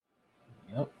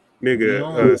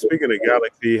Nigga, speaking of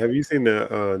galaxy, have you seen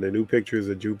the new pictures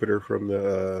of Jupiter from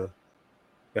the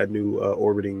that new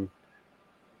orbiting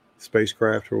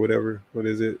spacecraft or whatever? What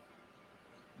is it?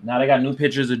 Now they got new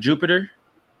pictures of Jupiter.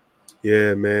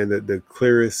 Yeah, man, the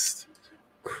clearest,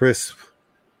 crisp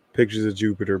pictures of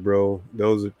Jupiter, bro.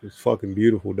 Those are fucking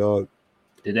beautiful, dog.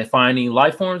 Did they find any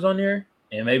life forms on there?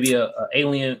 And maybe a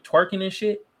alien twerking and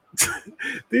shit?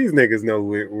 These niggas know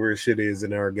where shit is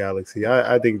in our galaxy.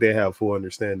 I think they have full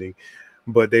understanding,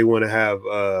 but they want to have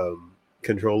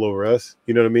control over us.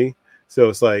 You know what I mean? So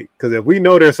it's like, because if we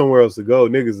know there's somewhere else to go,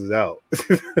 niggas is out.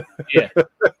 Yeah.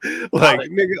 Like,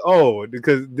 nigga,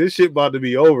 because this shit about to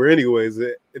be over anyways,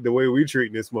 the way we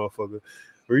treating this motherfucker.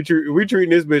 We treating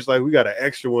this bitch like we got an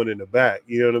extra one in the back.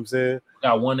 You know what I'm saying? We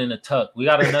got one in the tuck. We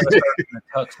got another in the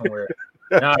tuck somewhere.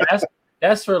 Now,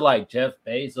 that's for like Jeff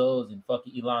Bezos and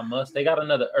fucking Elon Musk. They got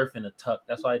another Earth in the tuck.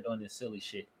 That's why they're doing this silly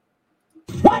shit.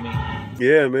 You know what I mean?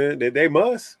 Yeah, man. They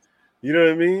must. You know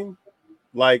what I mean?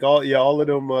 Like all of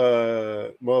them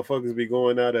motherfuckers be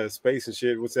going out of space and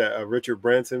shit. What's that? Richard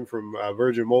Branson from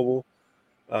Virgin Mobile.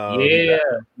 Yeah.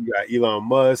 You got Elon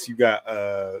Musk. You got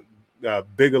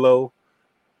Bigelow.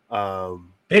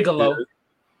 Bigelow.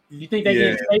 You think they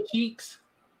getting space cheeks?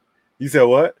 You said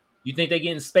what? You think they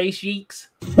getting space cheeks?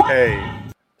 Hey,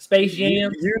 space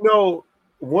jam. You know,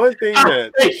 one thing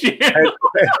that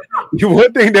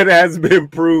has been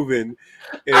proven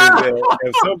is that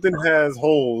if something has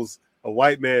holes, a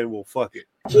white man will fuck it.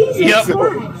 Yep.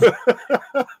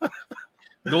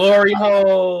 Glory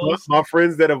holes. My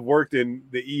friends that have worked in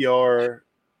the ER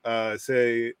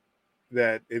say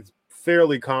that it's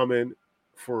fairly common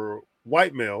for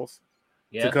white males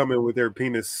to come in with their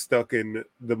penis stuck in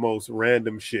the most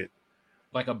random shit,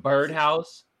 like a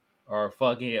birdhouse or a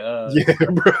fucking yeah,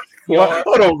 bro.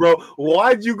 Hold on, bro.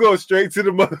 Why'd you go straight to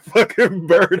the motherfucking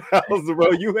birdhouse,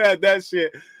 bro? You had that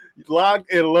shit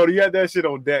locked and loaded. You had that shit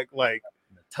on deck, like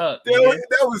tuck.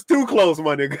 That was too close,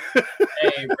 my nigga.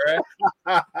 Hey, bro.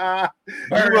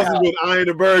 You must have been eyeing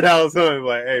the birdhouse, huh?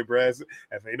 Like, hey, bro, if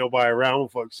ain't nobody around, I'm gonna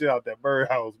fuck shit out that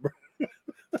birdhouse, bro.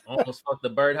 Almost fucked the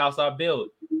birdhouse I built.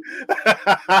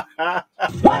 I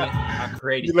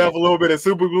created. You left a little bit of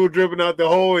super glue dripping out the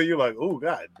hole, and you're like, "Oh,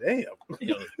 god damn!"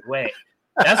 It was wet.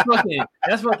 That's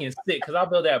fucking sick. Cause I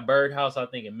built that birdhouse, I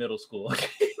think, in middle school.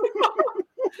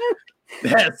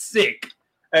 That's sick.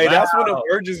 Hey, that's when the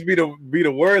urges be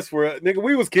the worst for nigga.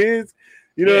 We was kids,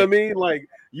 you know what I mean? Like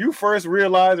you first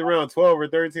realize around 12 or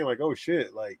 13, like, oh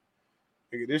shit, like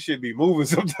nigga, this shit be moving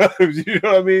sometimes. You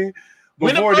know what I mean?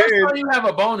 When the first time you have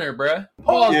a boner, bruh.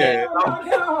 Pause. Yeah.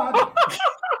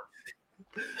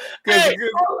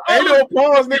 Ain't no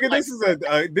pause,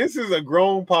 nigga. This is a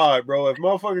grown pod, bro. If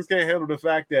motherfuckers can't handle the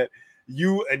fact that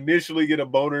you initially get a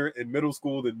boner in middle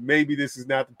school, then maybe this is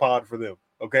not the pod for them.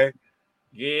 Okay?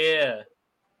 Yeah.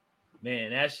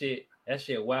 Man, that shit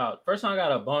wild. First time I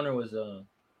got a boner was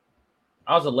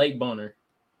I was a late boner.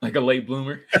 Like a late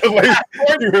bloomer.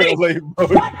 You're a late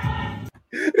boner.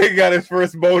 He got his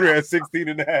first boner at 16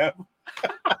 and a half.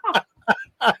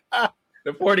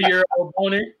 The 40-year-old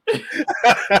boner.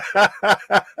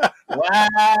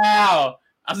 Wow.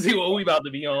 I see what we about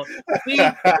to be on. See,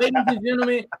 ladies and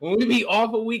gentlemen, when we be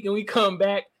off a week and we come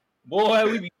back, boy,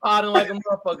 we be potting like a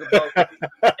motherfucker, bro.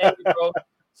 Hey, bro.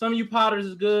 Some of you potters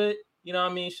is good. You know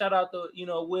what I mean? Shout out to,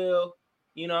 Will.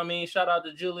 You know what I mean? Shout out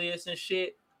to Julius and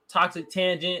shit. Toxic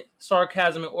Tangent,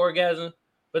 Sarcasm, and Orgasm.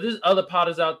 But there's other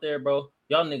potters out there, bro.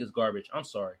 Y'all niggas garbage. I'm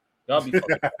sorry. Y'all be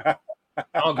fucking. I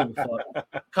don't give a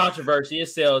fuck. Controversy, it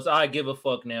sells. I give a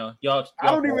fuck now. Y'all I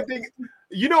don't even think.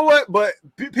 You know what? But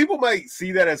people might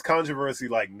see that as controversy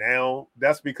like now.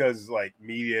 That's because like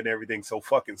media and everything's so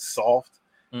fucking soft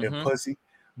and pussy.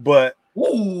 But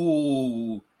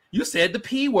ooh, you said the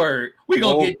P word. We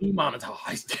gonna get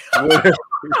demonetized.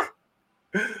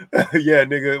 Yeah,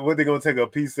 nigga. What they gonna take a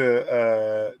piece of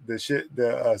the shit,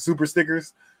 the super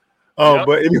stickers?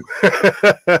 But anyway,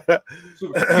 but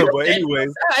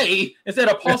anyways, hey, instead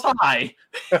of pulse high.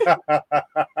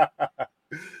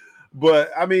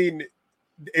 But I mean,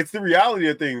 it's the reality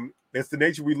of thing. It's the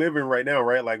nature we live in right now,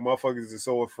 right? Like motherfuckers are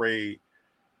so afraid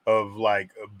of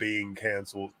being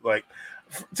canceled. Like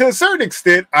to a certain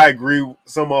extent, I agree.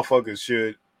 Some motherfuckers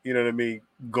should, you know what I mean,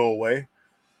 go away.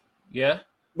 Yeah.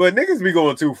 But niggas be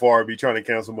going too far, be trying to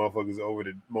cancel motherfuckers over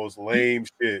the most lame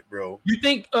shit, bro. You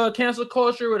think cancel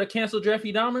culture would have canceled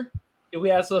Jeffrey Dahmer if we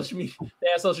had social media? They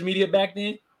had social media back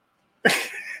then.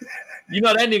 You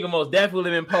know that nigga most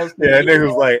definitely been posting. Yeah, that nigga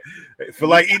was like, feel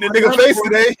like eating a nigga face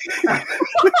today.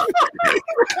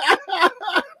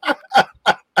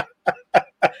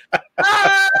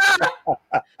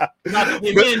 About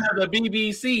to get in the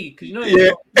BBC because you know.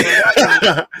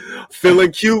 Yeah.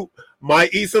 Feeling cute.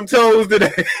 Might eat some toes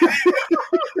today.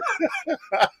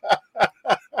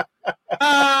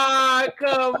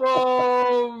 Come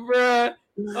on, bro.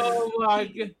 Oh my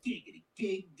god.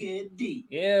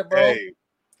 Yeah, bro. Hey,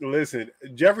 listen,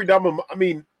 Jeffrey Dahmer. I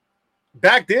mean,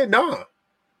 back then, nah,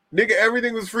 nigga,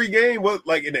 everything was free game. What,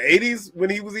 like in the 80s when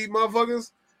he was eating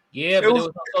motherfuckers? Yeah, but it was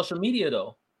on social media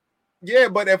though. Yeah,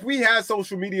 but if we had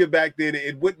social media back then,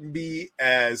 it wouldn't be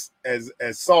as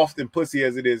soft and pussy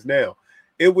as it is now.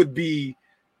 It would be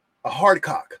a hard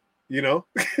cock, you know.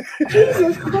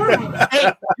 Jesus Christ!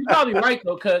 Hey, you're probably right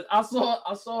though, because I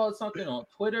saw something on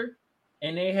Twitter,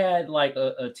 and they had like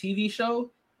a TV show,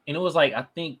 and it was like I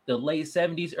think the late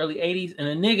 70s, early 80s, and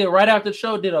a nigga right after the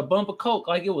show did a bump of coke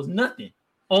like it was nothing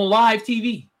on live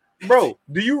TV. Bro,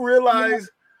 do you realize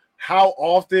how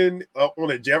often on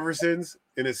the Jeffersons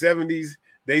in the 70s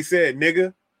they said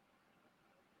nigga?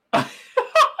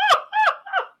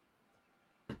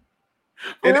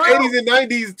 In the 80s and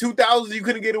 90s, 2000s, you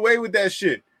couldn't get away with that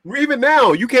shit. Even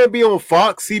now, you can't be on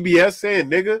Fox, CBS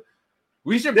saying nigga.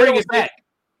 We should bring it back.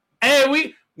 Hey,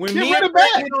 when me and Brett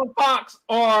get on Fox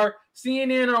or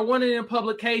CNN or one of them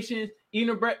publications,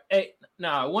 even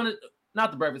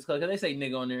not the Breakfast Club, because they say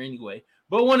nigga on there anyway.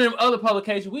 But one of them other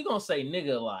publications, we gonna say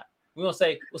nigga a lot. We gonna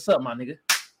say, "What's up, my nigga?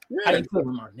 Yeah. How you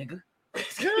feeling, my nigga?"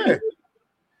 Yeah.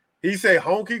 He say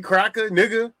honky cracker,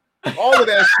 nigga. All of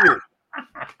that shit.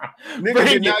 Nigga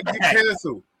did not get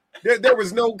canceled. There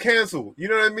was no cancel. You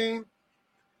know what I mean?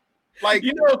 Like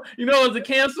you know, it's a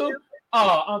cancel.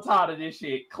 Oh, I'm tired of this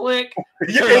shit. Click.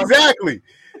 Yeah, exactly.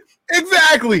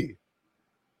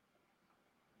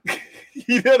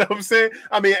 You know what I'm saying?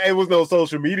 I mean, it was no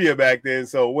social media back then,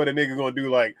 so what a nigga gonna do?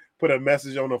 Like put a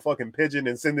message on a fucking pigeon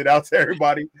and send it out to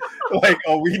everybody? Like,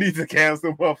 oh, we need to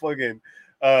cancel motherfucking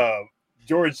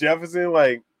George Jefferson.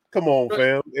 Like, come on,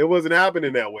 fam. It wasn't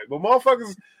happening that way. But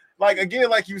motherfuckers, like again,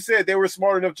 like you said, they were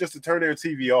smart enough just to turn their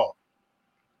TV off.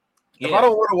 Yeah. If I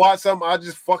don't want to watch something, I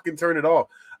just fucking turn it off.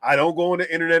 I don't go on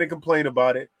the internet and complain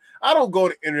about it. I don't go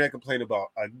to the internet and complain about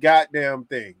a goddamn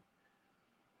thing.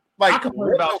 Like, I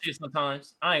complain about shit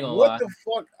sometimes. I ain't gonna lie. What the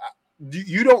fuck?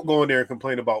 You don't go in there and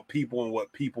complain about people and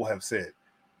what people have said.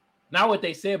 Not what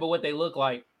they said, but what they look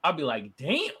like. I'll be like,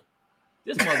 damn,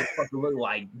 this motherfucker look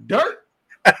like dirt.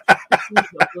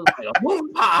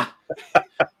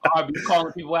 I'll be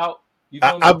calling people out.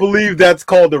 I believe that's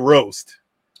called a roast.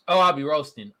 Oh, I'll be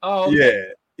roasting. Oh, okay.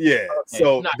 Yeah. Okay.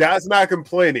 So that's not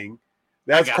complaining.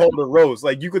 That's called a roast.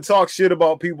 Like, you could talk shit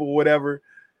about people or whatever.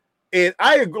 And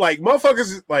I like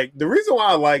motherfuckers. Like, the reason why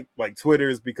I like Twitter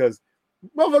is because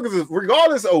motherfuckers is,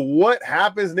 regardless of what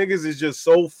happens, niggas is just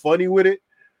so funny with it.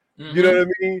 Mm-hmm. You know what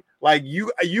I mean? Like,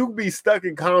 you be stuck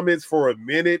in comments for a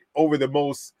minute over the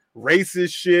most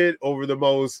racist shit, over the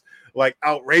most like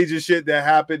outrageous shit that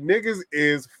happened. Niggas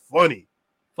is funny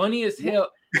as hell.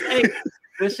 Hey,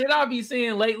 the shit I be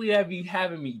seeing lately that be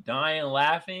having me dying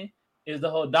laughing is the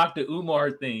whole Dr.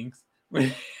 Umar things.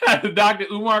 When the Dr.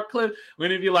 Umar clip,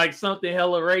 when it be like something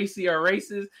hella racy or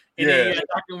racist, and then you have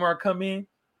Dr. Umar come in,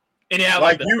 and they have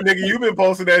like you, nigga, you been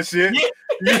posting that shit.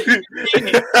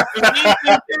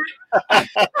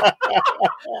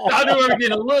 Dr. Umar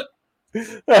getting a look.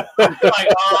 Like,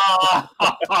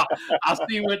 I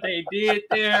see what they did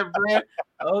there, bro.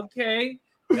 Okay,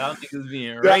 y'all niggas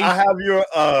being racist. I have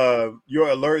your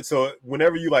alert, so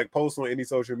whenever you like post on any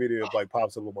social media, it like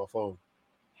pops up on my phone.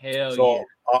 Hell so yeah!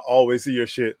 I always see your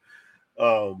shit.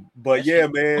 But that yeah,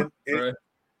 man,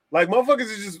 like motherfuckers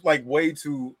is just like way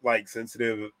too like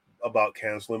sensitive about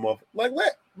canceling. Like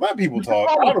let people talk.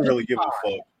 I don't really give a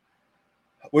fuck.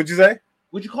 What'd you say?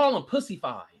 Would you call them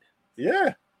pussyfied?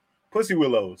 Yeah. Pussy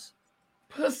willows.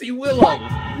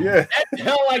 Yeah. That's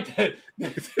hell like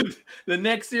the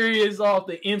next series off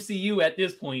the MCU at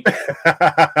this point.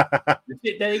 The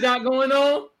shit that they got going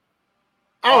on.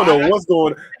 I don't know what's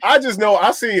going on. I just know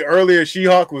I seen earlier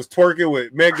She-Hulk was twerking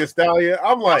with Meg Thee Stallion.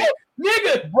 I'm like,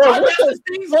 nigga, bro, what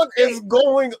the fuck is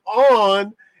going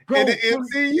on in the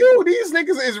MCU? These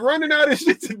niggas is running out of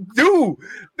shit to do.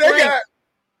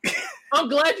 I'm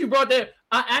glad you brought that.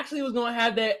 I actually was gonna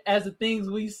have that as the things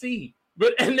we see,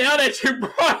 but and now that you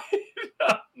brought it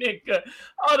up, nigga,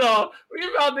 hold on, we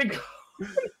about to go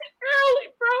early,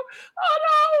 bro.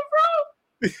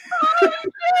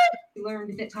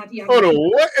 Hold on,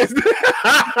 what is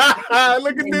that?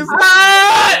 Look at this.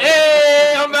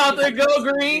 Hey, I'm about to go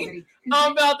green.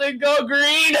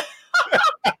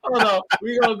 Hold on,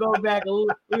 we gonna go back. We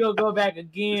gonna go back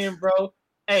again, bro.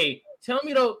 Hey, tell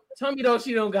me though,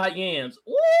 she don't got yams.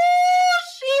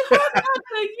 Ooh,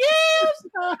 Yes,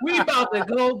 we about to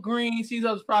go green. She's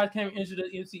up surprise came into the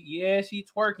MC. Yeah, she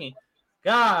twerking.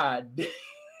 God damn.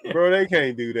 Bro, they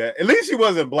can't do that. At least she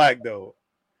wasn't black though.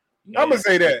 Yeah. I'm gonna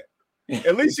say that.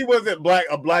 At least she wasn't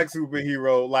a black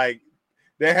superhero. Like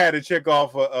they had to check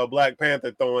off a Black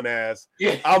Panther throwing ass.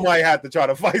 Yeah. I might have to try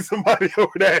to fight somebody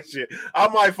over that shit. I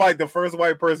might fight the first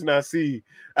white person I see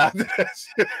after that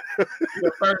shit.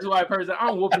 The first white person,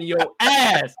 I'm whooping your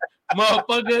ass,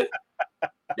 motherfucker.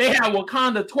 They have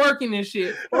Wakanda twerking and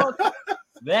shit. Fuck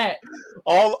that.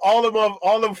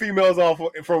 All them females off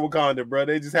from Wakanda, bro.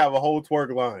 They just have a whole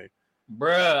twerk line.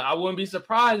 Bruh, I wouldn't be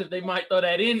surprised if they might throw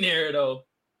that in there though.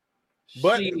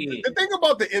 But shit. the thing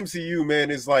about the MCU, man,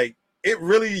 is like it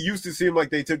really used to seem like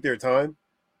they took their time,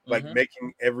 like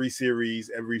making every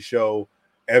series, every show,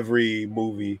 every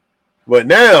movie. But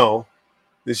now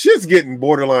the shit's getting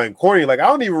borderline corny. Like I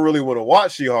don't even really want to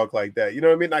watch She-Hulk like that. You know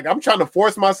what I mean? Like I'm trying to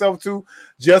force myself to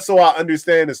just so I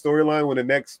understand the storyline when the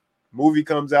next movie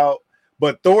comes out.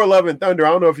 But Thor: Love and Thunder,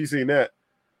 I don't know if you've seen that.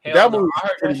 Hell That no, movie I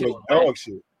is heard pretty that much dog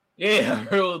shit. Yeah, I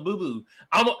heard it was boo-boo.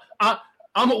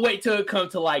 I'm gonna wait till it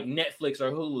comes to like Netflix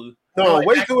or Hulu. No, like,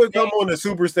 wait till it come on the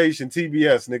Superstation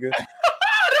TBS, nigga.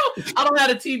 I don't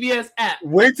have a TBS app.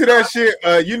 Wait till that shit.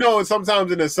 You know,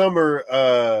 sometimes in the summer,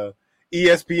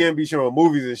 ESPN be showing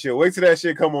movies and shit. Wait till that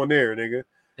shit come on there, nigga.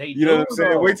 You know what I'm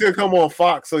saying? Wait till it come on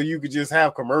Fox so you could just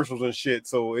have commercials and shit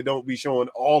so it don't be showing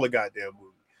all the goddamn movie.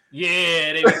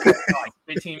 Yeah, they like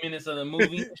 15 minutes of the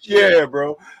movie. Yeah,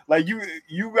 bro. Like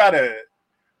you gotta.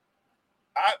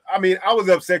 I mean, I was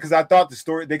upset because I thought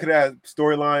they could have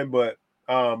storyline, but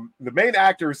the main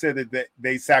actor said that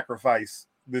they sacrificed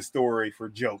the story for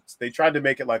jokes. They tried to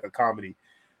make it like a comedy,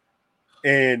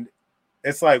 and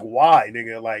it's like, why,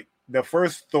 nigga? Like the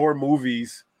first Thor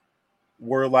movies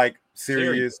were like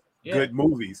serious, good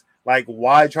movies. Like,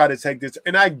 why try to take this?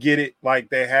 And I get it. Like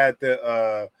they had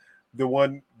the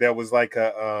one that was like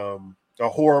a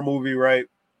horror movie, right?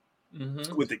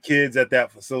 With the kids at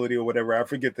that facility or whatever. I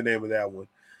forget the name of that one.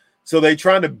 So they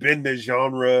trying to bend the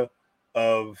genre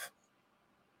of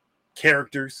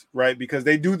characters, right? Because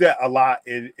they do that a lot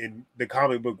in the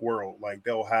comic book world. Like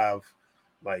they'll have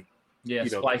like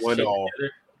one all.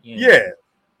 Yeah.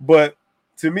 But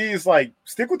to me, it's like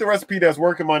stick with the recipe that's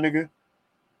working, my nigga.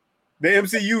 The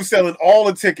MCU selling all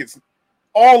the tickets,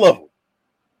 all of them.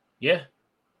 Yeah,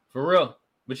 for real.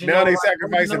 But now they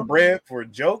sacrificing bread for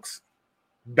jokes.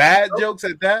 Bad jokes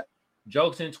at that.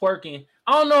 Jokes and twerking.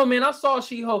 I don't know, man. I saw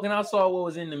She-Hulk and I saw what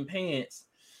was in them pants.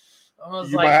 I was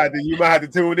you might have to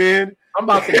tune in. I'm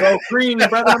about to go green,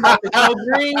 brother. I'm about to go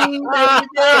green.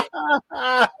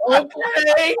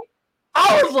 Okay.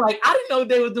 I was like, I didn't know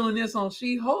they were doing this on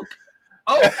She-Hulk.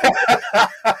 Oh,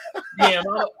 damn!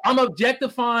 I'm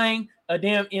objectifying a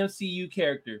damn MCU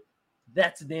character.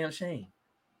 That's a damn shame.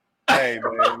 Hey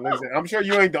man, listen. I'm sure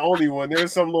you ain't the only one.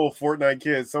 There's some little Fortnite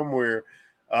kid somewhere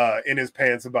in his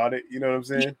pants about it. You know what I'm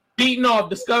saying? Beating off,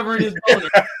 discovering his boner.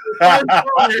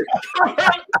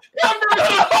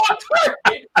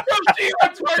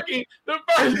 Twerking. The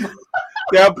first.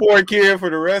 That poor kid for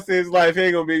the rest of his life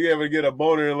ain't gonna be able to get a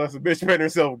boner unless a bitch paint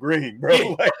herself green,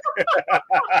 bro. Like,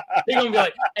 they're gonna be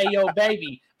like, "Hey, yo,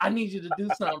 baby, I need you to do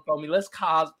something for me. Let's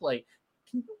cosplay.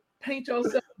 Can you paint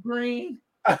yourself green?"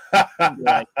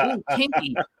 Like, ooh,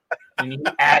 kinky. And he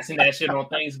asking that shit on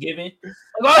Thanksgiving.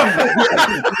 Like,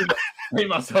 oh, paint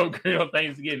myself green on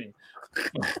Thanksgiving.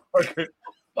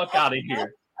 Fuck out of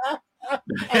here.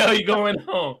 The hell you going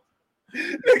home?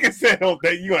 Nigga said, "Oh,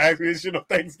 you gonna ask me this shit on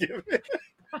Thanksgiving?"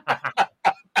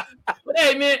 But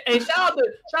hey, man, hey, shout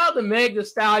out to Meg Thee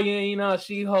Stallion. You know,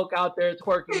 She-Hulk out there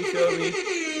twerking. You feel me?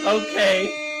 Okay,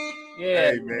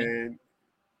 yeah. Hey, man,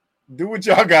 do what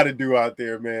y'all got to do out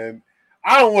there, man.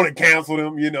 I don't want to cancel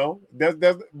them, you know. But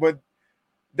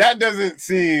that doesn't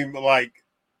seem like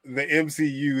the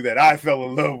MCU that I fell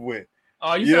in love with.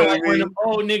 Oh, you sound like one of them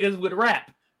old niggas with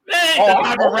rap. Man, the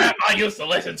type of rap I used to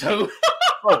listen to.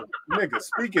 Oh, nigga,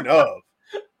 speaking of,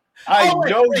 I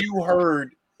know you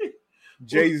heard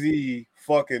Jay-Z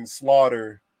fucking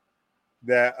slaughter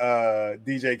that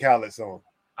DJ Khaled song.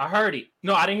 I heard it.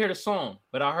 No, I didn't hear the song,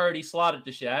 but I heard he slaughtered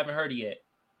the shit. I haven't heard it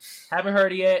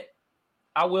yet.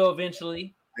 I will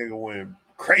eventually. Nigga went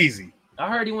crazy. I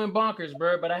heard he went bonkers,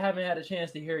 bro, but I haven't had a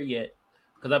chance to hear it yet.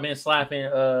 Because I've been slapping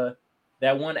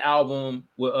that one album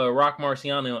with Rock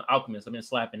Marciano and Alchemist. I've been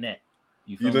slapping that.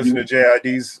 You listen to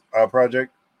JID's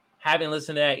project? Haven't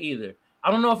listened to that either.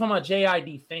 I don't know if I'm a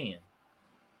JID fan.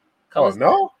 Oh,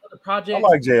 no? The project, I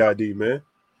like JID, man.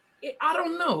 I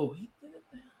don't know.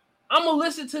 I'm going to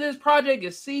listen to this project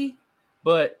and see,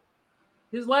 but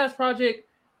his last project,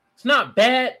 it's not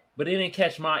bad, but it didn't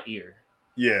catch my ear.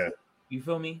 Yeah. You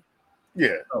feel me?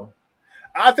 Yeah. Oh.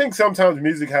 I think sometimes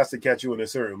music has to catch you in a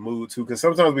certain mood too, because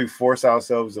sometimes we force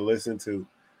ourselves to listen to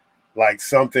like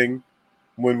something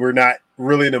when we're not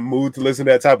really in the mood to listen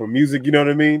to that type of music. You know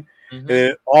what I mean? Mm-hmm.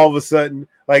 And all of a sudden,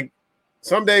 like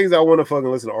some days I want to fucking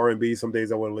listen to R&B, some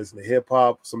days I want to listen to hip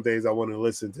hop, some days I want to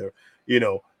listen to, you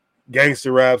know,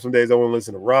 gangster rap, some days I want to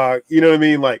listen to rock. You know what I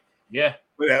mean? Like, yeah.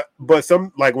 But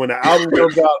some like when the album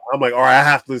comes out, I'm like, all right, I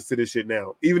have to listen to this shit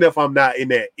now, even if I'm not in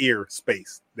that ear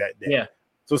space that day. Yeah.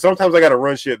 So sometimes I got to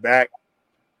run shit back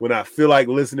when I feel like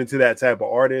listening to that type of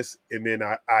artist, and then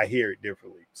I hear it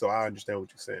differently. So I understand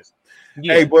what you're saying.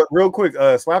 Yeah. Hey, but real quick,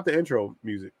 slap the intro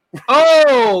music.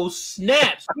 Oh,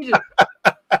 snaps. We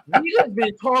just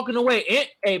been talking away. And,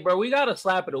 hey, bro, we got a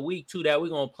slap of the week, too, that we're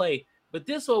going to play. But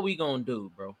this is what we going to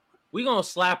do, bro. We're going to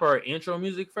slap our intro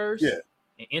music first. Yeah.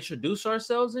 And introduce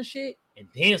ourselves and shit. And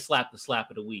then slap the slap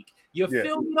of the week. You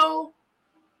feel me, though?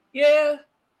 Yeah.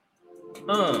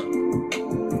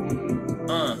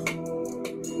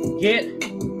 Get.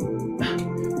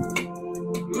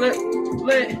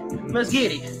 Let's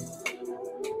get it.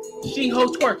 She-ho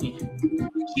twerking.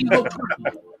 She-ho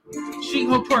twerking.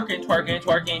 She-ho twerking.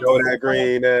 Throw that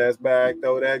green ass back.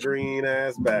 Throw that green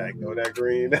ass back. Throw that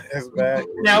green ass back.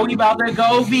 Now we about to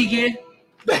go vegan.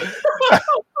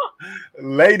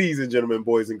 Ladies and gentlemen,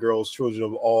 boys and girls, children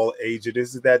of all ages,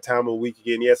 this is that time of week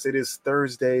again. Yes, it is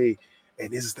Thursday, and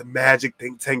this is the Magic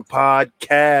Think Tank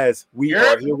podcast. We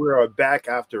are here. We are back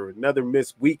after another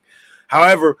missed week.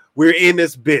 However, we're in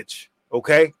this bitch,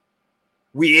 okay?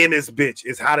 We in this bitch.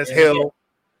 It's hot as hell.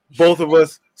 Both of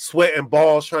us sweating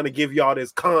balls trying to give y'all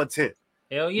this content.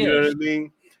 Hell yeah. You know what I mean?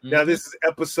 Mm-hmm. Now, this is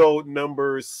episode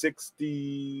number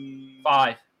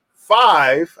 65.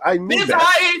 I knew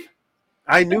that.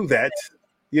 I knew that.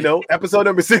 You know, episode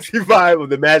number 65 of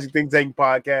the Magic Think Tank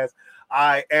podcast.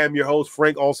 I am your host,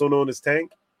 Frank, also known as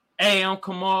Tank. Hey, I'm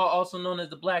Kamal, also known as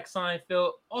the Black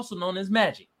Seinfeld, also known as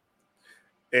Magic.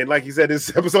 And like you said, this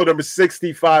is episode number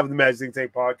 65 of the Magic Think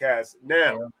Tank podcast.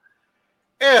 Now,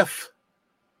 if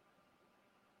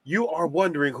you are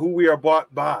wondering who we are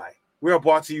bought by, we are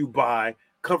brought to you by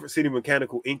Comfort City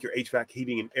Mechanical Inc., your HVAC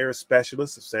heating and air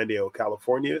specialist of San Diego,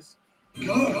 California.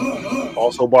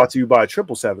 Also brought to you by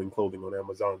 777 Clothing on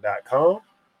Amazon.com.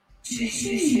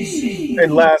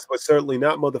 And last but certainly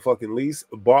not motherfucking least,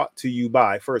 brought to you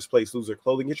by First Place Loser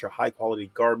Clothing. Get your high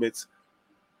quality garments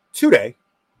today.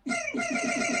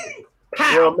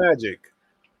 Real Magic.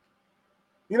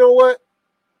 You know what?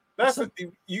 That's a,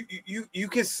 you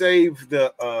can save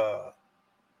the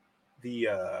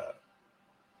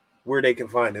where they can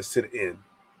find us to the end.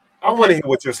 I want to hear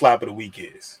what your slap of the week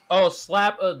is. Oh,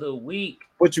 slap of the week.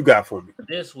 What you got for me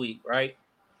this week, right?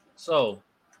 So,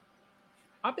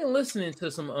 I've been listening to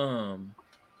some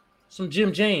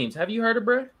Jim James. Have you heard of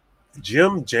bro?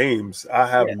 Jim James? I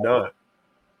have not.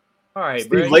 All right,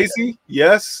 Steve Lacy?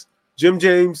 Yes. Jim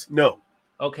James? No.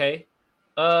 Okay.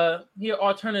 You're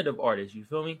alternative artist. You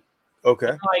feel me? Okay.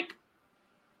 It's like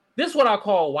this is what I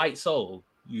call white soul.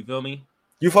 You feel me?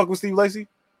 You fuck with Steve Lacy?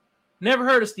 Never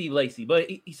heard of Steve Lacy, but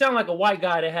he sounds like a white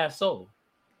guy that has soul.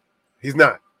 He's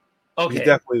not. Okay. He's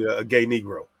definitely a gay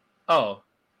Negro. Oh.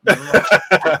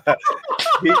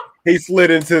 he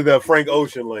slid into the Frank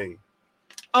Ocean lane.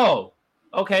 Oh,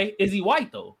 okay. Is he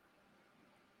white though?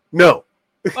 No.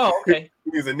 Oh, okay.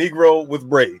 He's a Negro with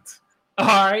braids. All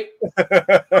right.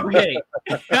 Okay.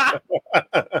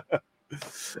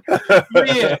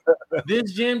 Yeah.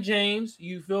 This Jim James,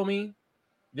 you feel me?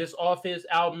 This off his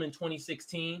album in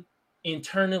 2016,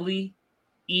 Internally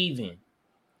Even.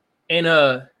 And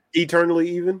Eternally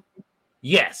Even?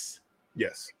 Yes.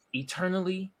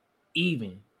 Eternally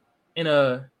Even. And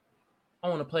I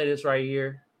want to play this right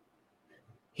here.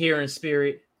 Here in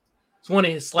Spirit. It's one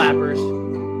of his slappers.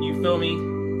 You feel me?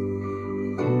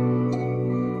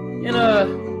 And I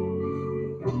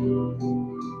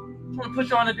want to put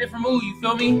you on a different mood, you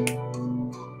feel me?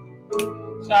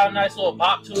 It's got a nice little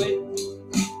bop to it.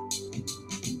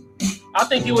 I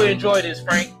think you would enjoy this,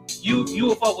 Frank. You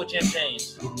will fuck with Jim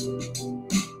James.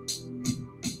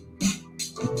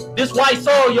 This white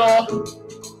soul, y'all.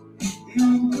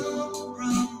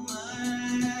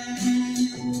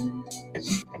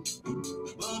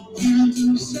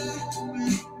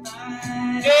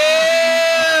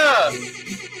 Yeah!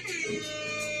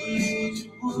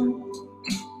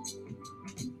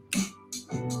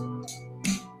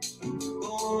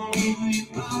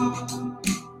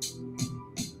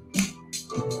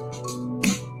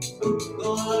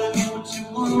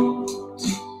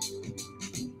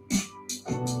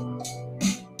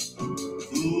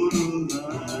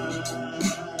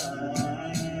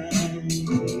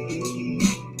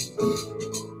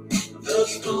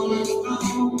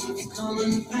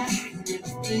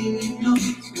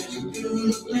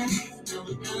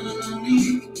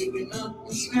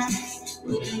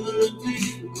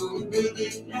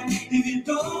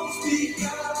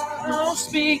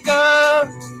 speak up.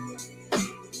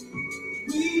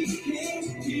 We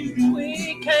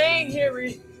can't hear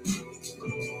it.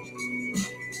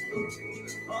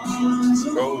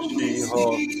 Go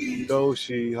She-Hulk. Go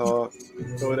She-Hulk.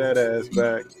 Throw that ass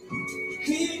back.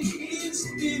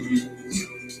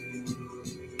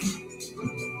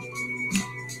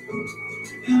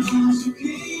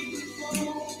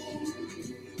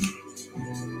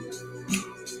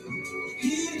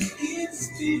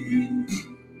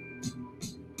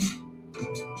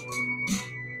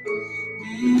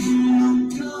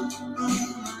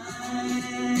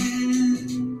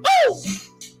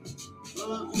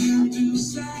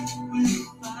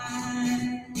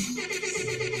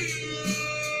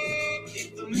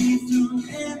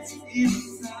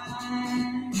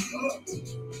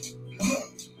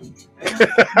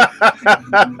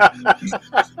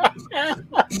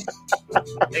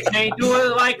 They can't do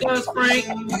it like us, Frank.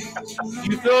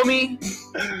 You feel me?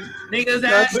 Niggas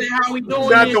asking how we doing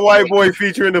Not this. the white boy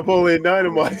featuring Napoleon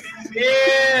Dynamite.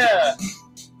 Yeah.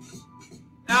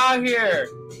 Out here.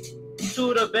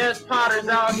 Two of the best potters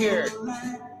out here.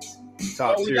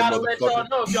 Top So we tier gotta let y'all motherfucker.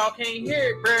 know if y'all can't hear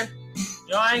it, bruh.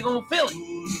 Y'all ain't gonna feel it.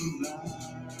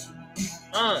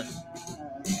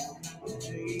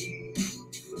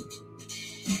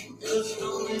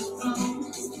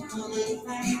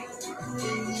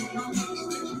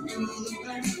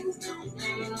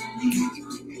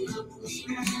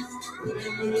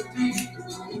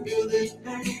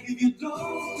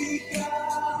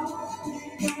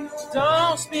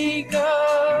 Don't speak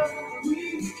up.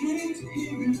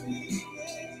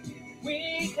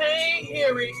 We can't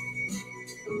hear it.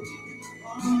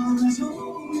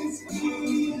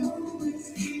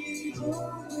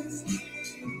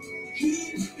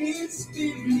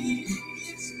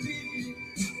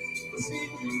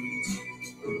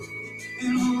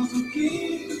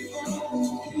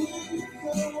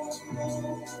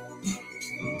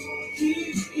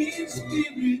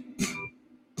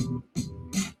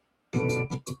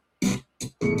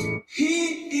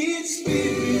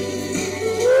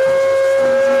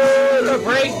 The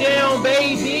breakdown,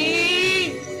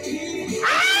 baby.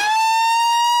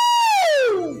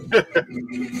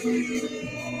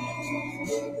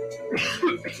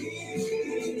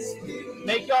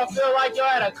 Make y'all feel like y'all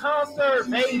at a concert,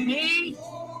 baby.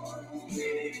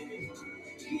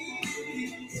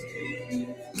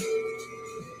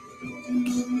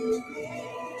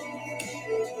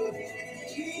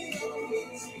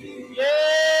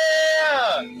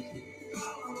 Yeah.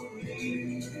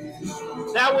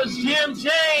 That was Jim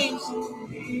James.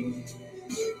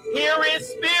 Here in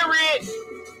spirit.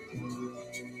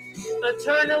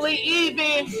 Eternally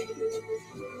even.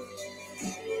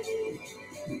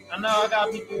 I know I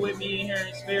got people with me in here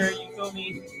in spirit, you feel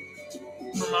me?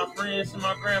 From my friends and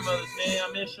my grandmothers, man.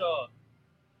 I miss y'all.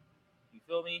 You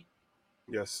feel me?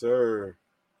 Yes, sir.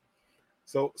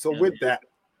 So Yeah, with man. that,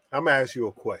 I'm gonna ask you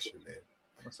a question, man.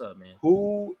 What's up, man?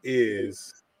 Who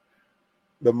is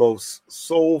the most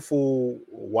soulful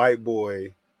white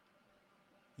boy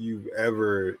you've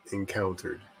ever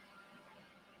encountered?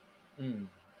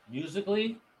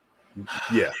 Musically?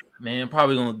 Yeah. Man,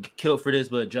 probably gonna get killed for this,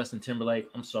 but Justin Timberlake,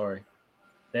 I'm sorry.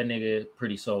 That nigga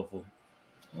pretty soulful.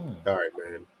 All right,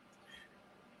 man.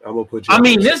 I'm gonna put you. I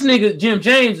mean, this nigga Jim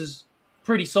James is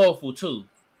pretty soulful too.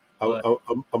 I'm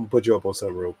gonna put you up on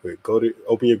something real quick.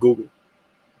 Open your Google.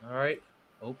 All right,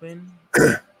 open.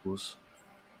 All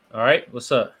right,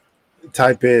 what's up?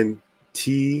 Type in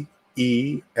Tesky.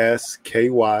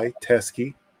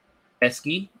 Tesky.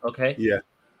 Esky, okay. Yeah.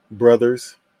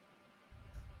 Brothers.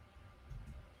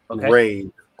 Okay.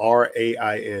 Rain.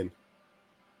 RAIN.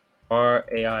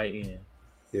 RAIN.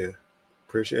 Yeah.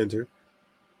 Push enter.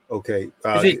 Okay.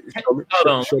 Show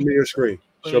me your screen.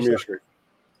 Show me your screen.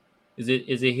 Is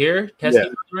it here?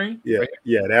 Tesky screen? Yeah. Right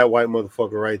yeah. That white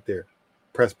motherfucker right there.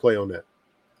 Press play on that.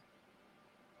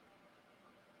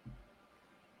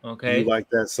 Okay. You like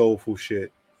that soulful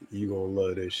shit? You gonna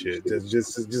love this shit.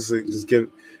 Just give.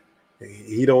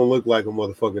 He don't look like a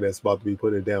motherfucker that's about to be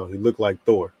putting it down. He look like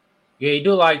Thor. Yeah, he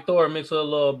do like Thor mixed with a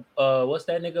little. What's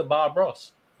that nigga? Bob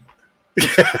Ross.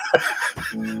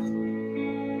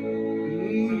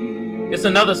 It's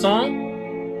another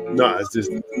song? Nah, it's just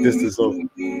the song.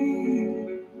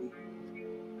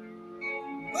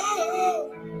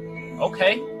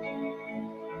 Okay.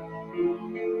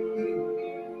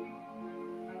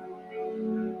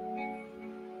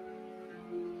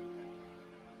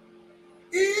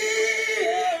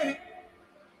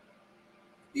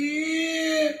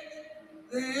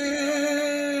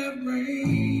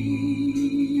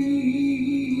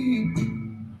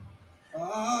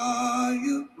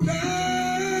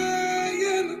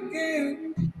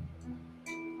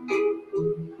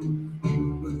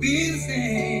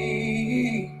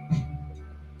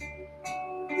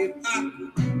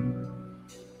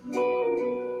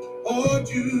 afford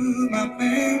you my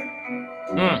fame.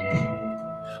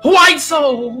 White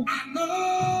soul. I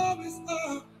know it's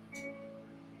hard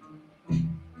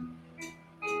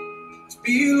to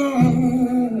be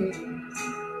alone.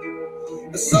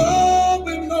 A soul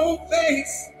with no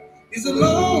face is a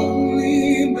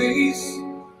lonely embrace.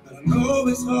 But I know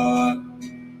it's hard,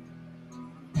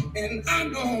 and I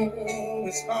know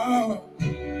it's hard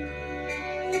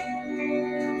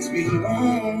to be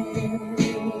alone.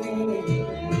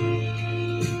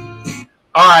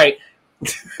 All right.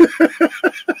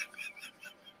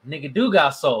 Nigga do got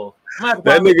soul.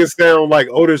 That nigga sound like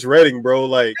Otis Redding, bro.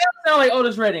 Like sound like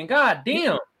Otis Redding. God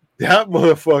damn. That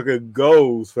motherfucker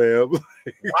goes, fam.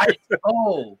 White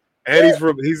soul. And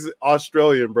he's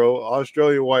Australian, bro.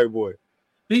 Australian white boy.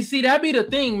 But you see, that be the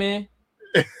thing, man.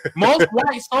 Most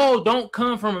white soul don't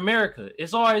come from America.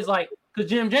 It's always like, because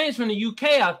Jim James from the UK,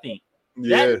 I think.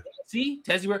 Yeah. See,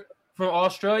 Tessie from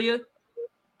Australia.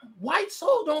 White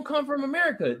soul don't come from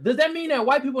America. Does that mean that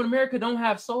white people in America don't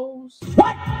have souls?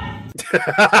 What?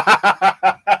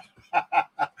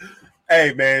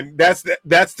 Hey man, that's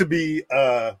to be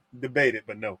debated,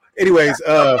 but no. Anyways,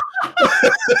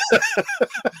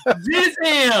 this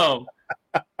him.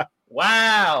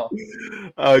 Wow.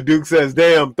 Duke says,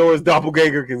 "Damn, Thor's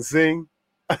doppelganger can sing."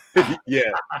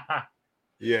 Yeah,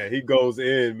 yeah, he goes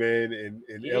in, man, and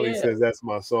Ellie says that's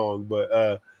my song,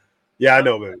 but yeah, I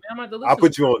know, man. I'll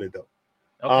put you on it though.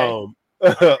 Okay.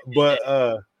 But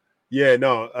yeah,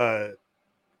 no, that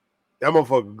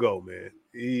motherfucker go, man.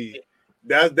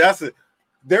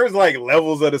 There's like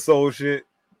levels of the soul shit.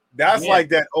 That's like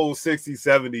that old 60s,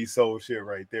 70s soul shit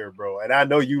right there, bro. And I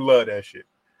know you love that shit.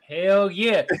 Hell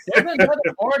yeah. There's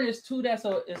another artist too that's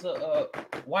a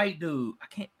white dude. I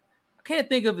can't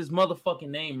think of his motherfucking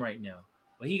name right now.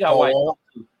 But he got white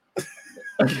too.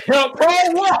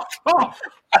 Paul Wall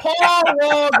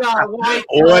got white.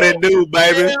 What it do,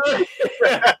 baby?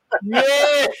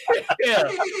 Yeah.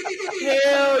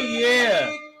 Hell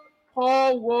yeah.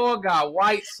 Paul Wall got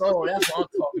white soul. That's what I'm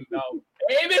talking about,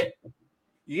 baby.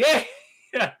 Yeah.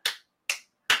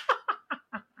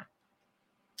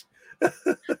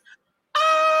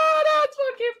 Oh, that's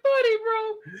fucking funny, bro.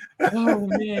 Oh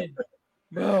man,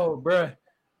 bro.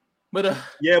 But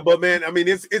yeah, but man, I mean,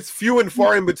 it's few and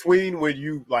far in between when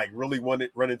you like really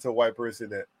run into a white person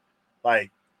that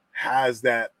like has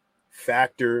that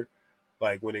factor,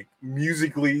 like when it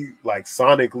musically, like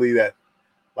sonically, that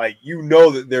like you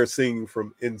know that they're singing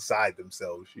from inside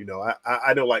themselves. You know,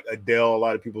 I know like Adele. A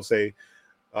lot of people say,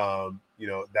 you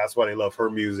know, that's why they love her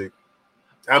music.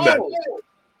 I'm not.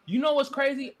 You know what's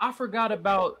crazy? I forgot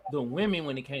about the women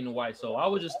when it came to white soul. I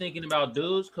was just thinking about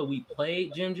dudes because we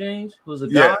played Jim James, who's a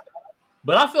guy. Yeah.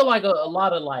 But I feel like a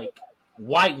lot of like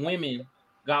white women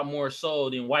got more soul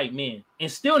than white men,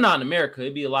 and still not in America.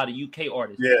 It'd be a lot of UK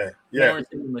artists. Yeah. Florence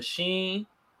and the Machine.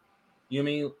 You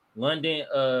know what I mean?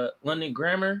 London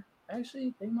Grammar.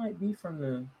 Actually, they might be from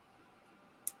the.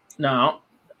 No,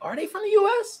 are they from the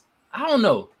US? I don't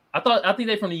know. I think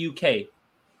they're from the UK.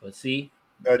 But see,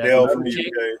 Adele from the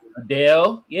UK.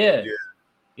 Adele, yeah,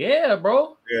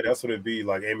 bro. Yeah, that's what it'd be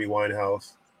like. Amy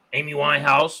Winehouse.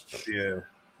 Yeah.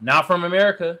 Not from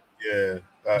America. Yeah.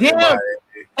 Damn.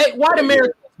 Hey, white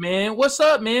Americans, man. What's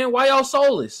up, man? Why y'all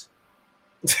soulless?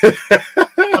 I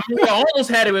mean, I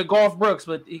almost had it with Garth Brooks,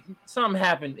 but something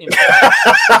happened.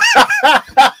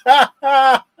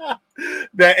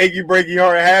 That achy breaky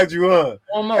heart had you, huh?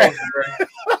 Almost, bro.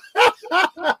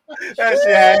 That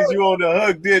shit had you on the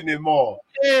hook, didn't it, Maul?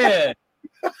 Yeah.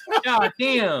 God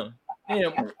damn.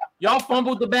 Y'all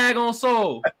fumbled the bag on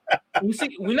soul.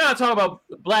 We're not talking about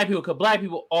black people because black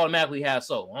people automatically have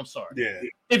soul. I'm sorry. Yeah.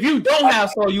 If you don't have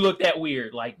soul, you look that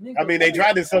weird. Like, nigga, I mean, they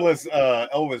tried to sell us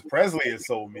Elvis Presley as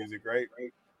soul music, right?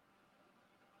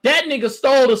 That nigga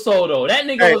stole the soul though. That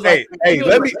nigga was like, hey,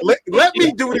 let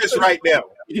me do this right now.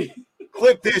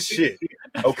 Clip this shit,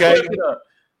 okay?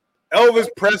 Elvis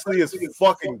Presley is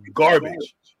fucking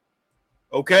garbage.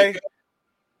 Okay?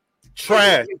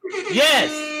 Trash.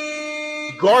 Yes.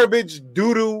 Garbage,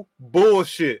 doo-doo,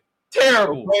 bullshit.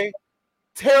 Terrible. Okay?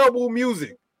 Terrible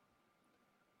music.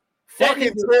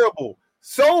 Fucking terrible.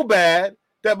 So bad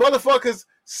that motherfuckers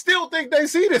still think they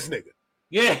see this nigga.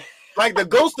 Yeah. Like the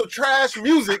ghost of trash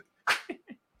music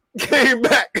came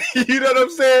back. You know what I'm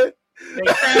saying? They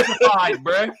classified,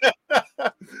 bro.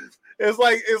 It's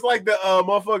like the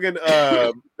motherfucking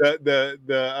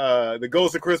the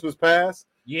Ghost of Christmas Past.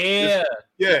 Yeah.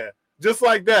 Just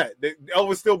like that.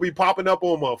 Elvis still be popping up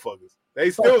on motherfuckers. They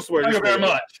still swear. Thank you very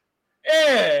much.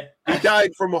 Yeah. He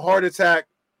died from a heart attack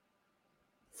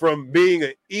from being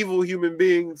an evil human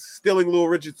being, stealing Little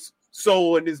Richard's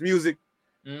soul and his music.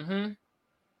 Mm-hmm.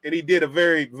 and he did a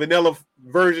very vanilla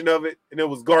version of it, and it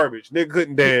was garbage. Nigga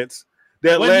couldn't dance.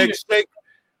 That leg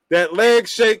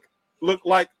shake looked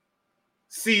like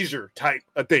seizure type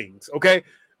of things. Okay,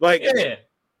 like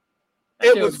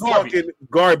it was fucking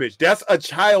garbage. That's a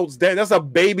child's dance. That's a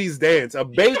baby's dance. A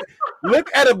baby.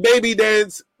 Look at a baby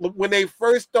dance when they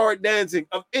first start dancing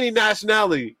of any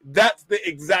nationality. That's the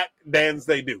exact dance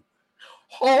they do.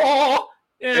 Oh,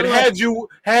 yeah, and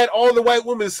had all the white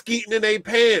women skeeting in their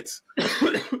pants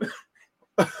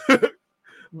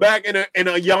back in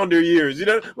a yonder years. You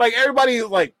know, like everybody is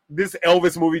like, this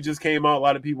Elvis movie just came out. A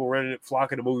lot of people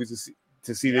flocking to movies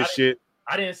to see this shit.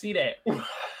 I didn't see that.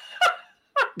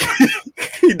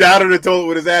 He died on the toilet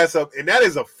with his ass up, and that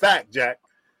is a fact, Jack.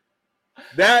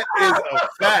 That is a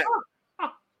fact.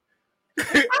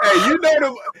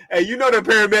 You know the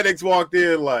paramedics walked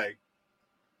in like,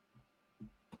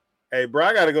 "Hey, bro,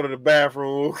 I gotta go to the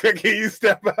bathroom. Can you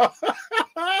step out?"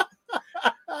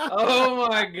 Oh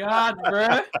my God,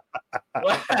 bro!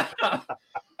 Wow.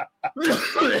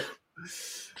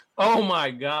 Oh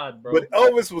my God, bro! But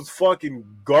Elvis was fucking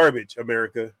garbage,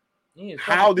 America.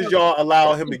 How did y'all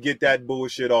allow him to get that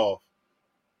bullshit off?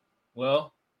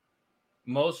 Well,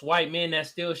 most white men that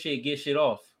steal shit get shit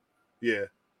off. Yeah.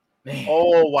 Man.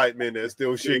 All white men that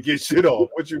steal shit get shit off.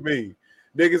 What you mean?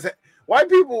 Niggas, white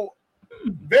people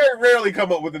very rarely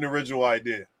come up with an original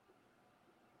idea.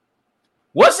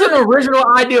 What's an original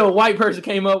idea a white person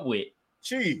came up with?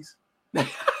 Cheese.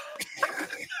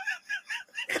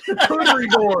 Charcuterie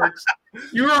boards.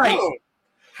 You're right. Oh,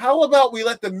 how about we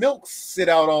let the milk sit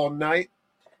out all night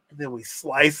and then we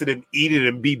slice it and eat it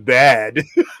and be bad?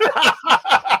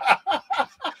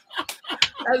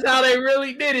 That's how they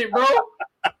really did it, bro.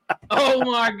 Oh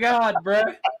my God, bro.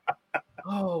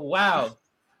 Oh wow.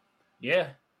 Yeah.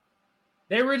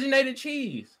 They originated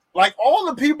cheese. Like all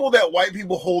the people that white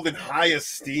people hold in high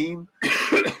esteem,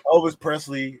 Elvis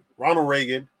Presley, Ronald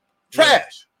Reagan,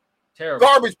 trash. Terrible.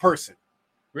 Garbage person.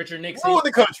 Richard Nixon. Ruined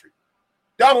the country.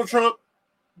 Donald Trump,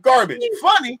 garbage.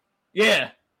 Funny. Yeah.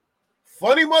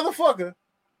 Funny motherfucker.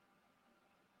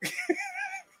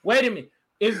 Wait a minute.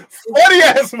 Funny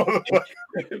ass motherfucker.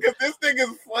 Because this thing is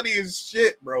funny as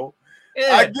shit, bro.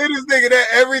 Yeah. I get this nigga that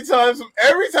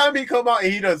every time he come out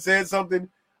and he done said something,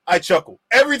 I chuckle.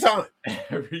 Every time.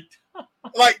 Every time.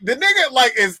 Like the nigga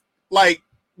is like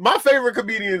my favorite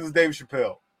comedian is Dave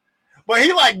Chappelle. But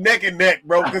he like neck and neck,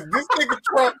 bro. Because this nigga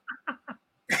Trump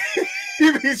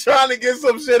he be trying to get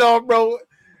some shit off, bro.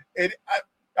 And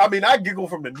I mean, I giggle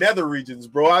from the nether regions,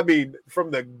 bro. I mean,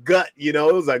 from the gut, you know,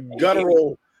 it was a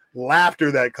guttural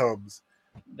laughter that comes.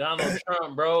 Donald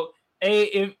Trump, bro.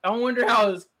 Hey, I wonder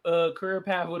how his career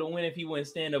path would have went if he went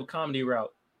stand-up comedy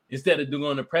route instead of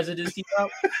doing the presidency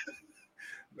route.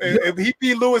 If he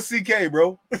be Louis C.K.,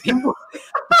 bro.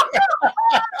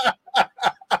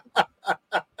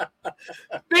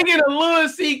 Speaking of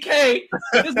Louis C.K.,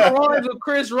 this reminds of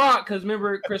Chris Rock, because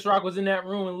remember Chris Rock was in that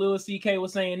room and Louis C.K.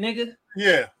 was saying nigga?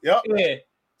 Yeah, yep. Yeah.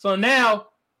 So now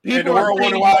people and the world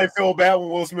wonder why I feel bad when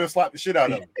Will Smith slapped the shit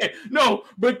out of him. No,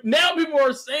 but now people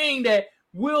are saying that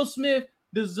Will Smith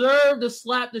deserved to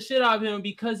slap the shit out of him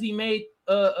because he made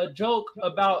a joke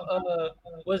about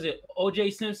was it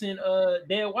O.J. Simpson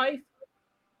dead wife?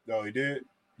 No, he did.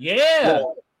 Yeah.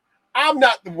 No, I'm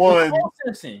not the one.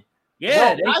 Simpson.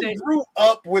 Yeah, bro, I grew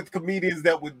up with comedians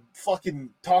that would fucking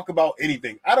talk about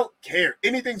anything. I don't care.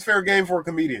 Anything's fair game for a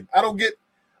comedian. I don't get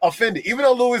offended. Even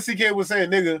though Louis C.K. was saying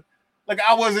nigga, like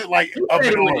I wasn't like up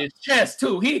in arms. His chest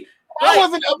too. I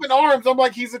wasn't up in arms. I'm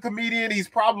like, he's a comedian. He's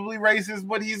probably racist,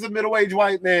 but he's a middle-aged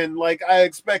white man. Like I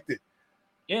expected.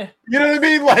 Yeah. You know what I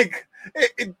mean? Like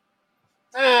it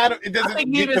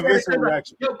doesn't get the visceral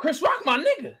reaction. Yo, Chris Rock, my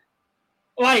nigga.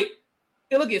 Like,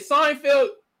 look at Seinfeld.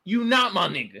 You not my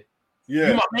nigga. Yeah.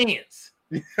 You my mans.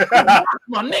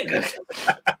 My nigga.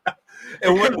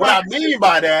 And what I mean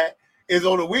by that is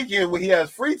on the weekend when he has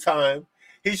free time,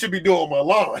 he should be doing my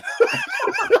lawn.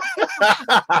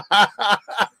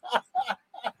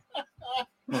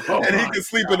 And he can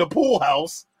sleep in the pool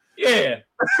house. Yeah.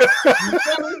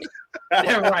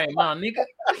 That's right, my nigga.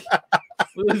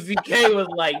 Louis C.K. was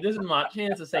like, this is my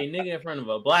chance to say nigga in front of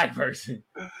a black person.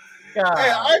 God.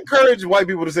 Hey, I encourage white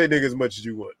people to say nigga as much as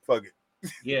you want. Fuck it.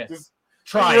 Yeah. Just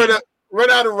try run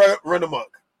out and run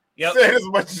amok. Yep. Say it as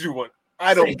much as you want.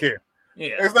 I don't care.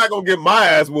 Yeah. It's not gonna get my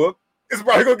ass whooped. It's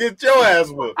probably gonna get your ass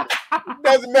whooped.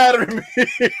 Doesn't matter to me.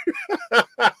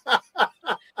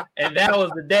 And that was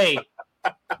the day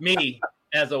me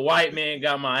as a white man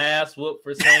got my ass whooped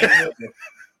for saying nigga.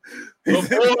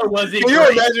 Before was it? Can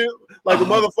you imagine like a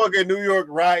motherfucker in New York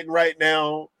riding right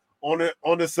now on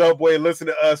the subway,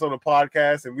 listening to us on a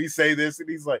podcast, and we say this, and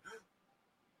he's like,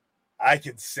 I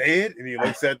can say it. And he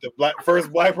looks at the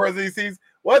first black person he sees.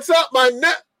 What's up, my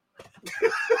nut?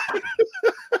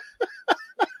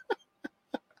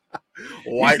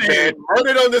 White man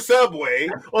murdered on the subway,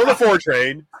 on the 4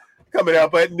 train, coming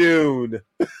up at noon.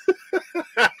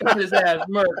 Cut his ass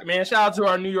murk, man. Shout out to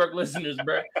our New York listeners,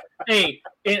 bro. Hey,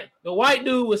 and the white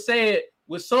dude would say it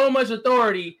with so much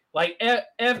authority, like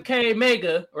FK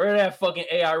Mega, or that fucking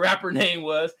AI rapper name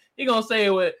was. He gonna say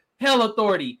it with hell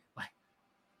authority, like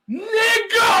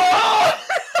nigga.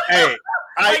 Hey,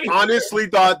 I honestly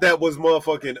thought that was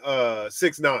motherfucking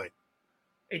 6ix9ine.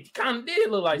 It kind of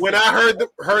did look like when I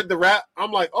heard the rap,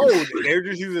 I'm like, oh, they're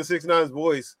just using 6ix9ine's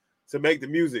voice to make the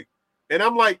music. And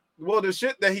I'm like, well, the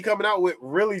shit that he coming out with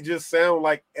really just sound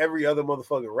like every other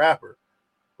motherfucking rapper.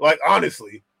 Like,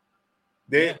 honestly.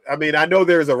 I mean, I know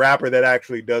there's a rapper that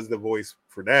actually does the voice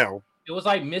for now. It was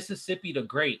like Mississippi the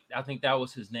Great. I think that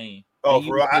was his name. Oh,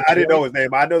 for real? I didn't know his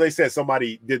name. I know they said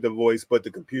somebody did the voice, but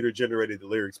the computer generated the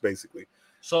lyrics, basically.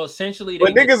 So essentially,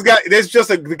 but niggas there's just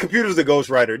the computer's a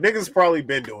ghostwriter. Niggas probably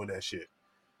been doing that shit.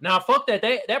 Now, fuck that.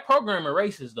 That programmer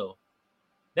racist though.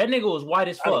 That nigga was white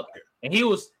as fuck, and he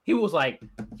was like,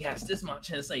 yes, this is my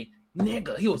chance to say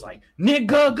nigga. He was like,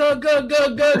 nigga,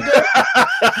 nigga.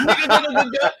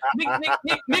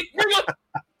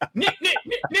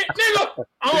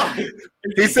 I'm like,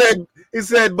 he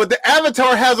said, but the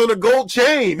avatar has on a gold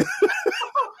chain.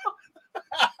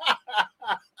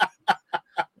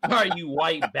 All right, you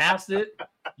white bastard.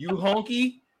 You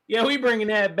honky. Yeah, we bringing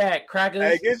that back, crackers.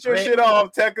 Hey, get your shit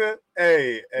off, Tekka.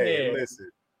 Hey, listen.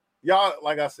 Y'all,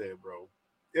 like I said, bro,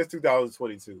 it's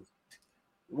 2022.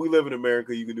 We live in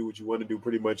America. You can do what you want to do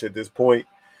pretty much at this point.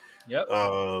 Yep.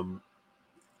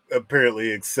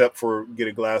 Apparently, except for get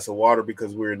a glass of water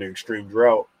because we're in an extreme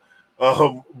drought.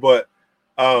 But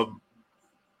I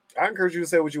encourage you to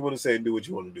say what you want to say and do what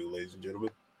you want to do, ladies and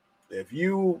gentlemen. If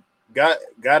you got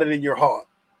it in your heart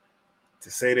to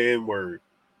say the N-word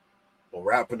or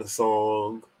rapping a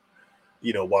song,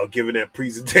 while giving that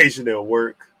presentation at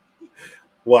work,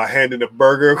 while handing a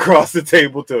burger across the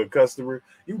table to a customer,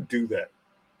 you do that.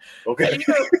 Okay. You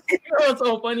know what's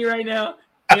so funny right now?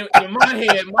 In my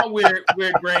head, my weird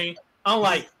brain, I'm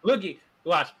like,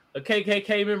 watch a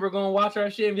KKK member gonna watch our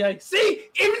shit and be like, see,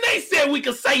 even they said we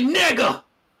could say nigga.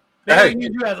 They're gonna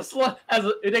use you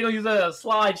they're gonna use it as a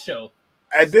slideshow.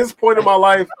 At this point in my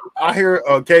life, I hear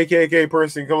a KKK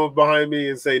person come up behind me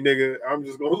and say nigga, I'm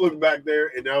just gonna look back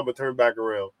there and now I'm gonna turn back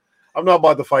around. I'm not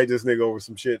about to fight this nigga over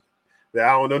some shit that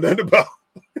I don't know nothing about.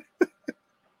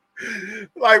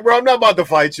 Like, bro, I'm not about to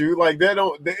fight you. Like, the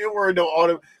N-word don't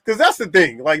auto, because that's the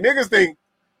thing. Like, niggas think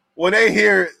when they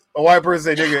hear a white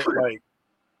person say nigga, like,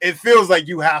 it feels like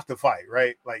you have to fight,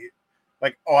 right? Like,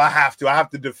 oh, I have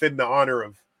to defend the honor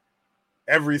of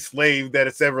every slave that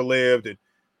it's ever lived, and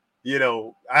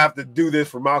I have to do this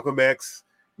for Malcolm X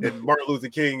and Martin Luther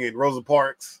King and Rosa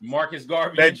Parks, Marcus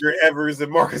Garvey, Medgar Evers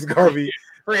and Marcus Garvey,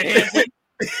 Fred Hampton.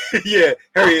 Yeah,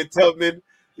 Harriet Tubman,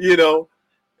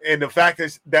 and the fact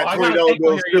that $20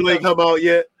 bill still ain't come out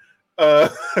yet.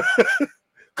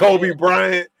 Kobe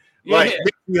Bryant, like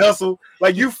Nipsey Hussle.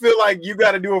 Like, you feel like you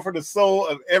got to do it for the soul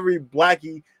of every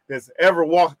blackie that's ever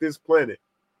walked this planet.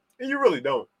 And you really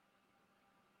don't.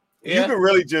 Yeah. You can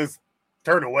really just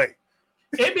turn away.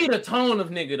 It be the tone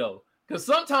of nigga, though. Because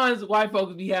sometimes white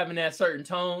folks be having that certain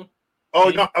tone.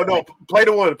 Oh, no. Play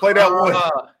the one. Play that one.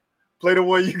 Play the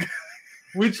one you got.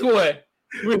 Which one?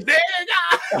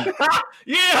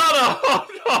 Yeah,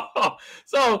 hold on.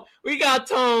 So we got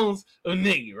tones of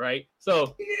nigga, right?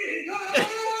 So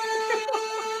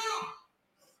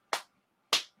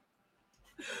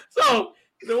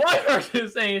the white person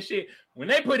is saying shit. When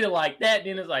they put it like that,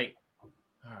 then it's like,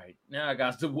 all right, now I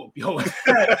got to whoop your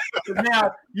ass. So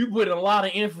now you put a lot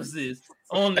of emphasis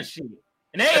on the shit.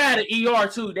 And they had an ER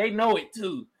too. They know it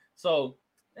too. So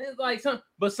it's like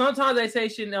but sometimes they say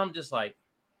shit and I'm just like,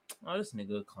 oh, this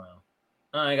nigga a clown.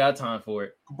 I ain't got time for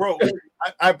it. Bro,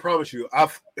 I promise you,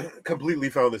 I've completely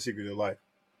found the secret of life.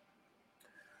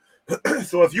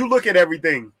 So if you look at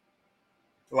everything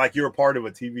like you're a part of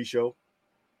a TV show,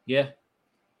 yeah,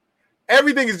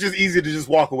 everything is just easy to just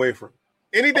walk away from.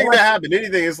 Anything that happened,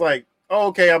 anything is like, oh,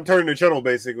 okay, I'm turning the channel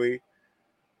basically.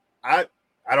 I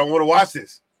don't want to watch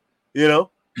this, or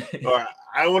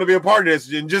I don't want to be a part of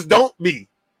this, and just don't be.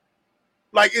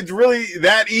 Like, it's really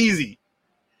that easy.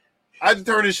 I just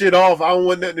turn this shit off. I don't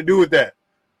want nothing to do with that.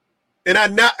 And I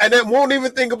won't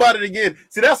even think about it again.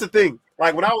 See, that's the thing.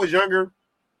 Like, when I was younger,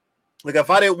 like,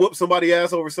 if I didn't whoop somebody's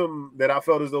ass over something that I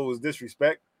felt as though was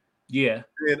disrespect, yeah,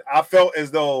 and I felt as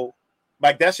though,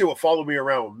 like, that shit would follow me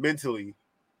around mentally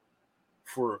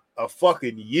for a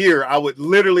fucking year, I would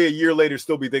literally a year later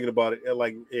still be thinking about it. And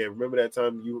like, yeah, remember that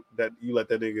time you let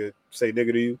that nigga say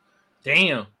nigga to you?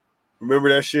 Damn. Remember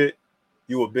that shit?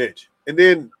 You a bitch. And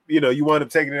then, you wind up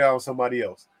taking it out on somebody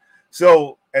else.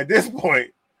 So at this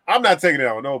point, I'm not taking it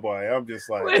out on nobody. I'm just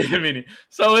like, wait a minute.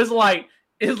 So it's like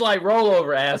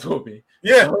rollover ass whooping.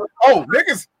 Yeah. Oh,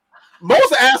 niggas,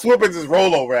 most ass whoopings is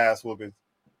rollover ass whoopings.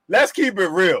 Let's keep it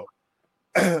real.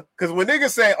 Because when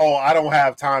niggas say, oh, I don't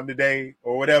have time today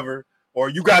or whatever, or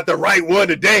you got the right one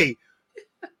today,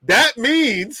 that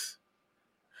means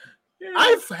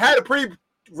I've had a pretty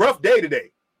rough day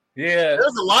today. Yeah.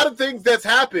 There's a lot of things that's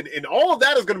happened, and all of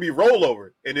that is going to be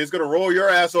rollover, and it's going to roll your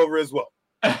ass over as well.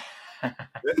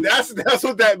 That's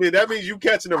what that means. That means you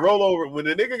catching a rollover. When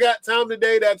the nigga got time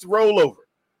today, that's rollover.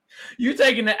 You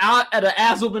taking it out at an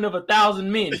ass whooping of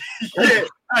 1,000 men.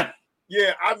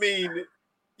 Yeah. I mean,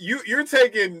 you're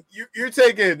taking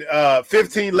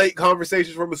 15 late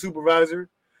conversations from a supervisor.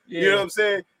 Yeah. You know what I'm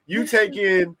saying? You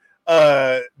taking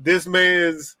this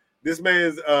man's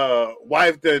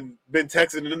wife done been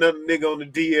texting another nigga on the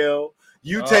DL.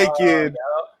 You taking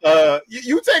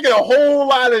you taking a whole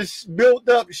lot of built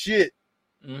up shit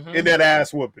in that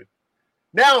ass whooping.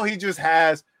 Now he just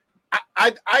has.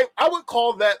 I would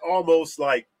call that almost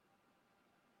like,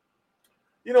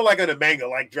 like in a manga,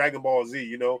 like Dragon Ball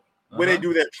Z, when they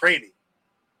do their training.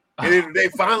 And then they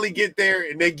finally get there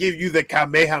and they give you the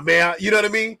Kamehameha, you know what I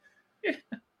mean?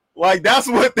 Like, that's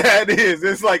what that is.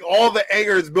 It's like all the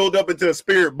anger is built up into a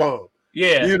spirit bomb.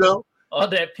 Yeah. All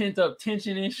that pent up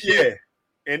tension and shit. Yeah.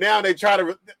 And now they try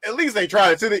to, at least they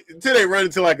try until they run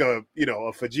into like a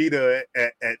Vegeta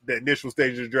at the initial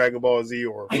stages of Dragon Ball Z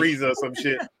or Frieza or some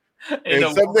shit. And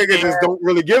some niggas just don't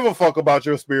really give a fuck about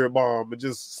your spirit bomb and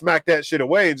just smack that shit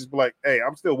away and just be like, hey,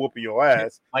 I'm still whooping your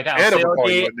ass. Like and I'm gonna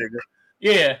call you a nigga.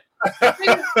 Yeah.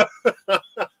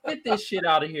 Get this shit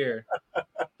out of here.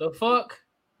 The fuck?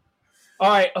 All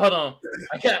right, hold on.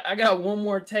 I got one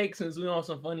more take since we on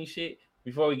some funny shit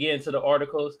before we get into the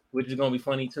articles, which is gonna be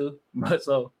funny too. But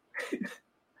so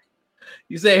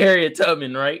you say Harriet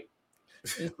Tubman, right?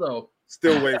 And so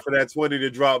still waiting for that 20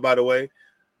 to drop, by the way.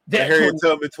 The Harriet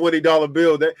Tubman $20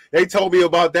 bill. They told me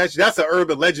about that. That's an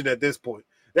urban legend at this point.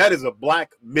 That is a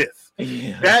black myth.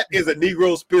 Yeah. That is a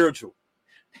Negro spiritual.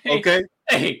 Okay?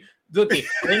 Hey, look,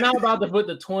 they're not about to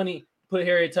put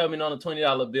Harriet Tubman on a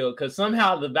 $20 bill because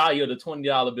somehow the value of the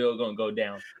 $20 bill is going to go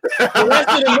down. The rest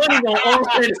of the money going to all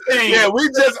stay the same. Yeah, we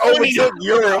just overtook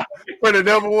Europe for the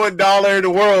number $1 in the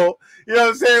world. You know what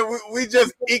I'm saying? We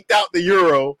just eked out the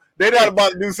euro. They're not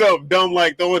about to do something dumb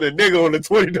like throwing a nigga on a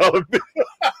 $20 bill.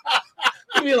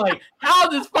 You be like, how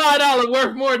is this $5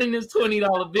 worth more than this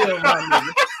 $20 bill, my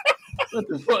nigga? What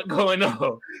the fuck going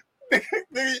on?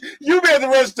 You be at the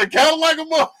register count like a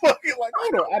motherfucker. Like,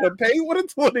 hold on, I done paid with a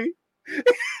 20.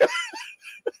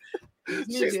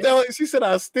 She said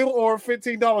I still owe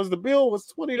 $15. The bill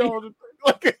was $20.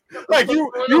 Like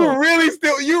you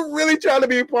really trying to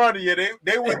be a part of it.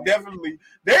 They would definitely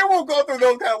won't go through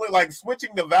those kind of like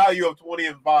switching the value of 20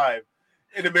 and 5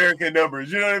 in American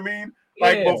numbers. You know what I mean?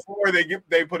 Like before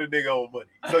they put a nigga on money.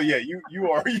 So yeah,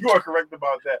 you are correct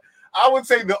about that. I would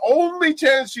say the only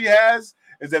chance she has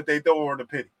is if they throw her in a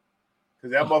penny,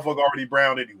 because that motherfucker already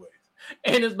brown anyways.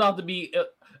 And it's about to be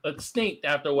extinct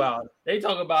after a while. They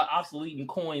talk about obsoleting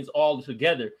coins all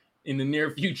together in the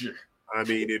near future. I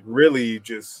mean, it really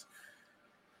just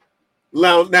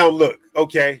now look,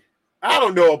 okay. I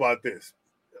don't know about this.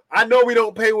 I know we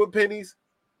don't pay with pennies,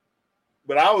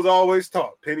 but I was always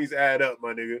taught pennies add up,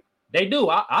 my nigga. They do.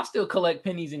 I still collect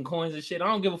pennies and coins and shit. I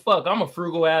don't give a fuck. I'm a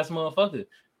frugal ass motherfucker.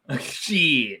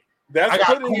 Shit. That's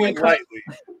putting it lightly.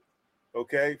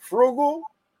 Okay. Frugal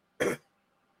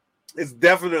is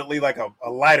definitely like a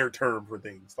lighter term for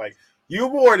things. Like, you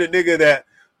more the nigga that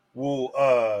will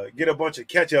get a bunch of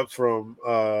ketchups from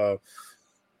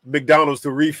McDonald's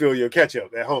to refill your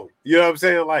ketchup at home. You know what I'm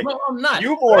saying? Like, no, I'm not.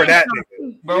 You more that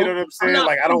nigga. Bro. You know what I'm saying?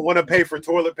 Like, I don't want to pay for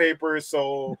toilet paper,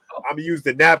 so I'm gonna use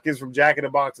the napkins from Jack in the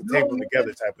Box and tape them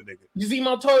together type of nigga. You see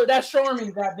my toilet? That's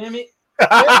Charmin, goddammit.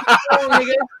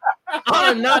 Nigga.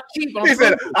 I'm not cheap. He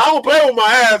said, I don't play with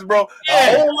my ass, bro.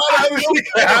 Yeah. A whole lot of other shit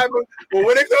can happen, but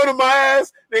when it comes to my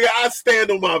ass, nigga, I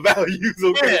stand on my values.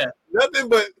 Okay, yeah. Nothing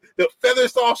but the feather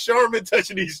soft Charmin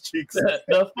touching these cheeks.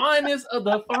 The finest of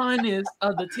the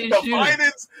tissue.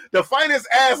 The finest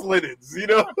ass linens. You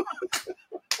know.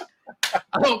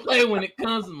 I don't play when it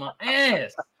comes to my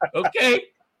ass. Okay,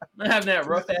 I'm having that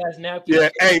rough ass napkin. Yeah.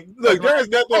 Hey, look, there is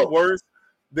nothing worse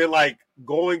than like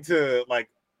going to like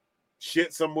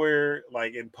shit somewhere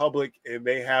like in public and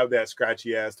they have that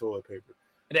scratchy ass toilet paper.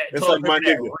 It's like my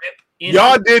nigga.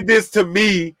 Y'all did this to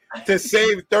me to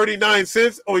save 39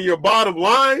 cents on your bottom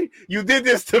line. You did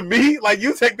this to me. Like,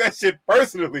 you take that shit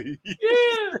personally.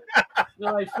 Yeah.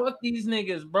 You're like, fuck these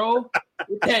niggas, bro.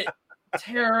 With that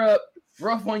tear up,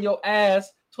 rough on your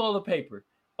ass toilet paper.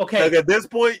 Okay. Like, at this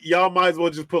point, y'all might as well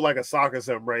just put like a sock or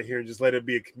something right here and just let it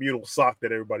be a communal sock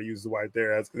that everybody uses to wipe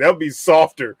their ass. That would be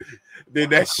softer than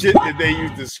that shit that they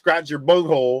use to scratch your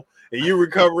bunghole and you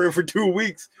recovering for 2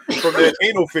 weeks from that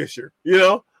anal fissure, you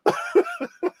know?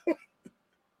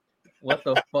 What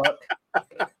the fuck?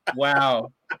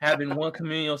 Wow. Having one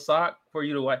communal sock for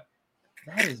you to wipe.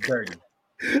 That is dirty.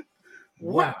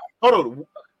 Wow. Hold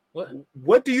on.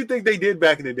 What do you think they did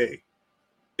back in the day?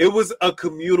 It was a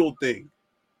communal thing.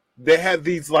 They had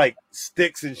these like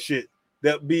sticks and shit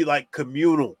that be like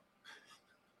communal.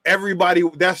 Everybody,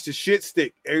 that's the shit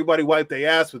stick. Everybody wipe their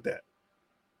ass with that.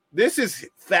 This is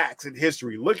facts and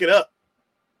history. Look it up.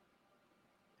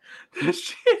 The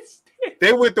shit stick.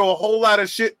 They went through a whole lot of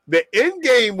shit. The end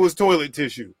game was toilet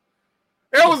tissue.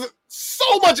 There was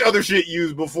so much other shit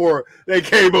used before they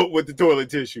came up with the toilet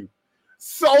tissue.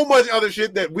 So much other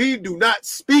shit that we do not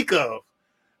speak of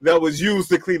that was used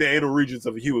to clean the anal regions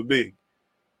of a human being.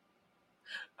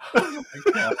 Oh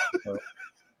my God,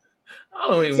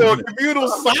 so a communal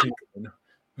sock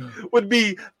would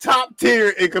be top tier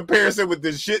in comparison with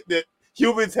the shit that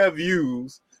humans have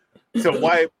used to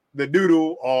wipe the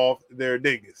doodle off their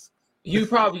dingus. You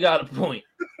probably got a point.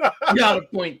 You got a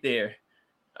point there.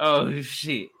 Oh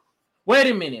shit!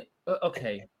 Wait a minute.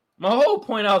 Okay, my whole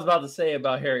point I was about to say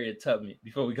about Harriet Tubman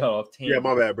before we got off tangent. Yeah,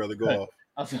 my bad, brother. Go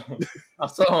off. I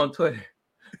saw on Twitter,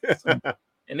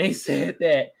 and they said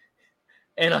that,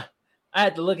 and I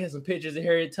had to look at some pictures of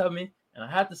Harriet Tubman, and I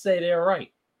have to say they're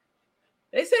right.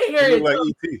 They say Harriet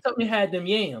Tubman had them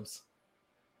yams.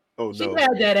 Oh no, she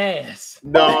had that ass.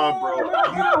 Nah,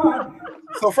 bro.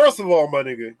 So first of all, my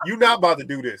nigga, you not about to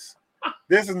do this.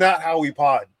 This is not how we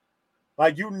pod.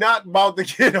 Like, you not about to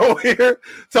get over here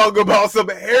talking about some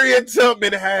Harriet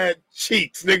Tubman had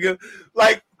cheeks, nigga.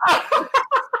 Like,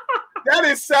 that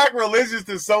is sacrilegious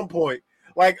to some point.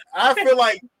 Like, I feel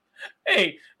like,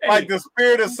 like the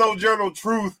spirit of Sojourner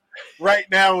Truth right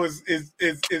now is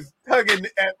tugging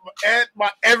at my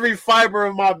every fiber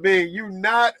of my being. You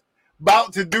not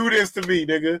about to do this to me,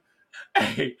 nigga.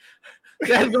 Hey,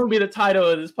 that's gonna be the title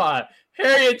of this pod.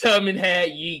 Harriet Tubman had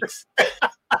yeeks.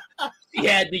 She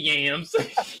had the yams.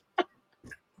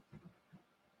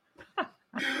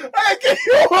 Can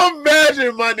you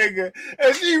imagine, my nigga?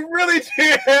 And she really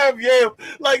did have yams.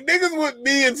 Like, niggas would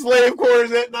be in slave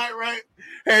quarters at night, right?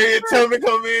 Harriet Tubman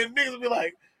come in, niggas would be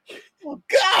like, well,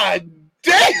 God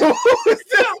damn, who is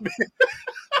this?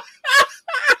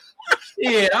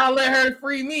 Yeah, I'll let her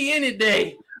free me any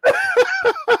day.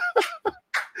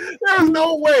 There's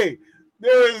no way.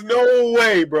 There is no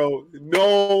way, bro.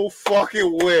 No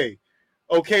fucking way.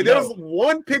 Okay, there's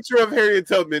one picture of Harriet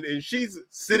Tubman, and she's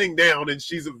sitting down, and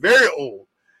she's very old.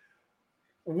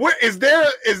 What is there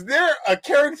a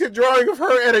character drawing of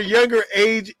her at a younger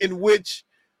age in which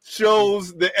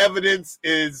shows the evidence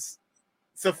is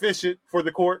sufficient for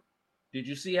the court? Did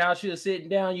you see how she was sitting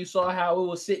down? You saw how it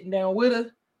was sitting down with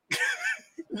her?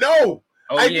 No.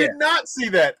 I did not see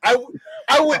that. I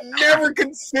would never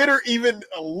consider even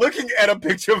looking at a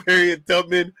picture of Harriet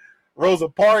Tubman, Rosa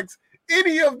Parks,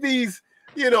 any of these,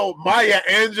 Maya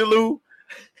Angelou,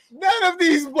 none of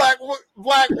these black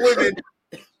women.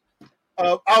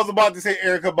 I was about to say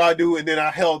Erykah Badu, and then I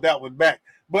held that one back.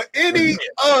 But any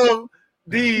of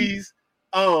these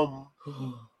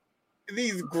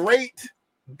great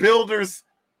builders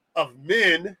of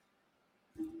men,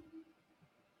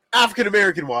 African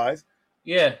American wise.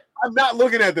 Yeah. I'm not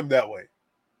looking at them that way.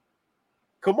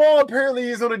 Kamal apparently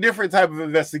is on a different type of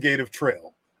investigative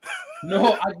trail.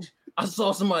 No, I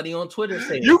saw somebody on Twitter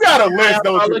saying you got a list,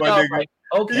 don't you, my nigga? Like,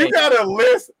 okay. You got a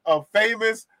list of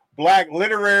famous black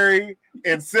literary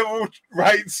and civil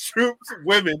rights troops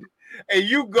women, and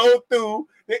you go through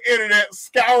the internet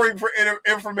scouring for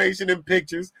information and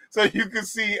pictures so you can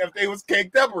see if they was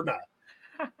caked up or not.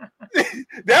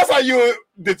 That's how you would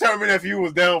determine if you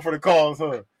was down for the cause,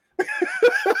 huh?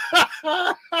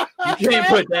 You can't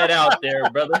put that out there,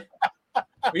 brother.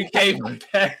 We can't put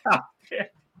that out there.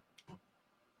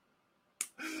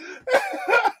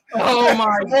 Oh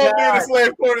my God! Me in the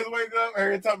slave quarters wake up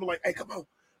every time. I'm like, "Hey, come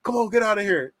on, get out of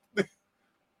here."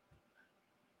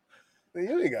 Man,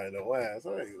 you ain't got no ass.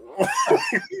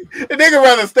 The nigga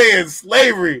rather stay in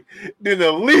slavery than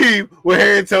to leave with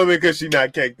Harriet Tubman because she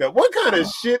not caked up. What kind of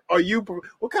shit are you?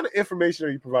 What kind of information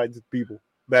are you providing to people?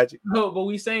 Magic. No, but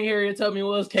we saying Harriet Tubman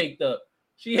was caked up.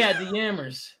 She had the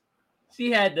yammers.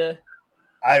 She had the.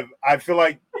 I feel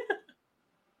like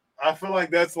I feel like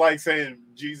that's like saying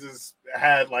Jesus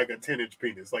had like a 10-inch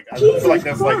penis. Like I feel like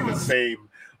that's like the same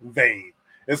vein.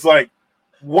 It's like,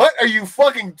 what are you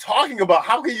fucking talking about?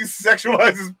 How can you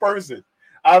sexualize this person?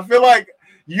 I feel like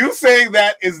you saying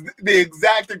that is the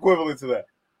exact equivalent to that.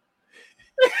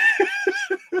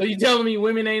 So you telling me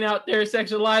women ain't out there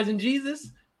sexualizing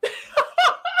Jesus?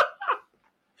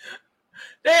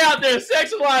 They out there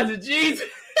sexualizing Jesus.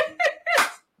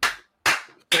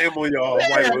 Shame on y'all,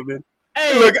 white women.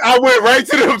 Hey, look, I went right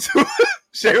to them too.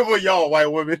 Shame on y'all,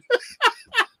 white women.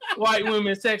 White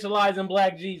women sexualizing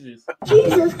black Jesus.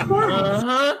 Jesus Christ.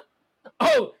 Uh-huh.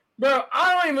 Oh, bro,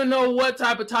 I don't even know what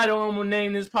type of title I'm gonna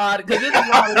name this pod because there's a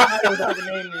lot of titles I can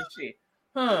name this shit.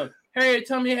 Harriet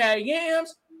Tubman had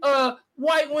yams.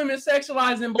 White women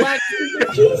sexualizing black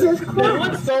Jesus. Jesus The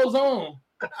Christ. list goes on.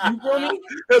 You feel me?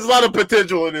 There's a lot of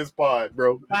potential in this pod,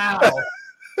 bro. Wow.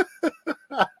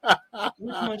 Which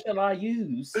one shall I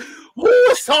use? Who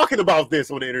was talking about this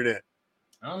on the internet?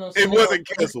 I don't know. It wasn't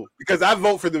canceled because I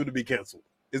vote for them to be canceled.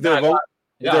 Is there a vote?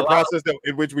 Is there a process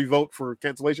in which we vote for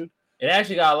cancellation? It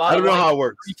actually got a lot I don't of know how it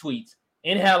works. retweets.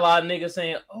 And it had a lot of niggas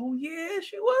saying, oh, yeah,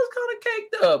 she was kind of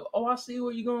caked up. Oh, I see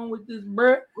where you're going with this,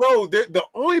 bruh. Bro, the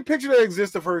only picture that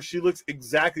exists of her, she looks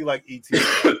exactly like E.T.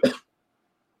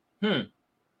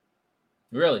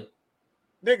 Really?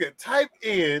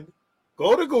 Nigga,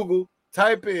 go to Google,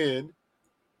 type in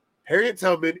Harriet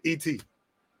Tubman E.T.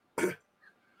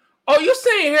 Oh, you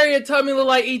saying Harriet Tubman look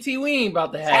like E.T.? We ain't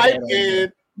about to have Type that.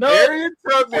 in Nope. Harriet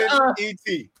Tubman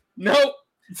E.T. Nope.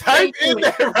 Type in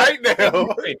that right now.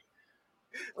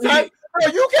 Type, bro,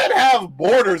 you can't have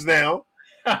borders now.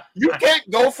 You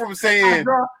can't go from saying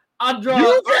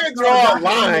you can't draw a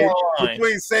line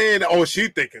between saying, oh, she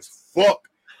thick as fuck,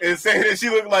 and saying that she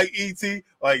look like E.T.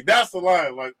 Like, that's the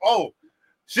line. Like, oh,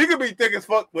 she could be thick as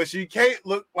fuck, but she can't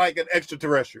look like an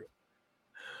extraterrestrial.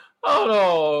 Hold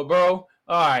on, bro.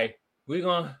 All right. We're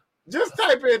going to just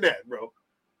type in that, bro.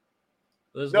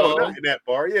 Let's go. Not in that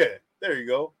bar. Yeah. There you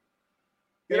go.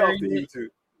 Get off the YouTube.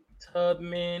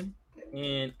 Tubman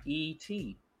and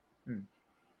E.T.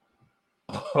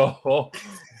 Oh,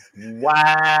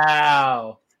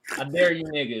 wow. I dare you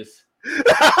niggas.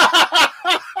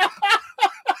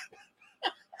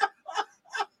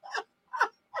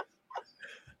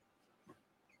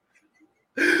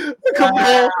 Come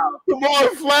on,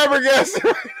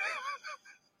 flabbergasted.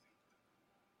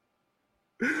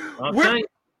 I'm saying,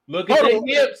 look at the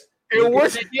hips. Look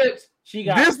at the hips. She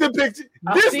got this the picture.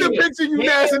 This the picture you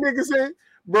nasty niggas saying,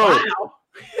 bro. Wow.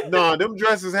 Nah, them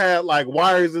dresses had like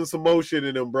wires and some motion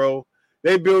in them, bro.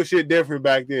 They built shit different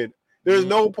back then. There's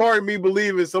no part of me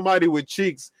believing somebody with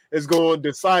cheeks is going to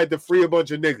decide to free a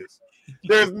bunch of niggas.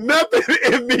 There's nothing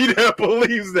in me that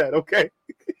believes that. Okay.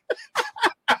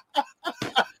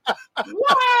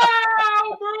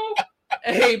 Wow, bro.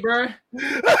 Hey, bro.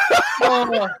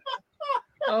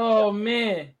 Oh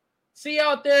man. See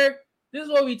out there, this is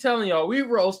what we telling y'all. We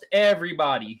roast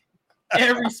everybody.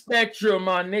 Every spectrum,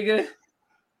 my nigga.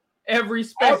 Every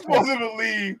spectrum. I'm supposed to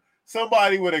believe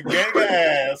somebody with a gang of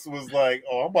ass was like,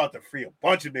 oh, I'm about to free a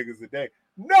bunch of niggas today.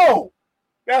 No,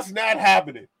 that's not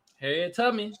happening. Harriet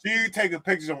Tubman. She taking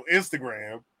pictures on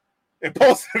Instagram and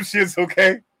post some shits,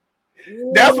 okay?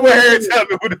 Ooh. That's what Harriet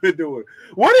Tubman would have been doing.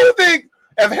 What do you think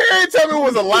if Harriet Tubman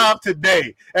was alive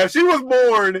today, if she was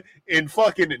born in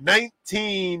fucking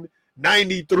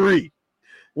 1993,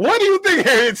 what do you think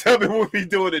Harriet Tubman would be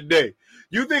doing today?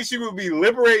 You think she would be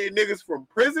liberating niggas from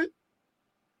prison?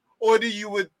 Or do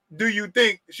you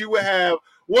think she would have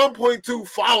 1.2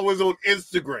 followers on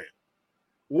Instagram?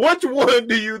 Which one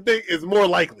do you think is more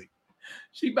likely?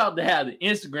 She about to have the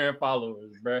Instagram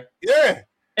followers, bro. Yeah.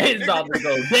 It's about to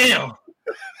go down.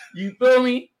 You feel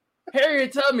me?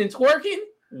 Harriet Tubman twerking?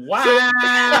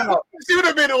 Wow. She would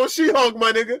have been on She-Hulk,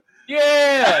 my nigga.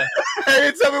 Yeah.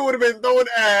 Harriet Tubman would have been throwing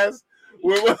ass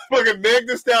with fucking Meg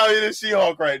Thee Stallion and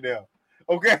She-Hulk right now.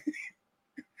 Okay?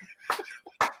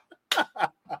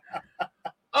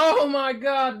 Oh my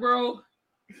God, bro.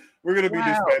 We're going to be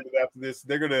disbanded after this.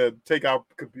 They're going to take our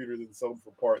computers and sell them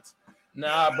for parts.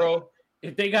 Nah, bro.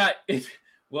 If they got...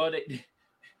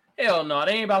 hell no.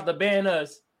 They ain't about to ban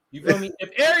us. You feel me?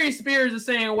 If Aries Spears is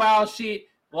saying wild shit,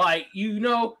 like, you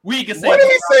know, we can say... What did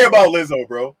he say about Lizzo,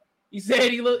 bro? He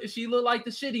said she looked like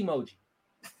the shit emoji.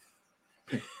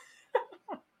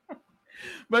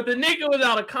 But the nigga was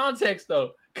out of context,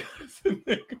 though.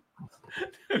 They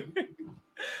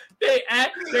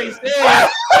said, like,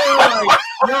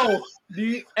 yo,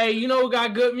 you know who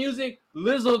got good music?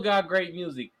 Lizzo got great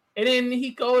music. And then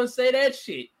he go and say that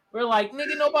shit. We're like,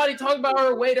 nigga, nobody talk about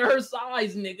her weight or her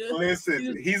size, nigga.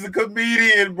 Listen, he's a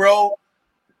comedian, bro.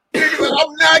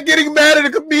 I'm not getting mad at a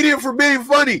comedian for being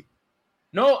funny.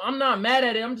 No, I'm not mad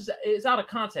at it. It's out of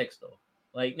context though.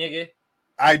 Like, nigga.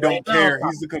 I don't Right, care. no,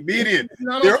 He's a comedian.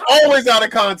 no, They're always out of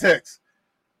context.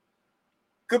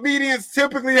 Comedians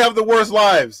typically have the worst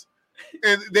lives,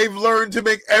 and they've learned to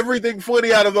make everything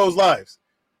funny out of those lives.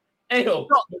 Hey, yo,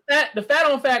 the fat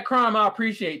on fat crime I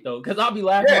appreciate though, because I'll be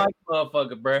laughing like a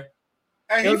motherfucker, bruh.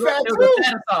 And he fat too.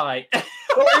 Aside.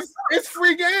 So it's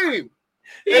free game.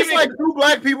 It's like two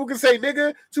black people can say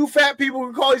nigga, two fat people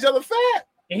can call each other fat.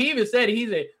 And he even said it. He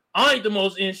said, I ain't the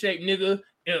most in shape nigga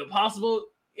possible.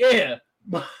 Yeah.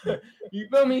 You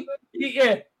feel me?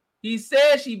 He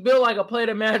said she built like a plate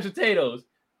of mashed potatoes.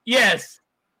 Yes.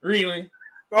 Really?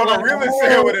 Oh, no, really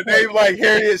saying with a name like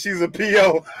Harriet, she's a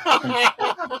PO.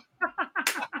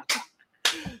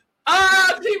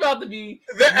 She about to be.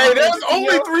 Hey, there's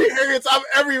only 3 Harriets I've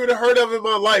ever even heard of in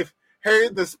my life.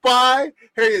 Harriet the Spy,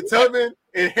 Harriet Tubman,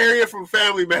 and Harriet from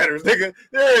Family Matters. Nigga,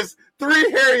 there is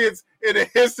 3 Harriets in the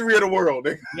history of the world.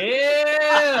 Nigga.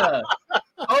 Yeah.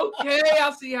 Okay,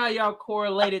 I see how y'all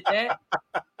correlated that.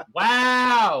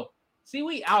 Wow. See,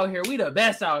 we out here. We the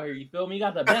best out here. You feel me?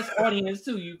 Got the best audience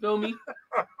too. You feel me?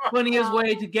 Funniest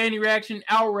way to gain reaction,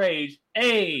 outrage.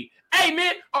 Hey,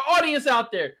 man, our audience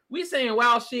out there. We saying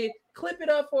wild shit. Clip it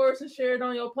up for us and share it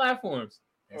on your platforms.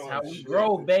 That's how we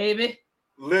grow, baby.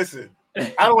 Listen,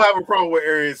 I don't have a problem with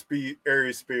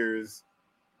Aries Spears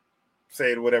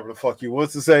saying whatever the fuck he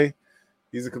wants to say.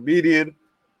 He's a comedian.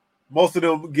 Most of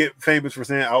them get famous for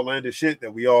saying outlandish shit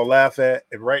that we all laugh at.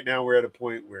 And right now we're at a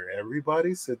point where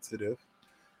everybody's sensitive.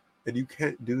 And you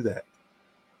can't do that.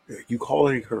 You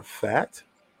calling her fat?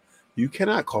 You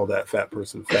cannot call that fat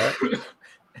person fat.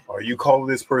 Are you calling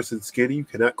this person skinny? You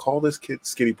cannot call this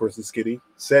skinny person skinny.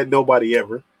 Said nobody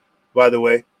ever, by the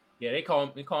way. Yeah, they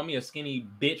call me a skinny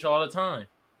bitch all the time.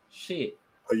 Shit.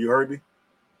 Oh, you heard me?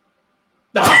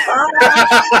 Yeah.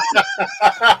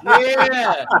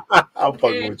 I'm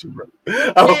fucking with you, bro.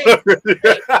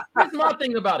 Here's my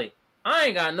thing about it. I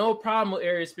ain't got no problem with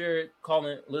Aries Spirit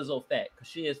calling Lizzo fat because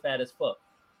she is fat as fuck.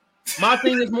 My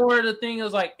thing is more the thing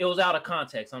is like it was out of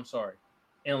context. I'm sorry.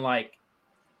 And like,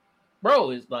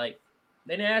 bro, it's like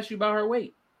they didn't ask you about her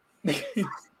weight.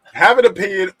 Have an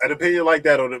opinion like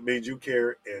that on it means you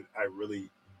care, and I really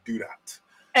do not.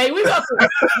 Hey, we about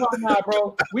to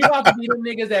bro. We about to be them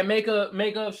niggas that make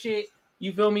up shit.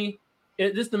 You feel me?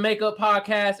 This the makeup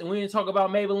podcast, and we didn't talk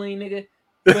about Maybelline, nigga.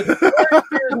 But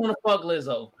want to fuck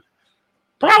Lizzo.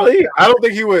 Probably. I don't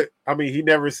think he would. I mean, he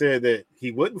never said that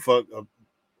he wouldn't fuck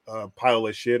a pile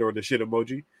of shit or the shit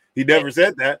emoji. He never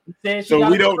said that. So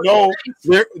we don't know.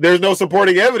 There's no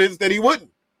supporting evidence that he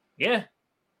wouldn't. Yeah.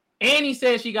 And he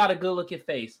said she got a good looking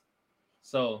face.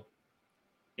 So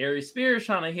Aries Spears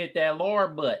trying to hit that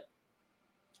Lord butt.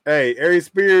 Hey, Aries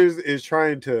Spears is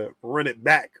trying to run it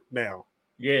back now.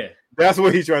 Yeah. That's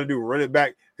what he's trying to do, run it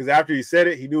back. Because after he said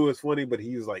it, he knew it was funny, but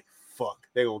he was like, fuck,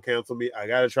 they're going to cancel me. I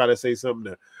got to try to say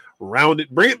something to round it.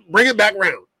 Bring it back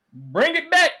round. Bring it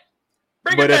back.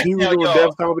 But if he was doing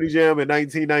Def Comedy Jam in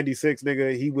 1996,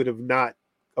 nigga, he would have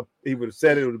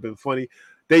said it would have been funny.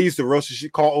 They used to roast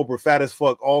shit, call Oprah fat as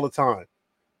fuck all the time.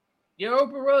 Yeah,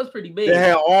 Oprah was pretty big. They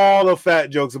had all the fat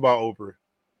jokes about Oprah.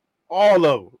 All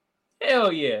of them.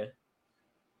 Hell yeah.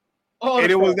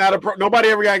 And it was not nobody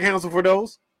ever got canceled for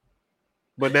those.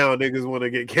 But now niggas want to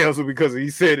get canceled because he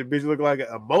said the bitch looked like an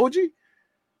emoji.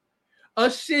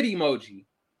 A shit emoji.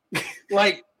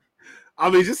 Like, I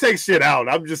mean, just take shit out.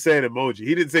 I'm just saying emoji.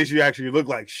 He didn't say she actually looked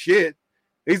like shit.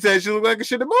 He said she looked like a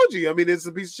shit emoji. I mean, it's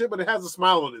a piece of shit, but it has a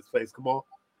smile on its face. Come on.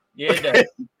 Yeah, it does.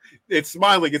 It's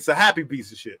smiling. It's a happy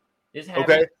piece of shit. It's happy.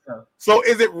 Okay. So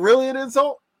is it really an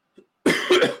insult?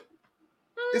 Is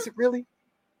it really?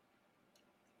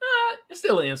 It's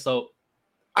still an insult.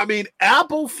 I mean,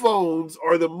 Apple phones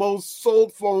are the most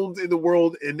sold phones in the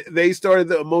world, and they started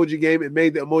the emoji game and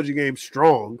made the emoji game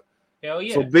strong. Hell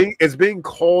yeah. So it's being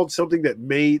called something that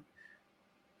made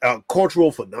a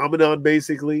cultural phenomenon,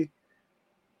 basically.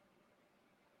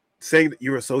 Saying that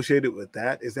you're associated with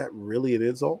that, is that really an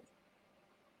insult?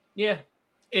 Yeah,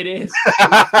 it is.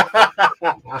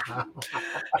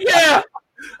 Yeah.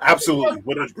 Absolutely.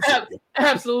 100%.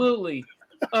 Absolutely.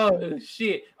 Oh,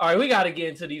 shit. All right, we got to get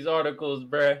into these articles,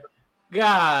 bruh.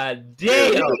 God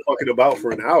damn. We're fucking about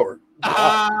for an hour.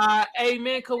 Hey,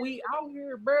 man, because we out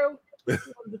here, bro.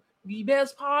 The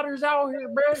best potters out here,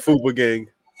 bro. Fupa gang.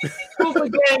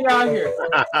 Fupa gang out here.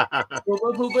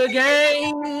 Fupa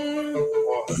gang.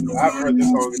 I've heard this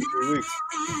song in 3 weeks.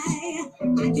 I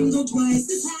can go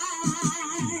twice as high.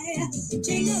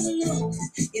 Take a look.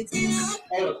 It's in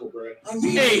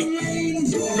Hey,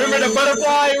 remember the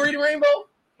butterfly and Reading Rainbow?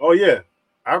 Oh, yeah.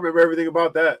 I remember everything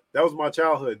about that. That was my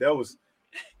childhood. That was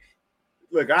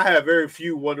look, I had very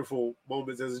few wonderful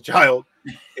moments as a child,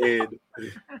 and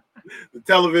the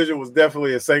television was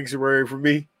definitely a sanctuary for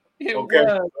me. It Okay,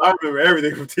 was. I remember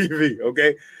everything from TV.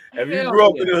 Okay, if you Hell grew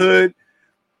up yeah. in the hood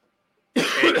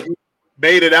and you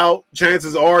made it out,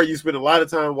 chances are you spent a lot of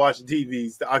time watching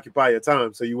TVs to occupy your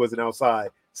time, so you wasn't outside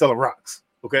selling rocks.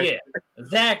 Okay, Yeah,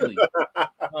 exactly.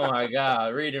 Oh my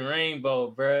God, Reading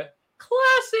Rainbow, bruh.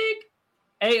 Classic.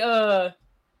 Hey,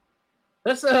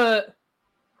 let's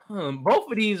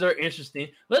both of these are interesting.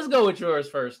 Let's go with yours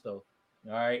first, though.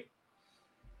 All right.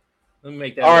 Let me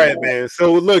make that. All right, man.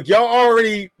 So look, y'all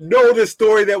already know the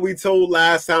story that we told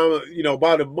last time. You know,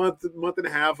 about a month and a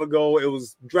half ago, it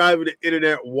was driving the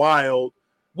internet wild.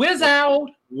 Whiz out.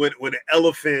 When an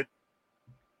elephant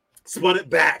spun it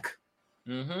back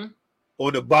Mm-hmm.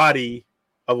 on the body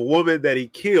of a woman that he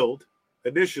killed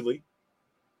initially,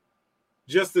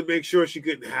 just to make sure she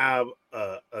couldn't have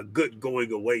a good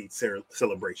going away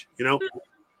celebration. You know,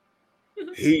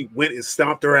 he went and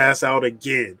stomped her ass out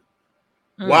again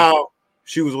while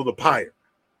she was on the pyre.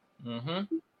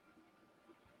 Mm-hmm.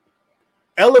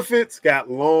 Elephants got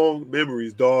long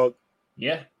memories, dog.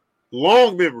 Yeah.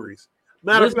 Long memories.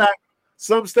 Matter of fact,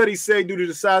 some studies say due to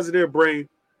the size of their brain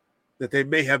that they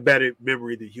may have better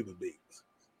memory than human beings.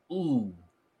 Ooh.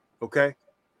 Okay?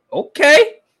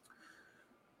 Okay.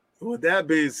 With that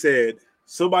being said,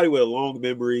 somebody with a long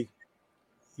memory,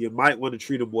 you might want to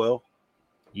treat them well.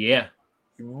 Yeah.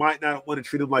 You might not want to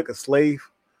treat them like a slave.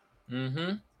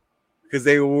 Mm-hmm. Because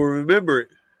they will remember it.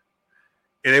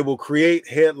 And they will create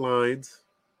headlines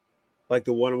like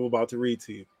the one I'm about to read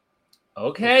to you.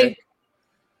 Okay. This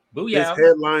Booyah.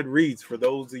 headline reads, for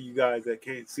those of you guys that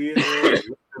can't see it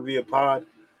via pod,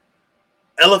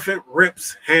 elephant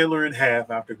rips handler in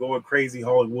half after going crazy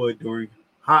hauling wood during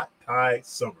hot Thai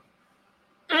summer.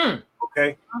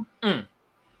 Okay?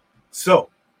 So,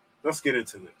 let's get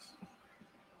into this.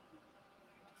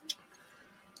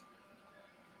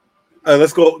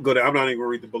 Let's go there. I'm not even going to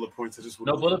read the bullet points. I just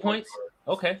No bullet points?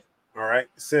 Okay. All right.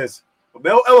 It says, a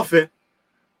male elephant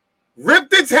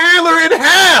ripped its handler in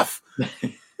half.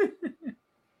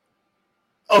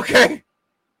 Okay.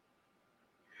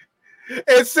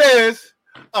 It says,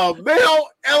 a male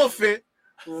elephant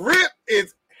ripped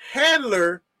its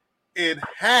handler in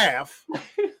half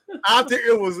after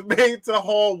it was made to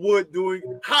haul wood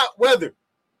during hot weather.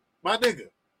 My nigga.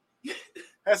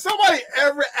 Has somebody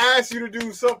ever asked you to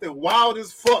do something wild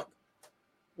as fuck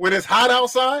when it's hot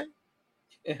outside?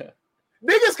 Yeah.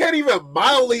 Niggas can't even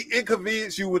mildly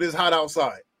inconvenience you when it's hot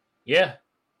outside. Yeah.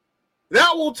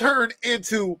 That will turn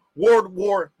into World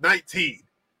War 19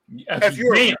 if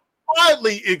you're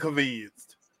mildly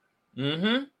inconvenienced.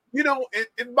 Mm-hmm. You know,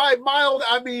 and by mild,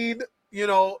 I mean, you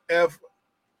know, if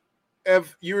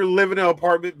you're living in an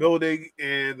apartment building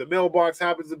and the mailbox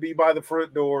happens to be by the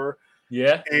front door,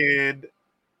 yeah, and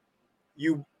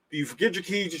you forget your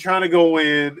keys, you're trying to go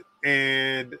in,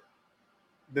 and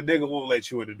the nigga won't let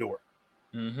you in the door.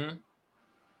 Mm-hmm.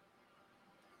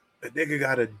 The nigga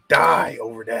gotta die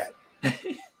over that.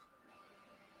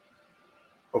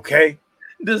 Okay?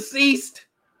 Deceased.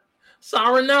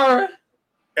 Saranara.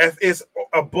 If it's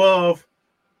above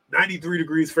 93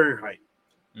 degrees Fahrenheit,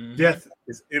 death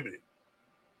is imminent.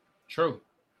 True.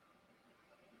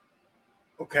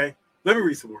 Okay? Let me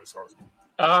read some more of this article.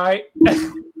 All right.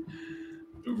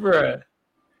 Bruh.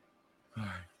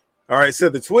 All right, so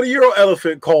the 20-year-old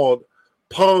elephant called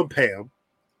Pom Pam.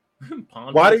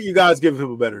 Why didn't you guys give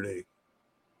him a better name?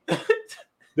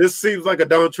 This seems like a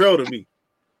Dontrell to me.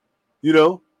 You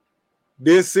know?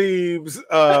 This seems like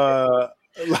a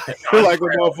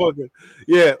motherfucker.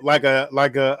 Yeah, like a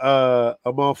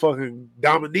motherfucking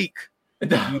Dominique. You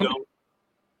know?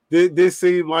 This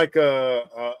seemed like a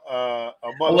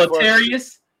motherfucker.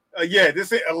 Latarius? Yeah,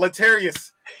 this is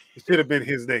Latarius. It should have been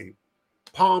his name.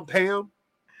 Pom Pam.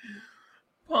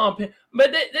 Pom Pam.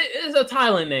 But it's a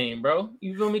Thailand name, bro.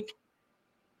 You feel me?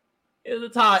 It's a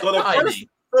Thai name.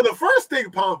 So the first thing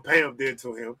Pom Pam did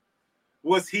to him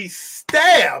was he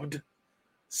stabbed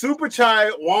Super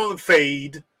Chai Wong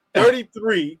Fade,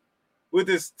 33, with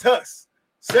his tusks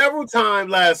several times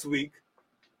last week.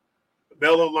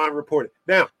 Mail Online reported.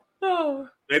 Now,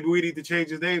 maybe we need to change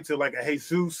his name to like a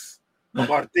Jesus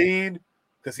Martin,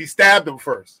 because he stabbed him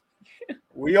first.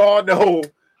 We all know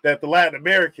that the Latin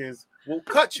Americans will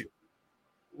cut you.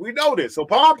 We know this. So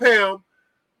Pom Pam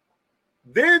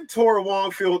then tore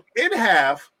Wongfield in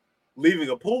half, leaving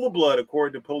a pool of blood,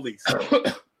 according to police.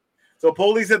 So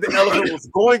police said the elephant was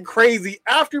going crazy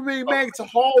after being made to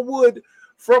haul wood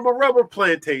from a rubber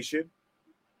plantation.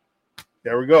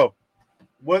 There we go.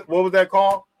 What was that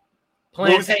called?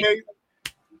 Plantation.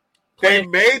 They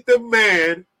made the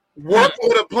man work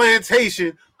on a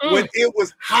plantation when it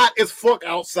was hot as fuck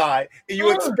outside, and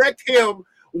you expect him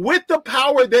with the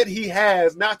power that he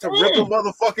has not to rip a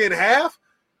motherfucker in half?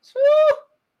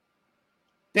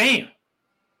 Damn.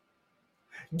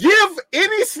 Give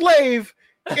any slave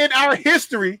in our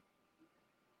history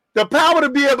the power to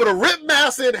be able to rip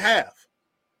Massa in half.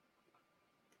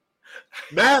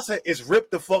 Massa is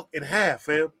ripped the fuck in half,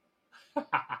 fam.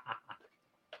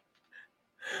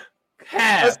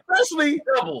 Especially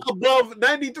above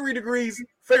 93 degrees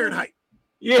Fahrenheit.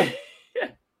 Yeah.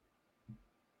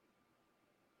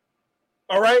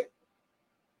 All right.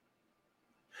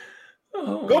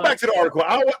 Go back to the article.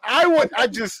 I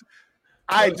just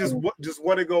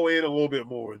want to go in a little bit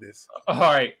more with this. All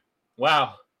right.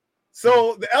 Wow.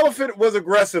 So the elephant was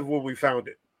aggressive when we found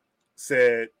it,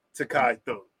 said Takai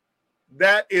Thung.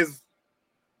 That is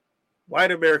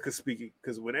white America speaking,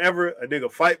 because whenever a nigga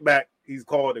fight back, he's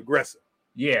called aggressive.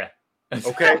 Yeah.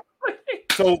 Okay.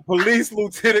 So Police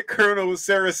Lieutenant Colonel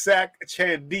Sarah Sack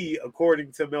Chandy,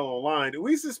 according to Mail Online,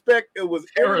 we suspect it was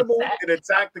irritable and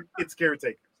attacked its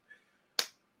caretakers.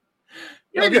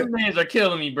 Yo, these names are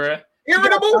killing me, bruh.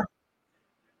 Irritable?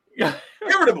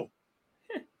 Irritable.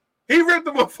 He ripped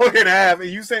the motherfucker in half, and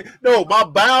you say, no, my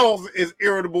bowels is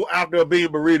irritable after a bean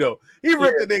burrito. He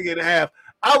ripped the nigga in half.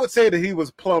 I would say that he was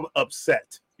plumb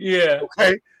upset. Yeah.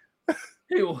 Okay?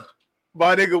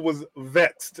 My nigga was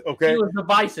vexed, okay? He was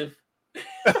divisive.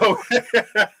 Okay.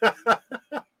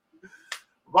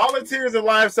 Volunteers and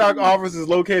livestock officers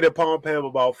located Palm Pam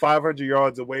about 500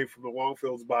 yards away from the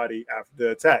Longfield's body after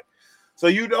the attack. So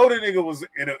you know the nigga was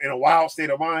in a wild state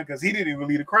of mind because he didn't even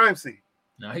leave the crime scene.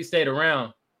 No, he stayed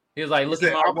around. He was like, look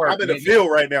at my work. I'm in the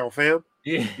field right now, fam.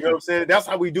 Yeah. You know what I'm saying? That's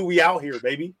how we do. We out here,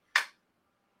 baby.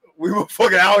 We were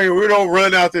fucking out here. We don't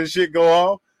run out there and shit go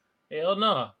off. Hell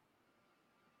no.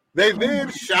 They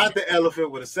then shot the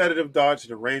elephant with a sedative dart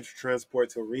and arranged for transport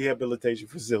to a rehabilitation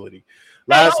facility.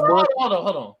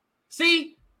 Hold on.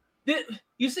 See,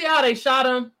 you see how they shot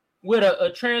him with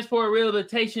a transport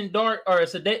rehabilitation dart or a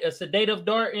sedative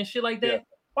dart and shit like that? Yeah.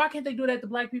 Why can't they do that to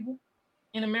black people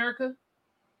in America?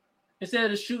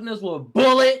 Instead of shooting us with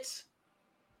bullets.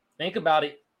 Think about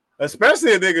it.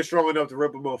 Especially a nigga strong enough to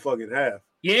rip a motherfucker in half.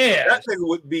 Yeah. That nigga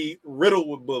would be riddled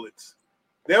with bullets.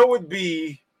 There would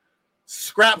be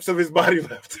scraps of his body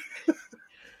left.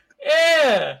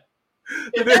 Yeah.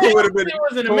 The nigga would have been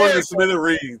torn to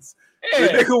smithereens. Yeah.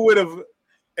 The nigga would have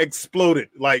exploded.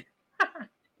 Like,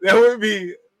 there would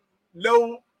be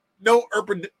no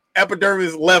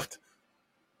epidermis left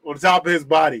on top of his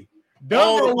body.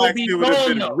 All the black skin would have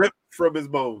been ripped from his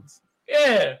bones.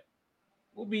 Yeah.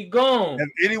 We'll be gone. If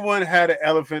anyone had an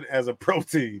elephant as a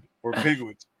protein or pig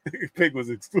was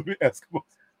excluded Eskimos.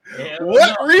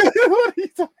 What? No. Really? What are you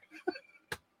talking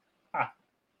about?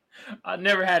 I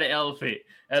never had an elephant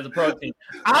as a protein.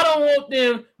 I don't want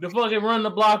them to fucking run the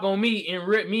block on me and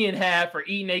rip me in half for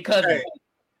eating a cousin.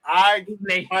 Hey,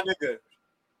 my nigga,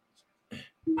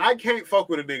 I can't fuck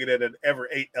with a nigga that ever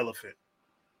ate elephant.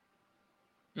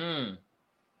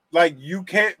 Like, you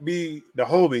can't be the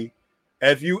homie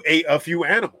if you ate a few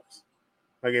animals.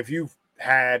 Like, if you've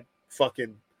had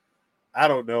fucking, I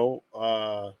don't know,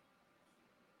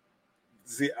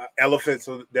 elephants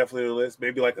are definitely on the list.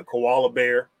 Maybe like a koala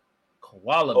bear.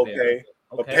 Koala bear. Okay.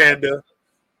 A panda.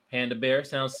 Panda bear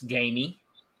sounds gamey.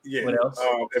 Yeah. What else?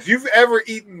 If you've ever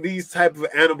eaten these type of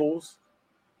animals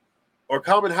or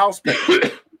common house pet,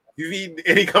 you've eaten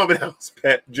any common house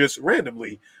pet just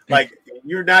randomly, like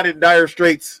you're not in dire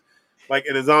straits, like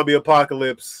in a zombie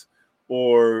apocalypse,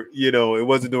 or it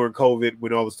wasn't during COVID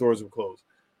when all the stores were closed.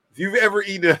 If you've ever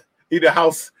eaten a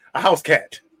house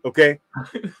cat, okay,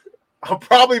 I'm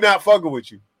probably not fucking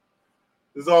with you.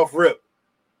 It's off rip.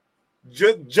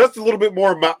 Just a little bit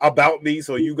more about me,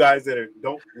 so you guys that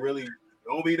don't really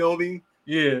know me,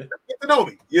 yeah, get to know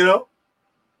me.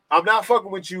 I'm not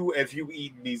fucking with you if you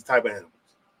eating these type of animals.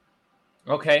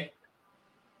 Okay,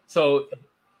 so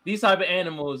these type of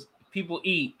animals people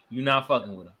eat, you're not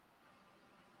fucking with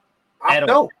them.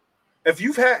 No, if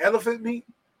you've had elephant meat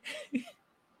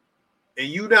and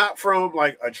you not from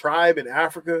like a tribe in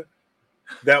Africa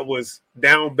that was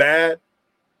down bad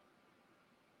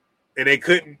and they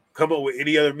couldn't come up with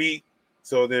any other meat,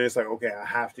 so then it's like, okay, I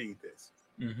have to eat this.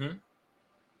 Mm-hmm.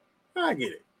 I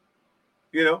get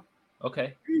it.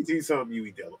 Okay. You eat something, you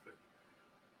eat the elephant.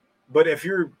 But if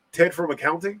you're Ted from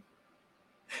accounting,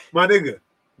 my nigga,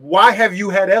 why have you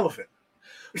had elephant?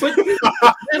 But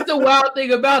that's the wild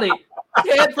thing about it.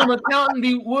 Ted from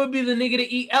accounting would be the nigga to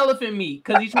eat elephant meat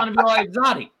because he's trying to be all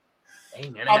exotic. Hey,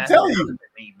 man, I'm telling you,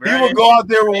 meat, he would go out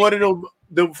there with one of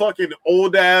them fucking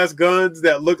old ass guns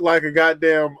that look like a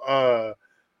goddamn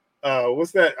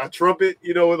what's that? A trumpet,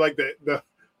 you know, with like the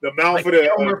mouth Like of the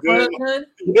the Elmer Fudd gun?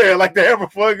 yeah, like the Elmer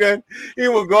Fudd gun. He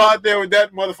would go out there with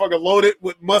that motherfucker loaded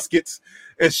with muskets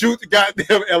and shoot the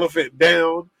goddamn elephant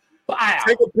down. Wow.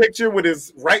 Take a picture with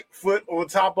his right foot on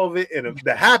top of it, and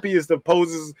the happiest of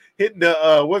poses, hitting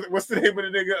the what's the name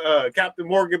of the nigga? Captain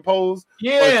Morgan pose on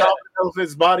Yeah. top of the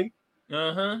elephant's body.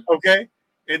 Uh-huh. Okay,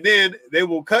 and then they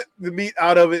will cut the meat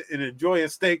out of it and enjoy a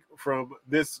steak from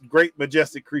this great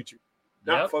majestic creature.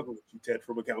 Not Yep. fucking with you, Ted,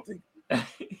 from accounting.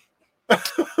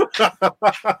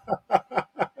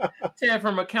 Ted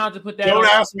from account to put that. Don't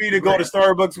on ask me to go to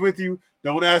Starbucks with you.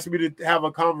 Don't ask me to have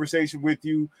a conversation with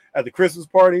you at the Christmas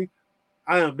party.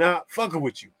 I am not fucking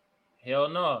with you. Hell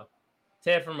no.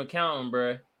 Ted from accounting,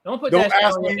 bro. Don't put Don't that shit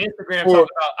ask on your me Instagram for- talking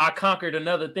about I conquered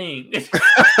another thing.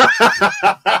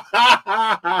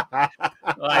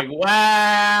 Like,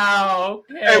 wow.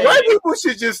 Okay. Hey, white people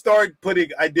should just start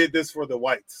putting I did this for the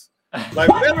whites. Like,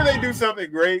 whenever they do something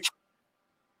great,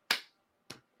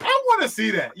 I want to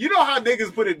see that. You know how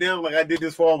niggas put it down like I did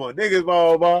this for all my niggas,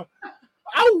 blah, blah, blah.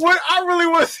 I really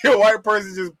want to see a white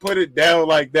person just put it down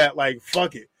like that. Like,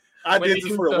 fuck it. I When did they this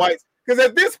do for the stuff- whites. Because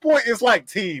at this point, it's like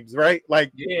teams, right?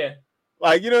 Like, Yeah.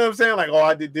 Like, you know what I'm saying? Like, oh,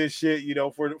 I did this shit, you know,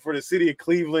 for the city of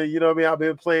Cleveland. You know what I mean? I've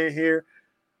been playing here,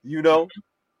 you know.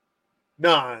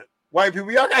 Nah, white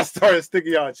people, y'all got to start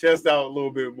sticking y'all chest out a little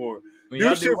bit more. When Do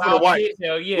y'all shit for the wild whites. shit,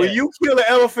 hell yeah. When you kill an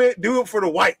elephant, do it for the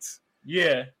whites.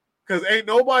 Yeah. Because ain't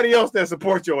nobody else that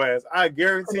support your ass. I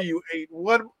guarantee you ain't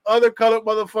one other colored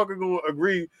motherfucker going to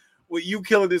agree with you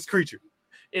killing this creature.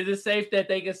 Is it safe that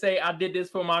they can say I did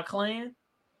this for my clan?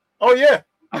 Oh, yeah.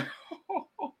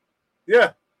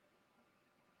 Yeah.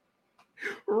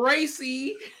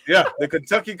 Racy. Yeah. The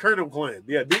Kentucky Colonel clan.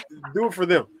 Yeah. Do it for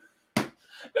them. The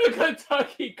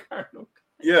Kentucky Colonel.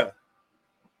 Yeah.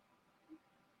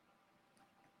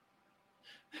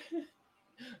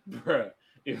 Bruh.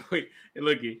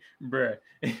 Bruh.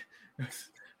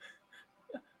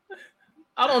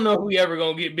 I don't know if we ever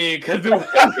gonna get big because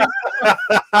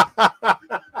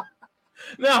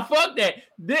now fuck that.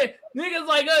 Niggas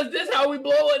like us, this how we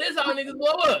blow up. This how niggas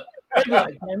blow up. They be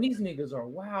like, man, these niggas are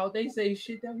wild. They say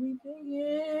shit that we think.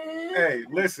 Yeah. Hey,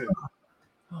 listen.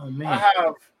 Oh man.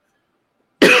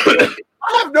 I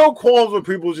have no qualms with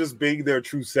people just being their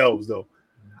true selves, though.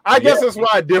 I guess that's why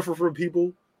I differ from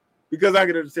people, because I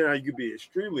can understand how you could be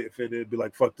extremely offended and be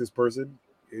like, fuck this person.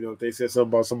 You know, if they said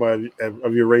something about somebody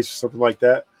of your race or something like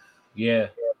that. Yeah.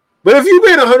 But if you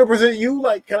made 100% you,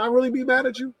 like, can I really be mad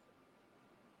at you?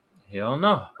 Hell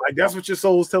no. Like, that's what your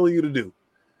soul's telling you to do.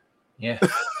 Yeah.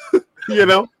 You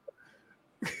know?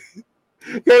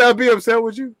 Can I be upset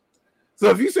with you? So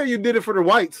if you say you did it for the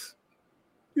whites,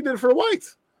 you did it for the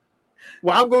whites.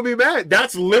 Well, I'm going to be mad.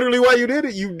 That's literally why you did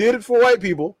it. You did it for white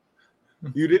people.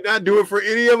 You did not do it for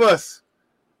any of us.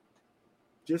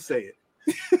 Just say it.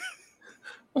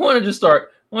 I want to just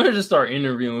start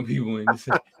interviewing people and just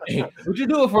say, hey, would you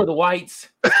do it for the whites?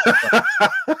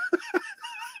 The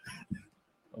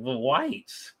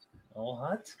whites? Oh,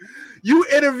 what? You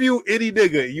interview any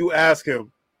nigga, you ask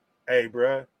him, hey,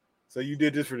 bruh, so you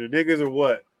did this for the niggas or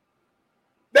what?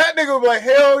 That nigga will be like,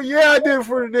 hell yeah, I did it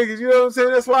for the niggas. You know what I'm saying?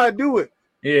 That's why I do it.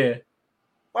 Yeah.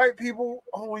 White people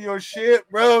own your shit,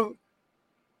 bro.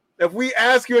 If we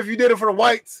ask you if you did it for the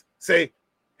whites, say,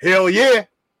 hell yeah.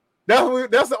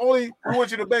 That's the only, we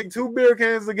want you to bang 2 beer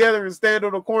cans together and stand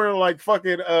on the corner like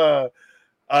fucking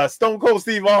Stone Cold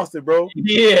Steve Austin, bro.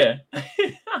 Yeah.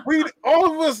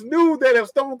 All of us knew that if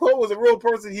Stone Cold was a real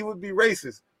person, he would be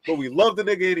racist. But we loved the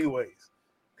nigga anyways.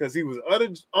 Because he was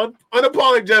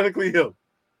unapologetically him.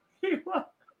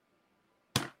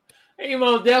 He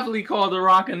most definitely called The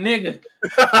Rock a nigga.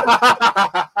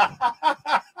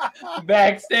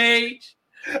 Backstage.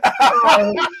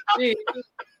 Oh, shit.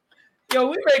 Yo,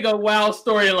 we make up wild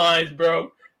storylines, bro.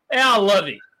 And I love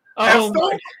it. Oh,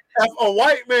 if a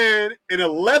white man in a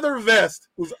leather vest,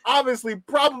 who's obviously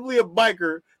probably a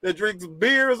biker that drinks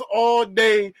beers all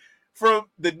day from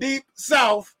the deep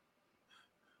south,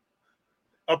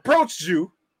 approached you,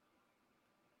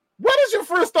 what is your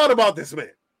first thought about this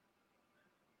man?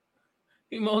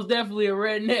 he most definitely a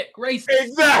redneck racist.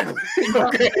 Exactly.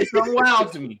 Okay. It's so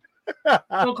wild to me.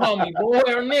 Don't call me boy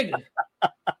or nigga.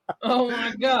 Oh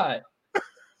my god.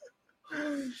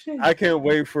 Oh, shit. I can't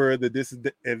wait for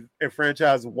a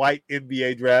franchise white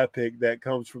NBA draft pick that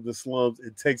comes from the slums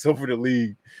and takes over the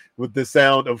league with the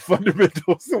sound of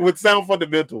fundamentals, with sound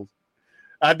fundamentals.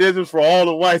 I did this for all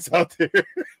the whites out there.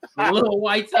 The little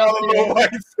whites out All the there. little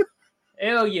whites.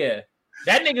 Hell yeah.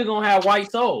 That nigga gonna have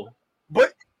white soul.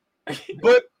 But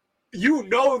you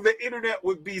know the internet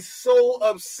would be so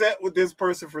upset with this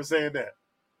person for saying that.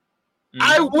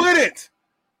 I wouldn't.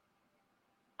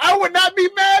 I would not be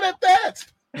mad at that.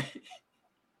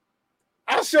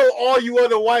 I'll show all you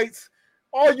other whites,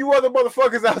 all you other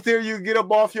motherfuckers out there, you can get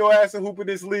up off your ass and hoop in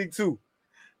this league too.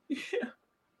 Yeah.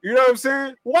 You know what I'm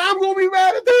saying? Why I'm gonna be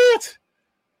mad at that?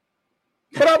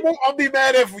 But I'll be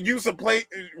mad if you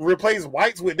replace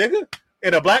whites with nigga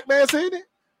and a black man saying it.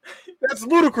 That's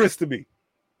ludicrous to me.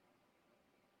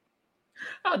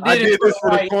 I did this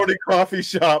for the corner coffee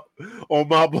shop on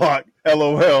my block.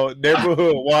 LOL.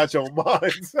 Neighborhood watch on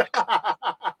mine.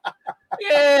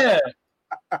 Yeah.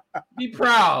 Be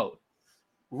proud.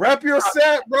 Rep your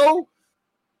set, bro.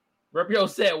 Rep your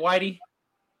set, Whitey.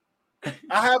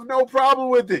 I have no problem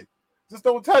with it. Just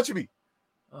don't touch me.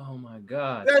 Oh my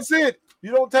God. That's it. You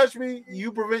don't touch me,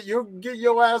 you get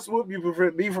your ass whooped. You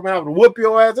prevent me from having to whoop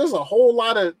your ass. There's a whole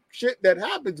lot of shit that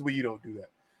happens when you don't do that.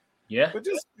 Yeah. But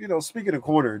just, speaking of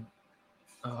corner,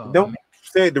 don't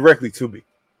say it directly to me.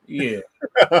 Yeah.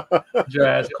 Your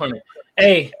ass corner.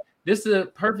 Hey, this is a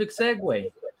perfect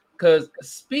segue. Because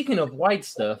speaking of white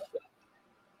stuff,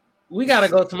 we got to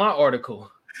go to my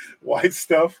article. White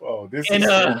stuff? Oh, this is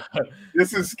scary.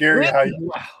 This is scary how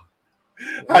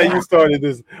you started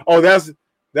this. Oh,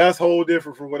 that's whole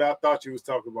different from what I thought you was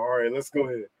talking about. All right, let's go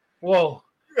ahead. Whoa.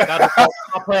 Got the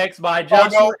complex by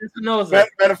Joshua Espinoza.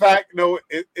 Matter of fact, no,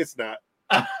 it's not.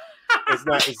 It's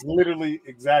not. It's literally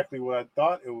exactly what I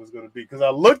thought it was going to be. Because I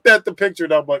looked at the picture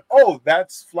and I'm like, oh,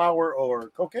 that's flour or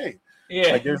cocaine.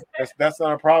 Yeah. Like that's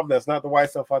not a problem. That's not the white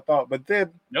stuff I thought. But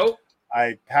then nope.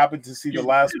 I happened to see the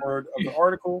last word of the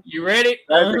article. You ready?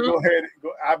 Go ahead.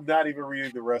 I'm not even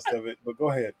reading the rest of it, but go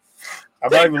ahead.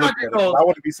 I'm not even looking at it. I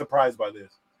want to be surprised by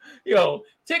this. Yo,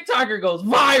 TikToker goes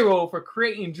viral for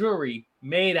creating jewelry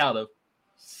made out of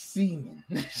semen.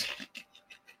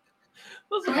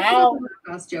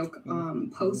 Best joke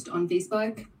post on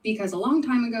Facebook because a long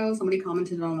time ago somebody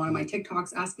commented on one of my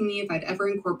TikToks asking me if I'd ever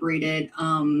incorporated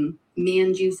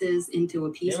man juices into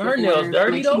a piece. Her nails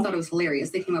dirty. My team thought it was hilarious.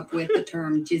 They came up with the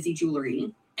term jizzy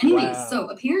jewelry. Anyways, so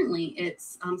apparently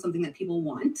it's something that people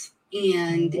want,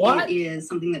 and it is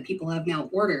something that people have now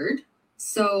ordered.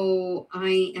 So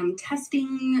I am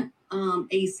testing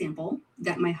a sample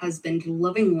that my husband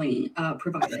lovingly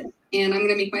provided. And I'm going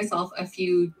to make myself a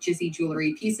few jizzy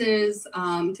jewelry pieces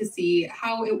to see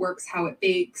how it works, how it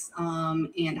bakes,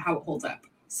 and how it holds up.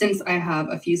 Since I have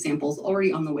a few samples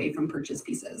already on the way from purchase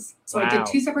pieces. So I did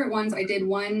two separate ones. I did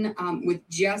one with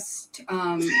just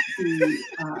the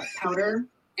powder.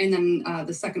 And then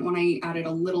the second one, I added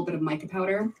a little bit of mica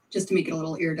powder just to make it a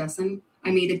little iridescent. I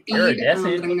made a bead that I'm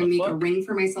going to make a ring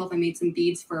for myself. I made some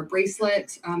beads for a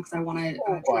bracelet because I want to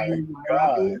try and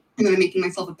then I'm making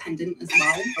myself a pendant as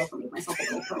well. So I'll make myself a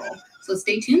little pearl. So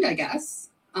stay tuned, I guess.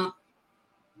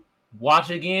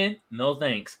 Watch again? No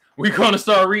thanks. We're going to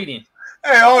start reading.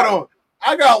 Hey, hold on.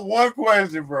 I got one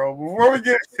question, bro. Before we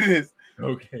get to this.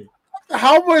 Okay.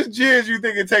 How much jizz you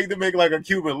think it take to make like a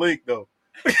Cuban link, though?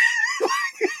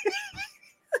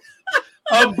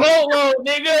 A boatload,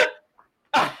 nigga.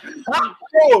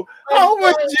 Bro, how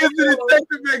much jizz did it take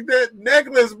to make that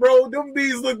necklace, bro? Them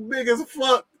beads look big as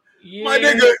fuck. Yeah. My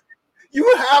nigga,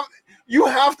 you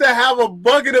have to have a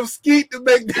bucket of skeet to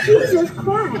make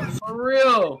that. For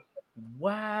real.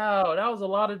 Wow, that was a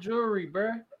lot of jewelry,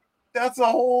 bro. That's a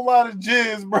whole lot of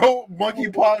jizz, bro.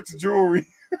 Monkeypox jewelry.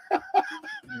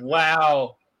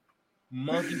 Wow.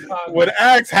 Monkeypox. When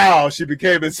asked how she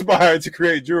became inspired to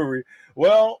create jewelry,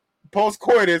 well,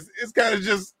 post-coitus, it's kind of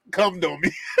just come to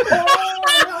me. Oh,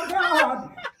 my God.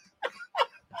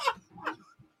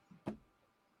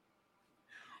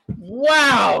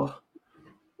 Wow.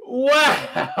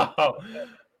 Wow.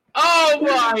 Oh,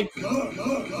 my.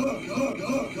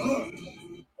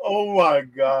 Oh, my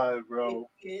God, bro.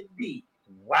 It be.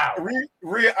 Wow.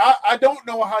 I don't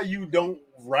know how you don't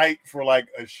write for like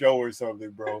a show or something,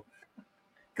 bro.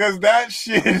 Because that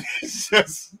shit is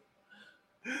just...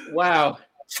 Wow.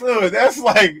 That's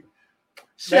like...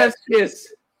 Chef's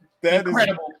kiss. That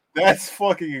incredible. That's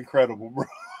fucking incredible, bro.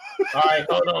 All right,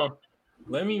 hold on.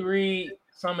 Let me read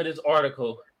some of this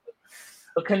article.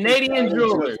 A Canadian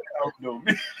jeweler.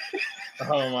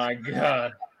 Oh, my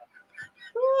God.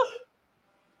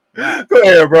 Wow. Go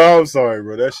ahead, bro. I'm sorry,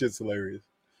 bro. That shit's hilarious.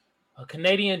 A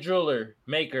Canadian jeweler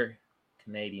maker,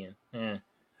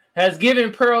 has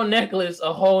given pearl necklace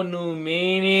a whole new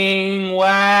meaning.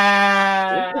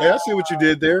 Wow. Hey, I see what you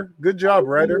did there. Good job,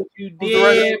 writer. You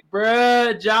did,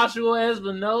 bruh. Joshua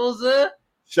Espinoza.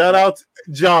 Shout out to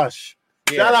Josh.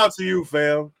 Yeah. Shout out to you,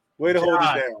 fam. Way to hold it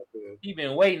down, man. He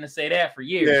been waiting to say that for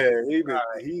years. Yeah,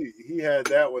 he had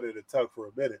that one in the tuck for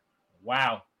a minute.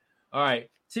 Wow. All right.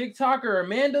 TikToker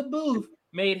Amanda Booth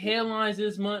made headlines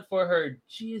this month for her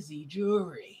jizzy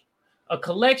jewelry. A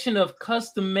collection of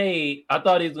custom-made. I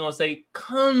thought he was gonna say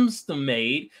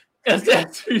custom-made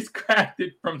accessories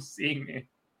crafted from semen.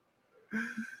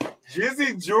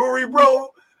 Jizzy jewelry,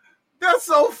 bro. That's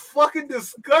so fucking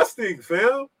disgusting,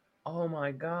 fam. Oh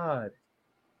my god.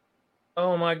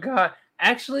 Oh my god.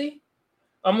 Actually,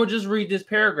 I'm gonna just read this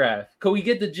paragraph. Could we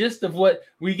get the gist of what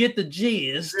we get the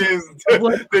gist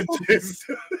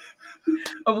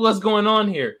of what's going on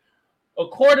here?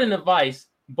 According to Vice,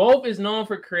 Both is known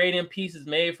for creating pieces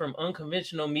made from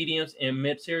unconventional mediums and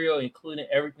material, including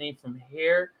everything from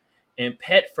hair and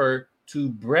pet fur to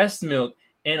breast milk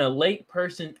and a late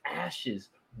person's ashes.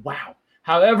 Wow.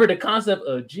 However, the concept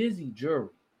of jizzy jewelry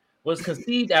was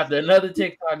conceived after another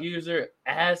TikTok user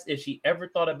asked if she ever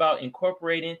thought about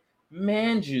incorporating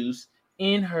man juice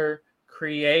in her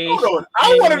creation. Hold on.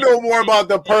 I want to know more about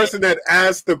the person that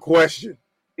asked the question.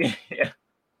 Yeah.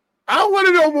 I want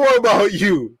to know more about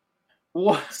you.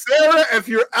 What? Sarah, if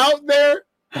you're out there,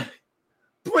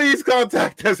 please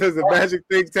contact us as a Magic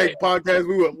Think Tank podcast.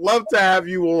 We would love to have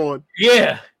you on.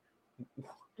 Yeah.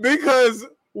 Because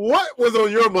what was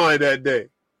on your mind that day?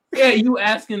 Yeah, you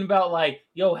asking about like,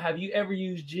 yo, have you ever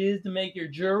used jizz to make your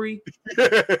jewelry?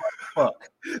 Fuck.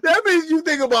 That means you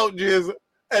think about jizz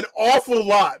an awful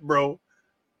lot, bro.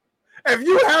 If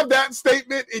you have that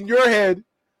statement in your head,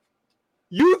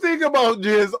 you think about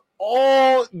jizz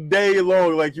all day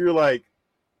long. Like you're like,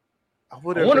 I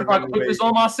wonder if I can put this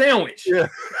on my sandwich. Yeah.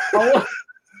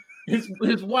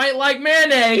 It's white like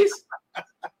mayonnaise.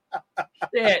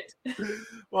 Shit.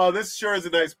 Well, this sure is a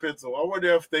nice pencil. I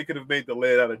wonder if they could have made the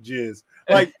lead out of jizz.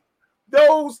 Like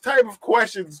those type of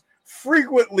questions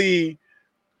frequently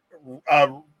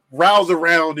rouse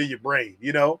around in your brain,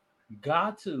 you know?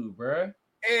 Got to, bro.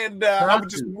 And I would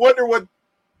just wonder what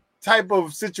type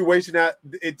of situation that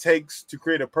it takes to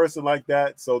create a person like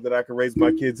that so that I can raise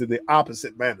my kids in the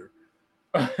opposite manner.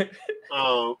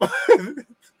 Other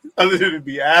than to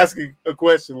be asking a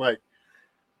question like,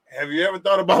 have you ever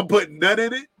thought about putting nut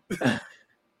in it?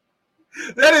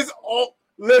 That is all.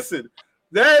 Listen,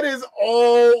 that is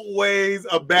always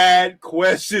a bad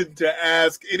question to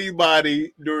ask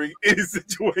anybody during any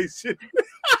situation.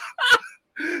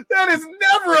 That is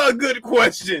never a good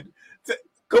question.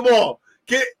 Come on.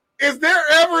 Is there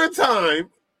ever a time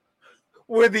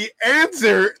where the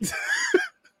answer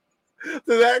to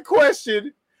that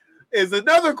question is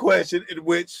another question in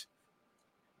which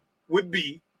would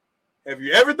be, have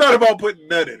you ever thought about putting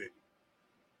nut in it?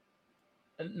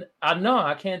 I know.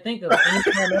 I can't think of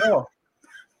any time at all.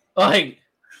 Like,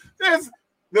 that's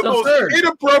the most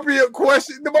inappropriate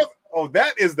question.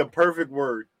 That is the perfect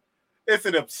word. It's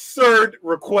an absurd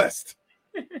request.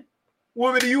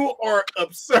 Woman, you are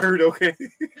absurd, okay?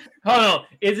 Hold on.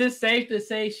 Is it safe to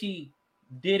say she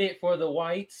did it for the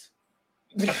whites?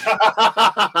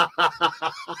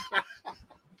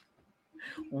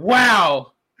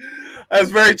 Wow. That's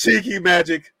very cheeky,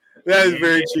 Magic. That is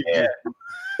very cheeky.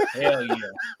 Hell yeah.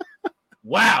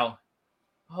 Wow.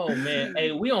 Oh, man.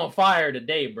 Hey, we on fire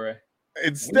today, bro.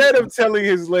 Instead of telling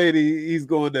his lady he's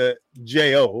going to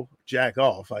J.O., jack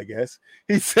off, I guess,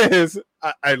 he says,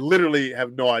 I literally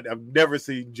have no idea. I've never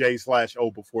seen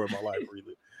J/O before in my life,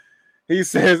 really. He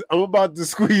says, I'm about to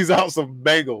squeeze out some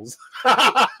bagels.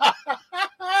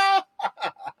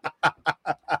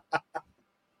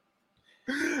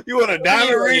 You want a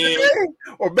diamond ring today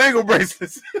or bagel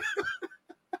bracelets?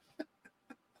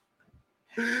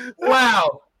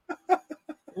 Wow.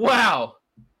 Wow.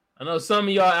 I know some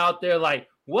of y'all out there like,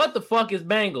 what the fuck is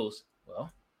bangles?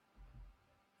 Well,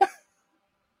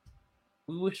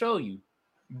 we will show you.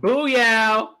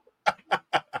 Booyah.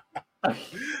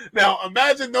 Now,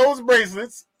 imagine those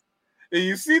bracelets, and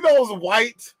you see those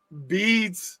white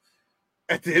beads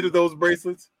at the end of those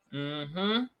bracelets?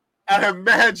 Mm-hmm. I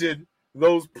imagine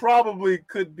those probably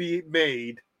could be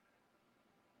made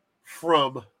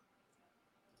from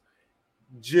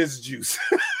jizz juice.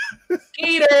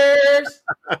 Eaters.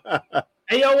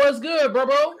 Hey, yo, what's good, bro?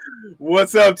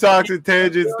 What's up, Toxic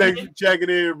Tangents? Thanks for checking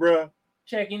in, bro.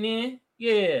 Checking in?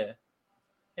 Yeah.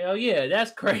 Hell yeah,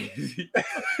 that's crazy.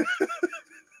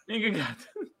 Nigga got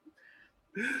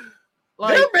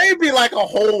there may be like a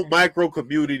whole micro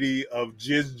community of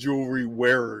jizz jewelry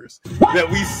wearers that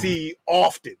we see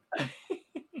often.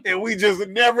 And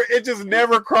it just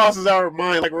never crosses our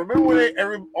mind. Like, remember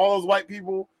when all those white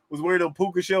people was wearing them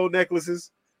puka shell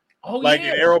necklaces? Oh, like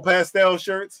yeah. in Aero Pastel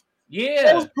shirts?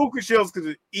 Yeah. Those puka shells could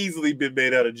have easily been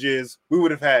made out of jizz. We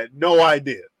would have had no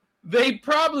idea. They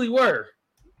probably were.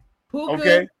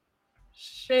 Puka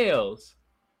shells.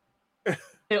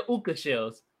 And uka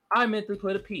shells. I meant to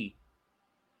put a P.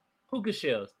 Puka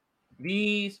shells.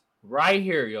 These right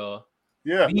here, y'all.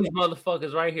 Yeah. These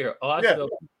motherfuckers right here. Oh,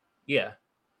 yeah.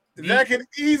 That can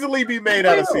easily be made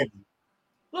out of semen.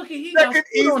 Look, that could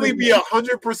easily be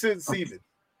 100% semen.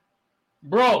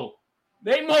 Bro,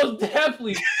 they most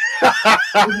definitely.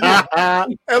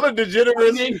 Ellen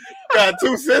DeGeneres got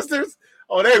 2 sisters.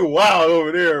 Oh, they wild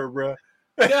over there, bro.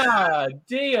 God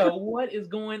damn, what is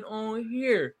going on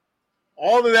here?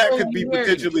 All of that could be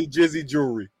potentially jizzy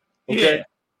jewelry. Okay?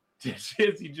 Yeah.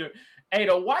 Jizzy jewelry. Hey,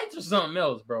 the whites are something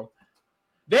else, bro.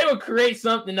 They would create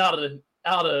something out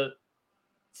of.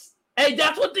 Hey,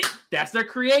 that's their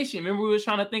creation. Remember, we were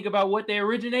trying to think about what they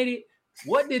originated.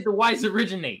 What did the whites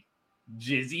originate?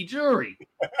 Jizzy jewelry.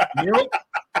 Milk.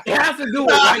 It has to do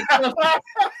with white stuff.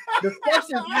 The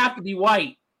substance have to be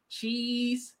white.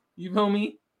 Cheese. You feel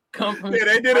me? Come from. Yeah,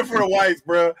 they did it for the whites,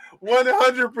 bro.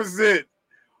 100%.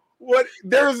 What?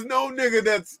 There's no nigga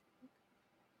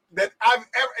that I've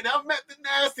ever, and I've met the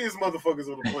nastiest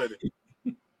motherfuckers on the planet.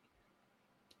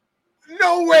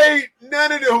 No way,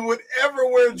 none of them would ever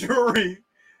wear jewelry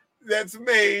that's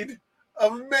made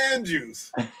of man juice.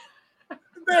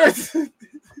 There's the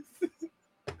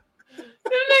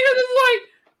niggas is like,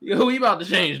 yo, we about to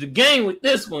change the game with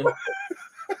this one.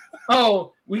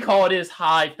 Oh, we call this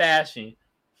high fashion.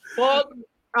 Fuck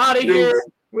out of here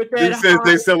with that. Dude says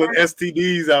they selling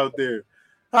STDs out there.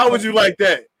 How would you like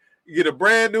that? You get a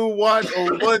brand new watch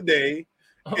on Monday,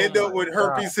 end up with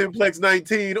herpes simplex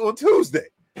 19 on Tuesday.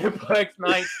 Simplex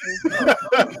 19.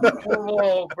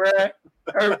 Oh, bruh.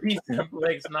 Herpes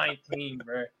simplex 19,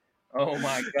 bruh. Oh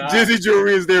my God. Jizzy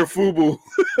jewelry is their FUBU.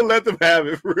 Let them have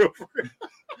it for real.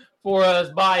 For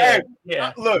us, buy it.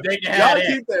 Yeah. Look, y'all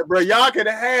keep that, bro. Y'all can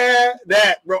have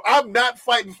that, bro. I'm not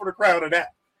fighting for the crown of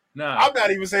that. No. I'm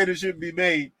not even saying it shouldn't be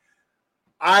made.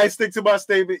 I stick to my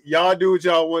statement. Y'all do what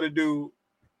y'all want to do.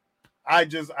 I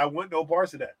want no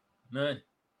parts of that. None.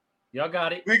 Y'all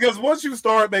got it. Because once you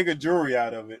start making jewelry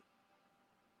out of it,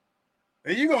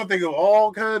 and you're going to think of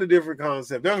all kind of different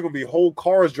concepts. There's going to be whole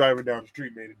cars driving down the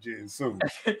street made of jizz soon.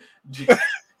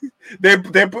 they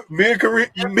put, me and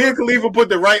Khalifa put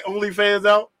the right OnlyFans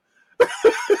out.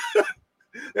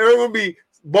 There are going to be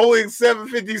Boeing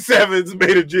 757s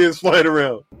made of jizz flying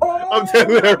around. I'm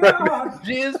telling you that right now.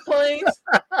 Jizz planes?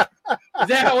 Is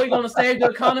that how we're going to save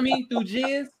the economy through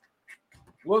jizz?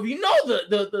 Well, if you know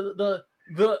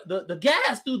the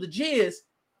gas through the jizz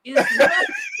is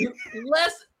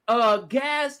less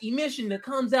gas emission that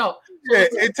comes out. Yeah,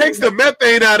 it takes the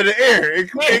methane out of the air. It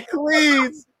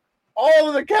cleans all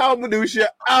of the cow minutia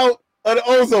out of the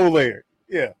ozone layer.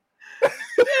 Yeah.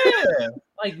 Yeah.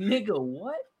 Like, nigga,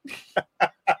 what?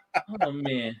 Oh,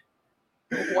 man.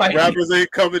 Rappers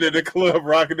ain't coming to the club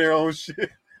rocking their own shit.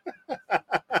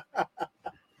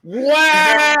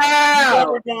 Wow. You're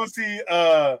never going to see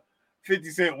 50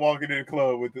 Cent walking in the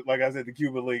club with, like I said, the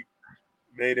Cuban link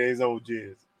made his own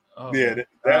jizz. Oh, yeah,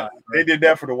 they did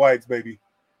that for the whites, baby.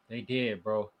 They did,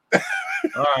 bro.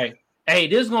 All right. Hey,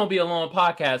 this is going to be a long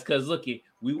podcast because, looky,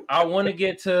 I want to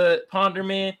get to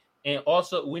Ponderman, and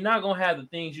also, we're not going to have the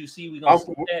things you see. We're going to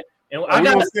skip that. And I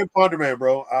got to skip Ponderman,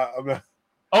 bro.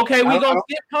 Okay, we're going to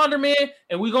skip Ponderman,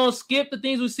 and we're going to skip the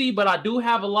things we see, but I do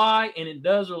have a lie, and it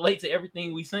does relate to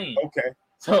everything we're saying. Okay.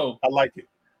 So I like it.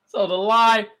 So the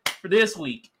lie for this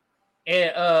week,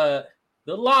 and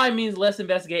the lie means let's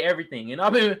investigate everything. And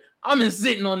I've been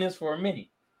sitting on this for a minute.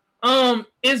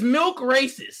 Is milk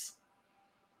racist?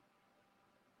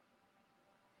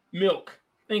 Milk.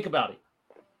 Think about it.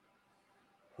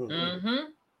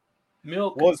 Mm-hmm.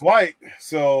 Milk. Well, it's white,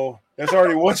 so that's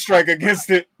already one strike against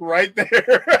it right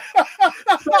there.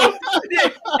 So,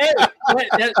 hey,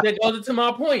 that goes into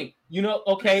my point. You know,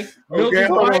 okay. Okay,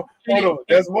 hold on.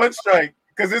 That's one strike.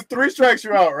 Because it's 3 strikes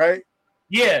you're out, right?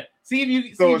 Yeah. See if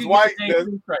you. So it's white.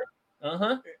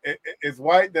 It's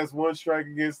white. That's 1 strike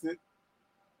against it.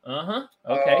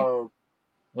 Okay.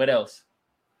 What else?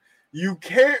 You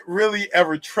can't really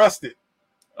ever trust it.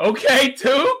 Okay,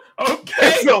 too.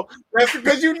 Okay. So that's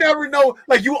because you never know.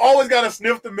 Like, you always gotta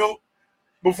sniff the milk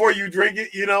before you drink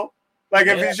it. You know, like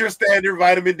if it's your standard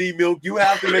vitamin D milk, you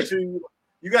have to make sure you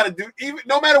gotta do even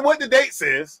no matter what the date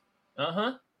says.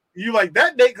 You like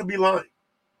that date could be lying.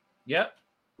 Yep.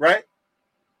 Right.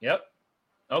 Yep.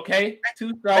 Okay.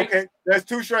 2 strikes. Okay, that's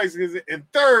 2 strikes. And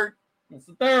third, what's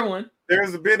the third one?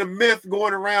 There's been a myth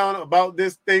going around about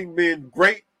this thing being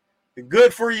great and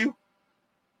good for you.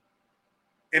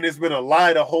 And it's been a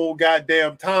lie the whole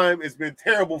goddamn time. It's been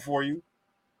terrible for you.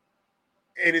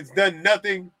 And it's done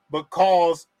nothing but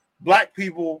cause black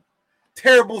people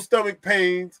terrible stomach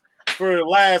pains for the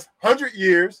last 100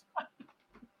 years.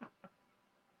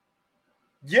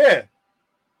 Yeah.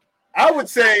 I would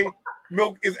say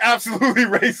milk is absolutely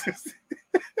racist.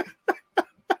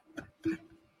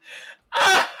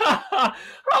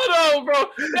 Hold on, bro.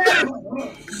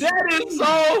 That is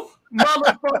so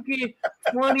motherfucking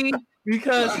funny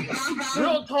because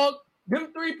real talk,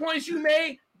 them 3 points you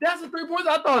made, that's the 3 points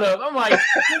I thought of. I'm like,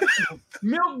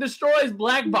 milk destroys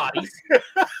black bodies.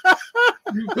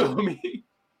 You feel me?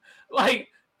 Like,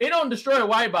 it don't destroy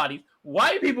white bodies.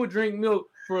 White people drink milk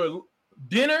for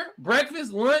dinner,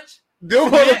 breakfast, lunch.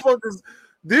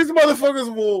 These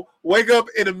motherfuckers will wake up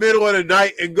in the middle of the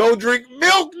night and go drink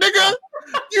milk, nigga.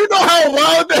 You know how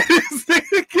wild that is,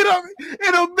 nigga. Get up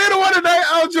in the middle of the night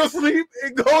out your sleep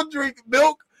and go drink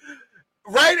milk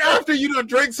right after you done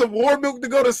drink some warm milk to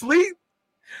go to sleep.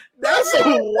 That's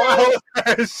some wild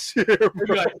ass shit,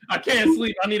 bro. Like, I can't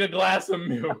sleep. I need a glass of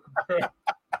milk, bro.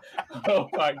 Oh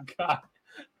my God.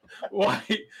 Why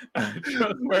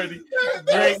trustworthy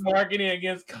drink marketing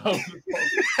against COVID?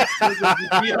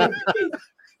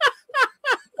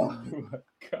 Oh my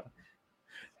God.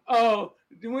 Oh,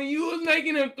 when you was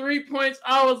making them 3 points,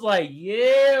 I was like,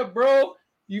 yeah, bro.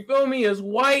 You feel me? It's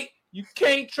white. You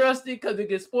can't trust it because it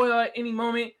can spoil at any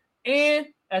moment. And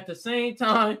at the same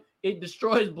time, it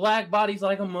destroys black bodies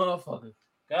like a motherfucker.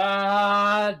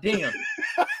 God damn.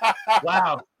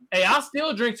 Wow. Hey, I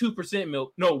still drink 2%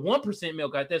 milk. No, 1%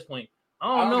 milk at this point.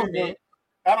 I don't know, man.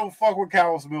 I don't fuck with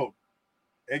cow's milk.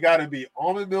 It got to be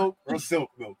almond milk or silk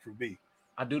milk for me.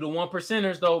 I do the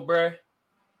 1%ers though, bro.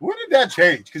 When did that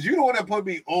change? Because you the one that put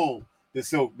me on the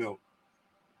silk milk.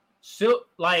 Silk,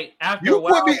 like after you a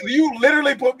while, you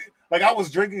literally put me like I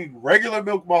was drinking regular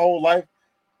milk my whole life,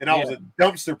 and I was a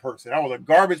dumpster person. I was a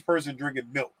garbage person drinking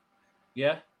milk.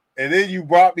 Yeah. And then you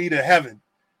brought me to heaven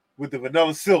with the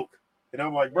vanilla silk. And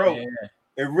I'm like, bro,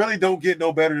 it really don't get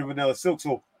no better than vanilla silk.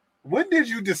 So when did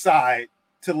you decide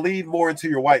to lean more into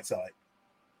your white side?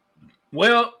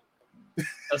 Well,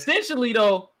 essentially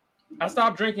though, I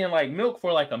stopped drinking like milk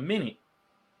for like a minute.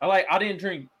 I didn't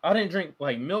drink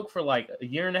like milk for like a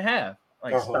year and a half.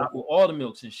 Like stopped with all the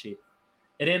milks and shit.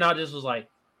 And then I just was like,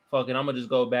 fuck it, I'm gonna just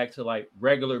go back to like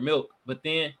regular milk. But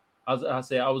then I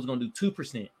said I was gonna do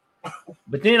 2%.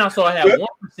 But then I saw I had 1%.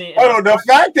 The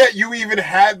fact that you even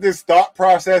had this thought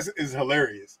process is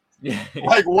hilarious. Yeah.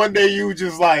 Like one day you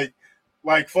just like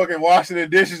fucking washing the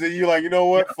dishes and you like, you know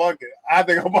what? Fuck it. I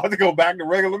think I'm about to go back to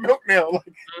regular milk now.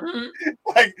 Like,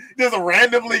 like just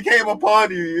randomly came upon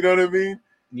you. You know what I mean?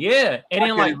 Yeah.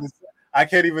 And then I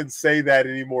can't even say that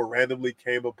anymore. Randomly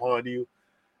came upon you.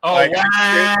 Oh, like,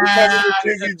 wow. Because of the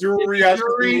Jiggy jewelry, I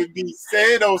should be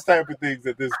saying those type of things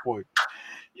at this point.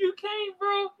 You can't,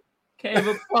 bro. Came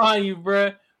upon you,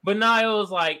 bro. But now it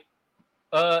was like,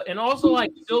 and also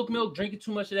like silk milk, drinking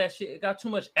too much of that shit, it got too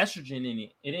much estrogen in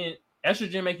it. It didn't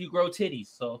estrogen make you grow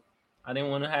titties, so I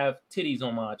didn't want to have titties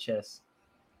on my chest.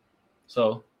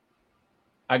 So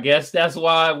I guess that's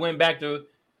why I went back to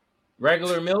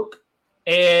regular milk.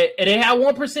 And it had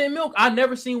 1% milk. I've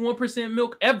never seen 1%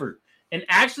 milk ever. And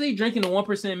actually drinking the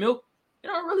 1% milk, it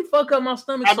don't really fuck up my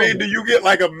stomach. I mean, do you get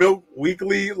like a Milk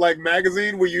Weekly like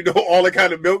magazine where you know all the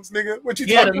kind of milks, nigga? What you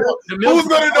talking about? Who's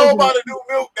gonna know about a new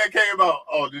milk that came out?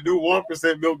 Oh, the new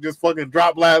 1% milk just fucking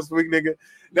dropped last week, nigga.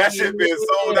 That shit been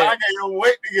sold out. I can't even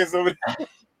wait to get some of that.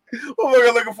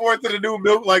 We're looking forward to the new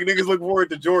milk like niggas looking forward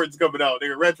to Jordans coming out,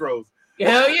 nigga. Retros.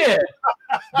 Hell yeah.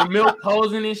 The milk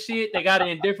posing and shit. They got it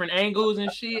in different angles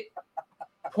and shit.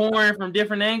 Pouring from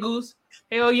different angles.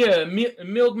 Hell yeah.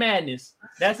 Milk Madness.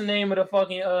 That's the name of the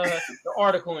fucking the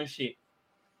article and shit.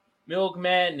 Milk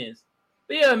Madness.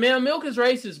 But yeah, man, milk is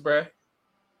racist, bro.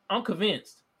 I'm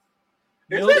convinced.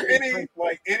 Is there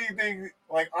anything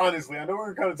like honestly, I know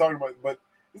we're kind of talking about it, but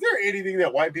is there anything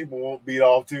that white people won't beat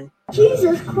off to?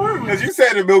 Jesus Christ. Because you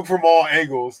said the milk from all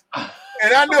angles.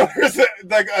 And I know there's a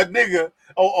nigga,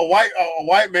 a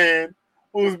white man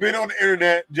who's been on the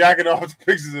internet jacking off to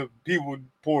pictures of people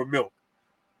pouring milk.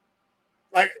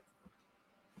 Like,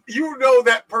 you know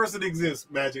that person exists,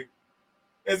 Magic.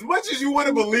 As much as you want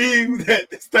to believe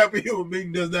that this type of human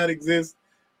being does not exist,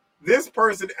 this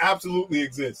person absolutely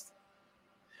exists.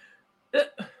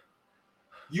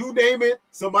 You name it,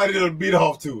 somebody that'll beat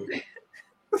off to it.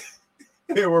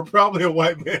 They were probably a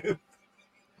white man.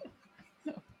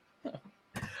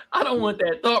 I don't want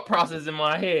that thought process in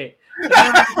my head.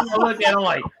 I look at him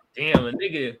like, damn, a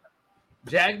nigga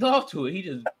jacked off to it. He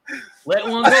just let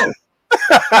one go.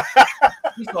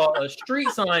 He saw a street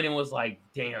sign and was like,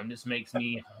 damn, this makes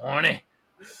me horny.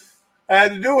 I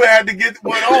had to do it. I had to get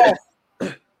one off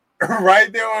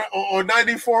right there on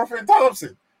 94th and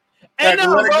Thompson. Hey, no,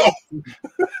 bro.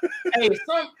 Hey,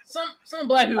 some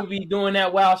black people be doing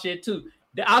that wild shit too.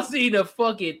 I see the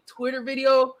fucking Twitter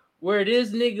video where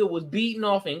this nigga was beating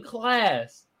off in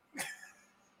class.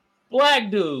 Black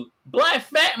dude, black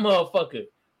fat motherfucker.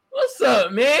 What's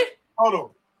up, man? Hold on.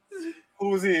 Who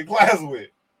was he in class with?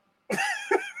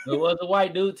 It was a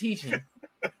white dude teaching.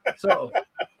 So,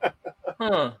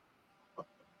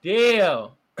 damn.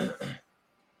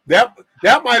 That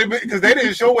might have been because they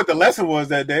didn't show what the lesson was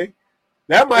that day.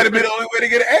 That might have been the only way to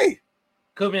get an A.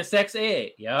 Could have been sex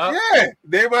ed. Yeah.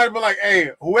 They might have been like, hey,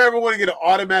 whoever want to get an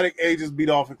automatic A just beat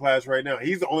off in class right now.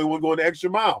 He's the only one going the extra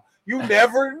mile. You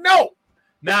never know.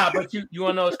 Nah, but you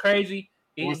want to know what's crazy?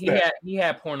 What's He that?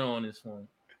 had porno on his phone.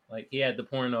 Like he had the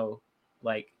porno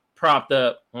like propped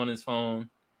up on his phone.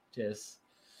 Just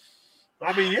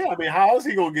I mean, how else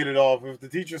he gonna get it off? If the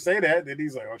teacher say that, then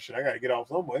he's like, oh shit, I gotta get off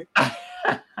some way.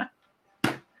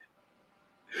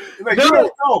 Like, you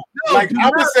don't know. Like,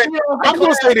 I'm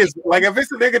gonna say this. Like, if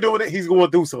it's a nigga doing it, he's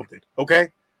going through something. Okay?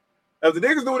 If the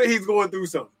nigga's doing it, he's going through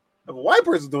something. If a white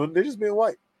person's doing it, they're just being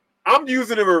white. I'm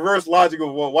using the reverse logic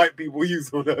of what white people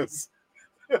use on us.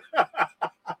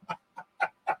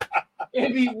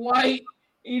 It'd be white.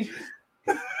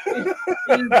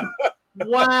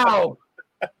 Wow.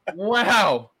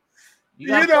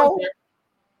 You know,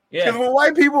 yeah. Because when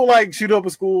white people like shoot up a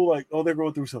school, like, oh, they're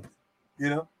going through something. You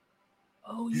know.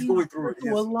 Oh, he's going through it.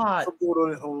 A lot. Something going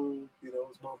on at home. You know,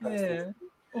 his mom passed away.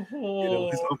 Oh. You know,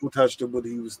 his uncle touched him when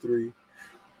he was 3.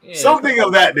 Yeah, something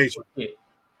of that nature.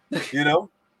 You know.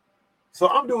 So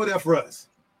I'm doing that for us.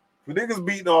 If niggas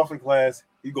beating off in class,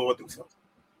 he going through something.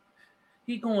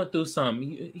 He going through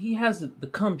something. He has the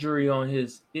cum jury on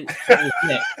his neck.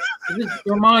 It just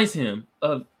reminds him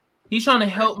of he's trying to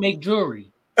help make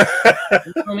jewelry. You know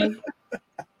what I mean?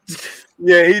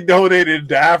 Yeah, he donated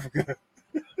to Africa.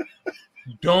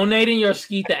 Donating your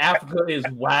ski to Africa is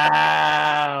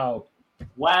wow.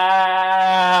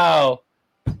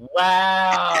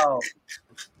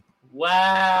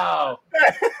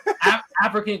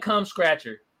 African cum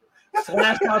scratcher.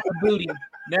 Slashed out the booty.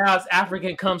 Now it's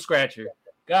African cum scratcher.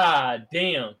 God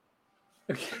damn.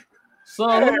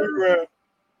 So,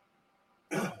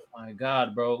 oh my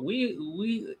God, bro.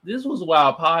 We this was a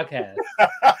wild podcast.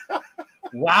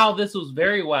 Wow, this was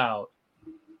very wild.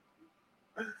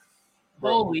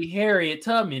 Bro. Holy Harriet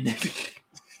Tubman.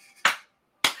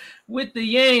 With the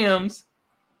yams.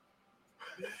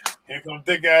 Here come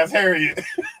thick ass Harriet.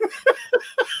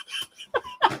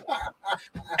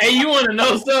 Hey, you want to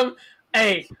know something?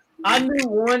 Hey, I knew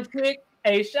one chick.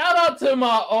 Hey, shout out to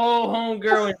my old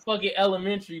homegirl in fucking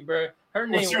elementary, bro. Her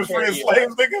name she was Harriet. freeing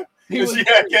slaves, nigga? She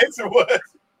had cakes or what?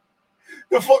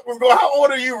 The fuck was going on? How old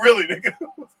are you really, nigga?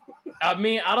 I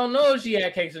mean, I don't know if she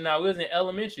had cakes or not. We was in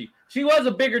elementary. She was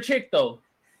a bigger chick, though.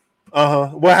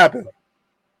 What happened? What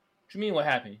you mean, what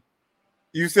happened?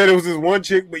 You said it was this one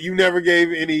chick, but you never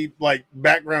gave any, like,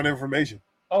 background information.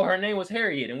 Oh, her name was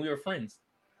Harriet, and we were friends.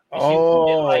 And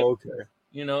okay.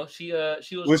 You know, she was.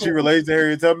 Was cool. she related to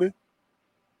Harriet Tubman?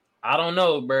 I don't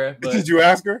know, bruh. But did you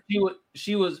ask her?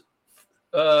 She was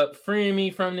freeing me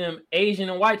from them Asian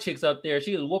and white chicks up there.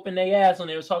 She was whooping their ass when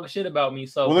they was talking shit about me.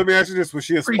 So, well, let me ask you this: was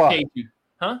she a spy? Appreciate you,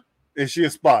 huh? Is she a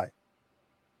spy?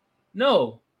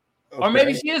 No. Okay. Or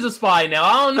maybe she is a spy now.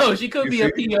 I don't know. She could be a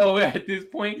PO at this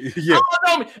point. Yeah.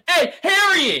 I don't know. Hey,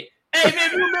 Harriet. Hey,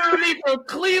 man, you remember me from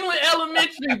Cleveland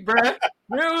Elementary, bruh?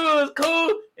 Remember it was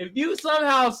cool? If you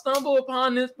somehow stumble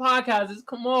upon this podcast, it's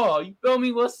come on. You feel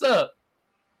me? What's up?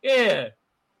 Yeah.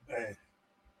 Hey.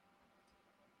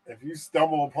 If you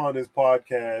stumble upon this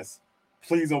podcast,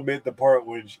 please omit the part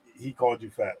when he called you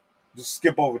fat. Just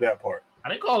skip over that part. I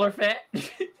didn't call her fat.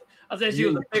 I said she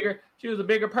was a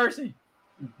bigger person.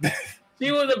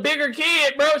 She was a bigger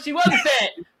kid, bro. She wasn't fat.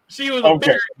 She was a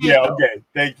bigger kid. Yeah, okay.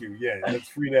 Thank you. Yeah, let's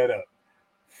free that up.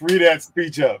 Free that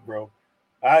speech up, bro.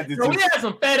 We had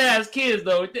some fat ass kids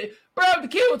though. Bro, if the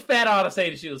kid was fat, I ought to say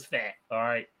that she was fat. All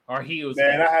right. Or he was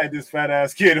fat. I had this fat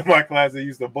ass kid in my class that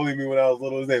used to bully me when I was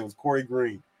little. His name was Corey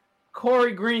Green.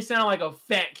 Corey Green sounded like a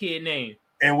fat kid name.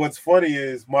 And what's funny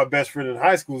is my best friend in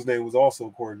high school's name was also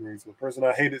Corey Green. So the person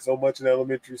I hated so much in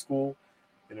elementary school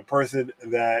and the person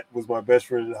that was my best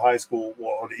friend in high school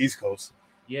on the East Coast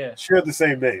shared the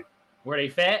same name. Were they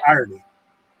fat? Irony.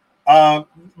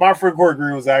 My friend Corey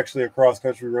Green was actually a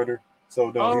cross-country runner. So,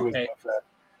 no, he was not fat.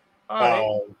 All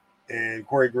right. And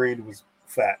Corey Green was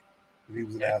fat. He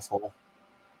was an asshole.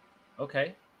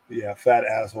 Okay. Yeah, fat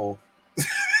asshole.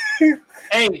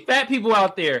 Hey, fat people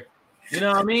out there. You know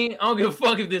what I mean? I don't give a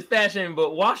fuck if this fat shame,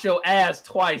 but wash your ass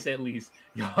twice at least.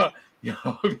 Y'all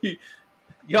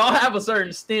have a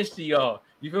certain stench to y'all.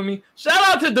 You feel me? Shout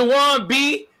out to Dewan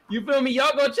B. You feel me?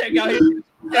 Y'all go check out his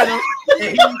channel.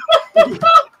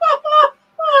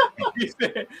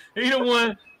 He the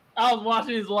one. I was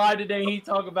watching his live today. He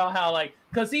talk about how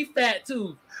cause he fat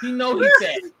too. He know he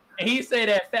fat, and he say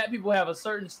that fat people have a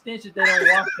certain stench that they don't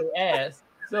wash their ass.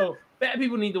 So fat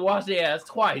people need to wash their ass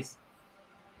twice.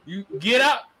 You get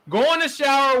up, go in the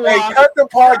shower, wash. Hey, cut the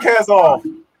podcast off.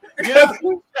 Cut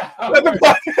the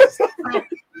podcast off.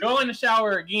 Go in the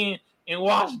shower again and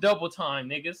wash double time,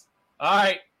 niggas. All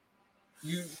right,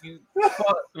 you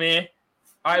fuck, man.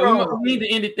 All right, we need to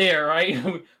end it there, right?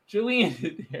 Should we end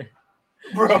it there,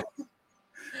 bro?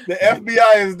 The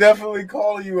FBI is definitely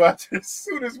calling you out as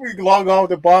soon as we log off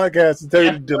the podcast and tell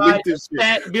you to delete this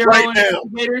shit right now.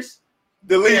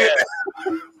 Delete it.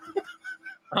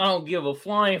 I don't give a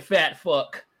flying fat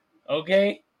fuck.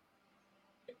 Okay?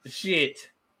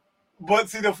 Shit. But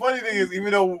see, the funny thing is,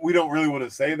 even though we don't really want to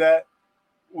say that,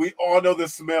 we all know the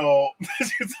smell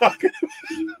that you're talking about.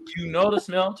 You know the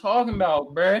smell I'm talking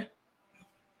about, bruh.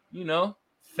 You know,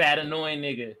 fat annoying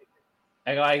nigga.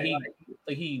 Like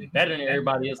he better than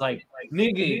everybody. It's like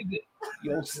nigga,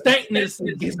 your stankness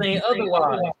is saying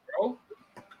otherwise, bro.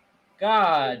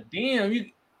 God damn,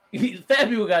 fat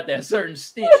people got that certain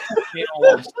stench. They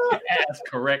don't wash their ass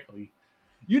correctly.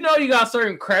 You know you got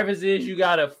certain crevices you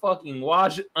gotta fucking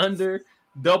wash under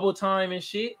double time and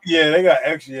shit. Yeah, they got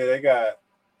extra. Yeah, they got.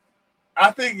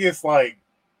 I think it's like,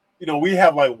 we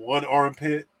have like one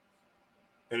armpit,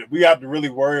 and we have to really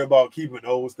worry about keeping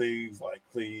those things like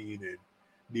clean and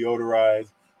deodorized.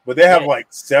 But they have like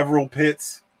several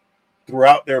pits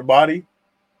throughout their body,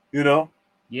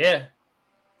 Yeah.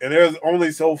 And there's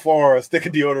only so far a stick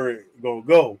of deodorant gonna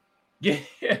go. Yeah.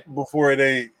 Before it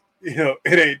ain't,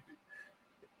 it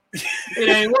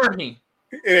ain't working.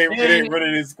 It ain't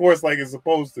running its course like it's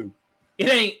supposed to.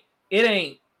 It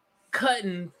ain't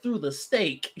cutting through the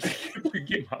steak.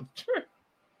 Forget my turn.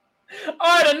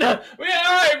 All right, enough. All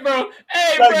right, bro.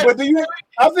 Hey, bro. But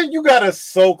I think you gotta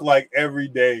soak like every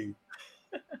day.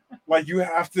 Like you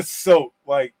have to soak.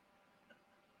 Like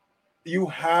you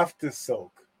have to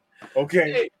soak.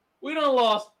 Okay. Hey, we done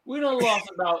lost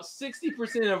about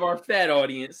 60% of our fat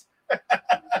audience.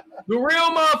 The real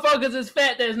motherfuckers is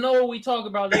fat that know what we talk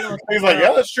about. He's like,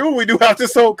 yeah, that's true. We do have to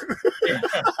soak. Yeah.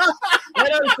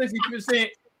 That other 60%,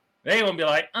 they gonna be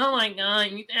like, oh my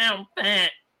god, you sound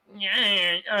fat.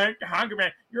 Yeah,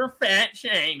 you're fat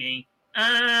shaming.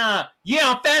 Yeah,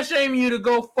 I'm fat shaming you to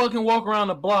go fucking walk around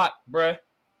the block, bruh.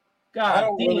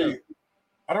 God damn.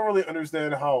 I don't really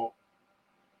understand how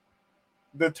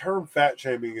the term fat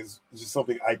shaming is just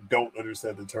something I don't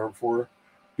understand the term for,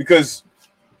 because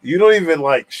you don't even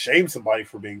like shame somebody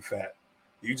for being fat.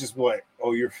 You just be like,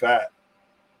 oh, you're fat.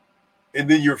 And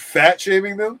then you're fat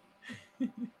shaming them.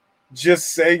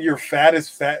 Just saying you're fat is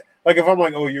fat. Like if I'm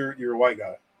like, oh, you're a white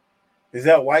guy. Is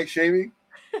that white shaming?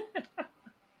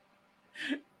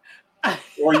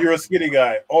 Or you're a skinny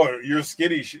guy. Or you're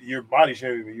skinny. You're body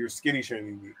shaming me. You're skinny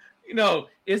shaming me.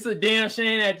 It's a damn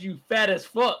shame that you fat as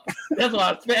fuck. That's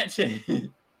why I'm fat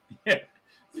shaming. Yeah,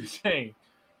 it's a shame.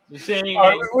 It's a shame.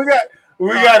 Right,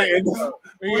 we got to end this.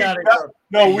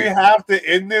 We have to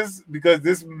end this because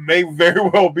this may very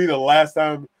well be the last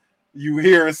time you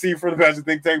hear or see from the Magic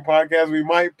Think Tank podcast. We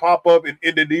might pop up in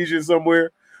Indonesia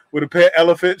somewhere with a pet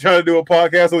elephant trying to do a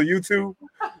podcast on YouTube.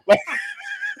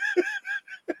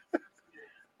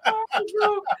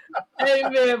 Hey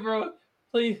man, bro,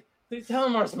 please tell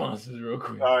them our sponsors real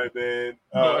quick. All right, man.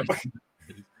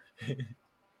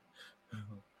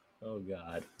 Oh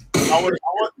God. I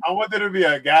want there to be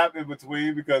a gap in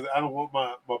between because I don't want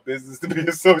my business to be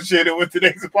associated with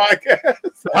today's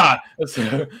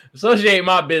podcast. Associate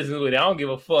my business with it. I don't give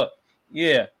a fuck.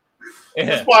 Yeah.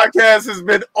 This podcast has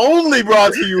been only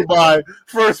brought to you by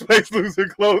First Place Loser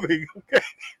Clothing. Okay?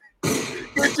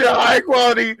 Get your high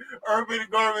quality urban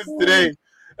garments today.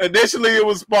 Initially, it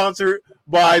was sponsored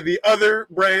by the other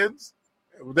brands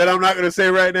that I'm not going to say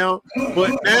right now.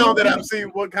 But now that I've seen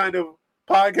what kind of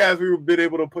podcast we've been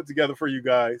able to put together for you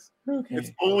guys, it's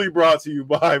only brought to you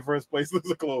by First Place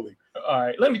Loser Clothing. All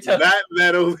right, let me tell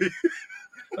that only.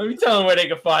 Let me tell them where they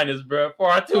can find us, bro. For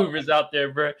our tubers out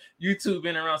there, bro. YouTube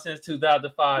been around since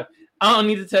 2005. I don't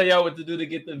need to tell y'all what to do to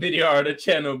get the video or the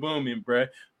channel booming, bro.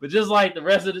 But just like the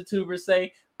rest of the tubers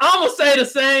say, I'm going to say the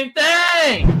same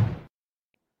thing.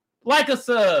 Like a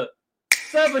sub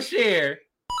a share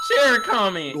a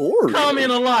comment,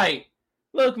 comment a like.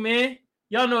 Look, man,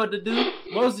 y'all know what to do.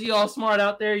 Most of y'all smart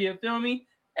out there, you feel me?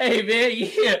 Hey, man,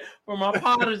 yeah. For my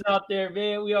potters out there,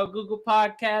 man, we on Google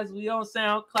Podcasts, we on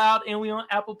SoundCloud, and we on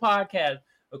Apple Podcasts.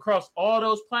 Across all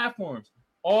those platforms,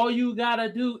 all you got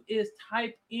to do is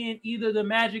type in either the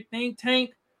Magic Think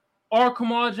Tank or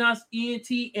Kamal Johnson ENT,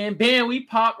 and bam, we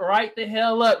pop right the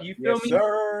hell up. You feel me?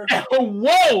 Sir.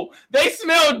 Whoa, they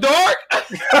smell dark.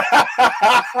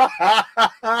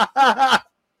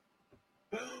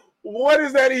 What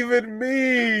does that even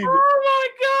mean? Oh, my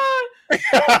God.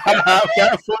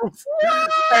 Fat folks.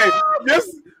 Hey,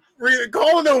 just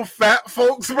calling them fat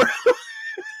folks, bro.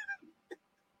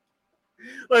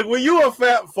 Like when you a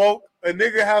fat folk, a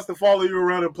nigga has to follow you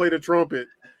around and play the trumpet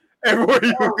everywhere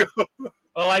you go.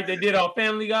 Oh, like they did on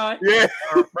Family Guy? Yeah.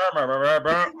 Hold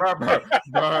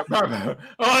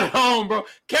on, bro.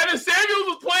 Kevin Samuels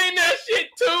was playing that shit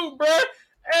too, bro.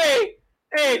 Hey,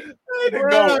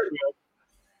 bro.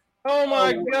 Oh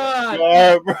my God.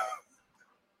 Bro.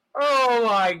 Oh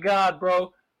my God,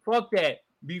 bro. Fuck that.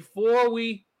 Before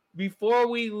we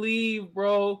leave,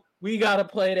 bro, we gotta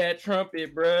play that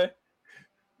trumpet, bro.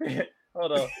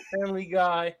 Hold on. Family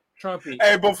Guy trumpet.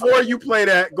 Hey, before you play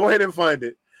that, go ahead and find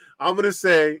it. I'm gonna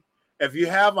say, if you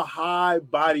have a high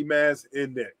body mass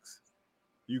index,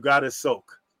 you gotta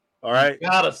soak. All right, You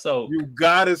gotta soak. You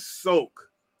gotta soak.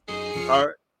 All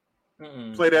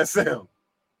right, play that sound.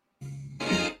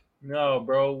 No,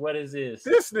 bro. What is this?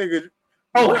 This nigga.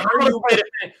 Oh, how do you play that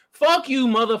thing? Fuck you,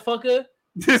 motherfucker.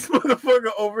 This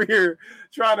motherfucker over here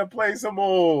trying to play some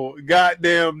old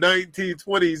goddamn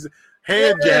 1920s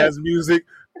hand jazz music.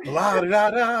 La da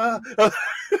da.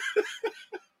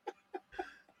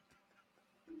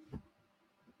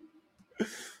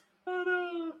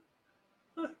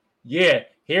 Yeah,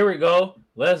 here we go.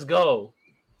 Let's go.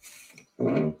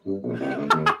 Cut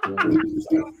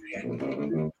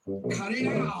it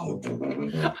out.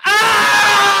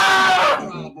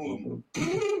 Problem.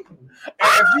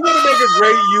 If you want to make a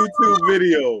great YouTube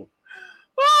video,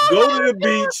 go to the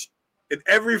beach and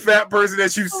every fat person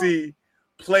that you see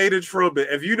play the trumpet.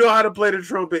 If you know how to play the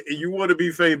trumpet and you want to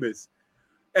be famous,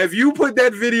 if you put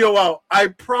that video out, I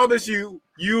promise you,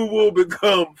 you will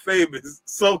become famous.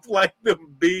 So like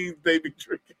them beans they be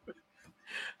drinking.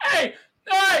 Hey,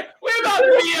 we about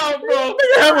to be out, bro.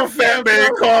 Have a fat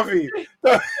man coffee.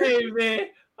 Hey, man.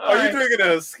 Are you drinking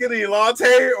a skinny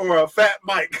latte or a fat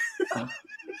Mike? On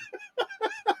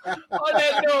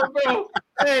that note, bro.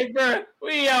 Hey, bro.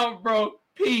 We out, bro.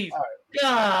 Peace.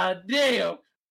 God damn.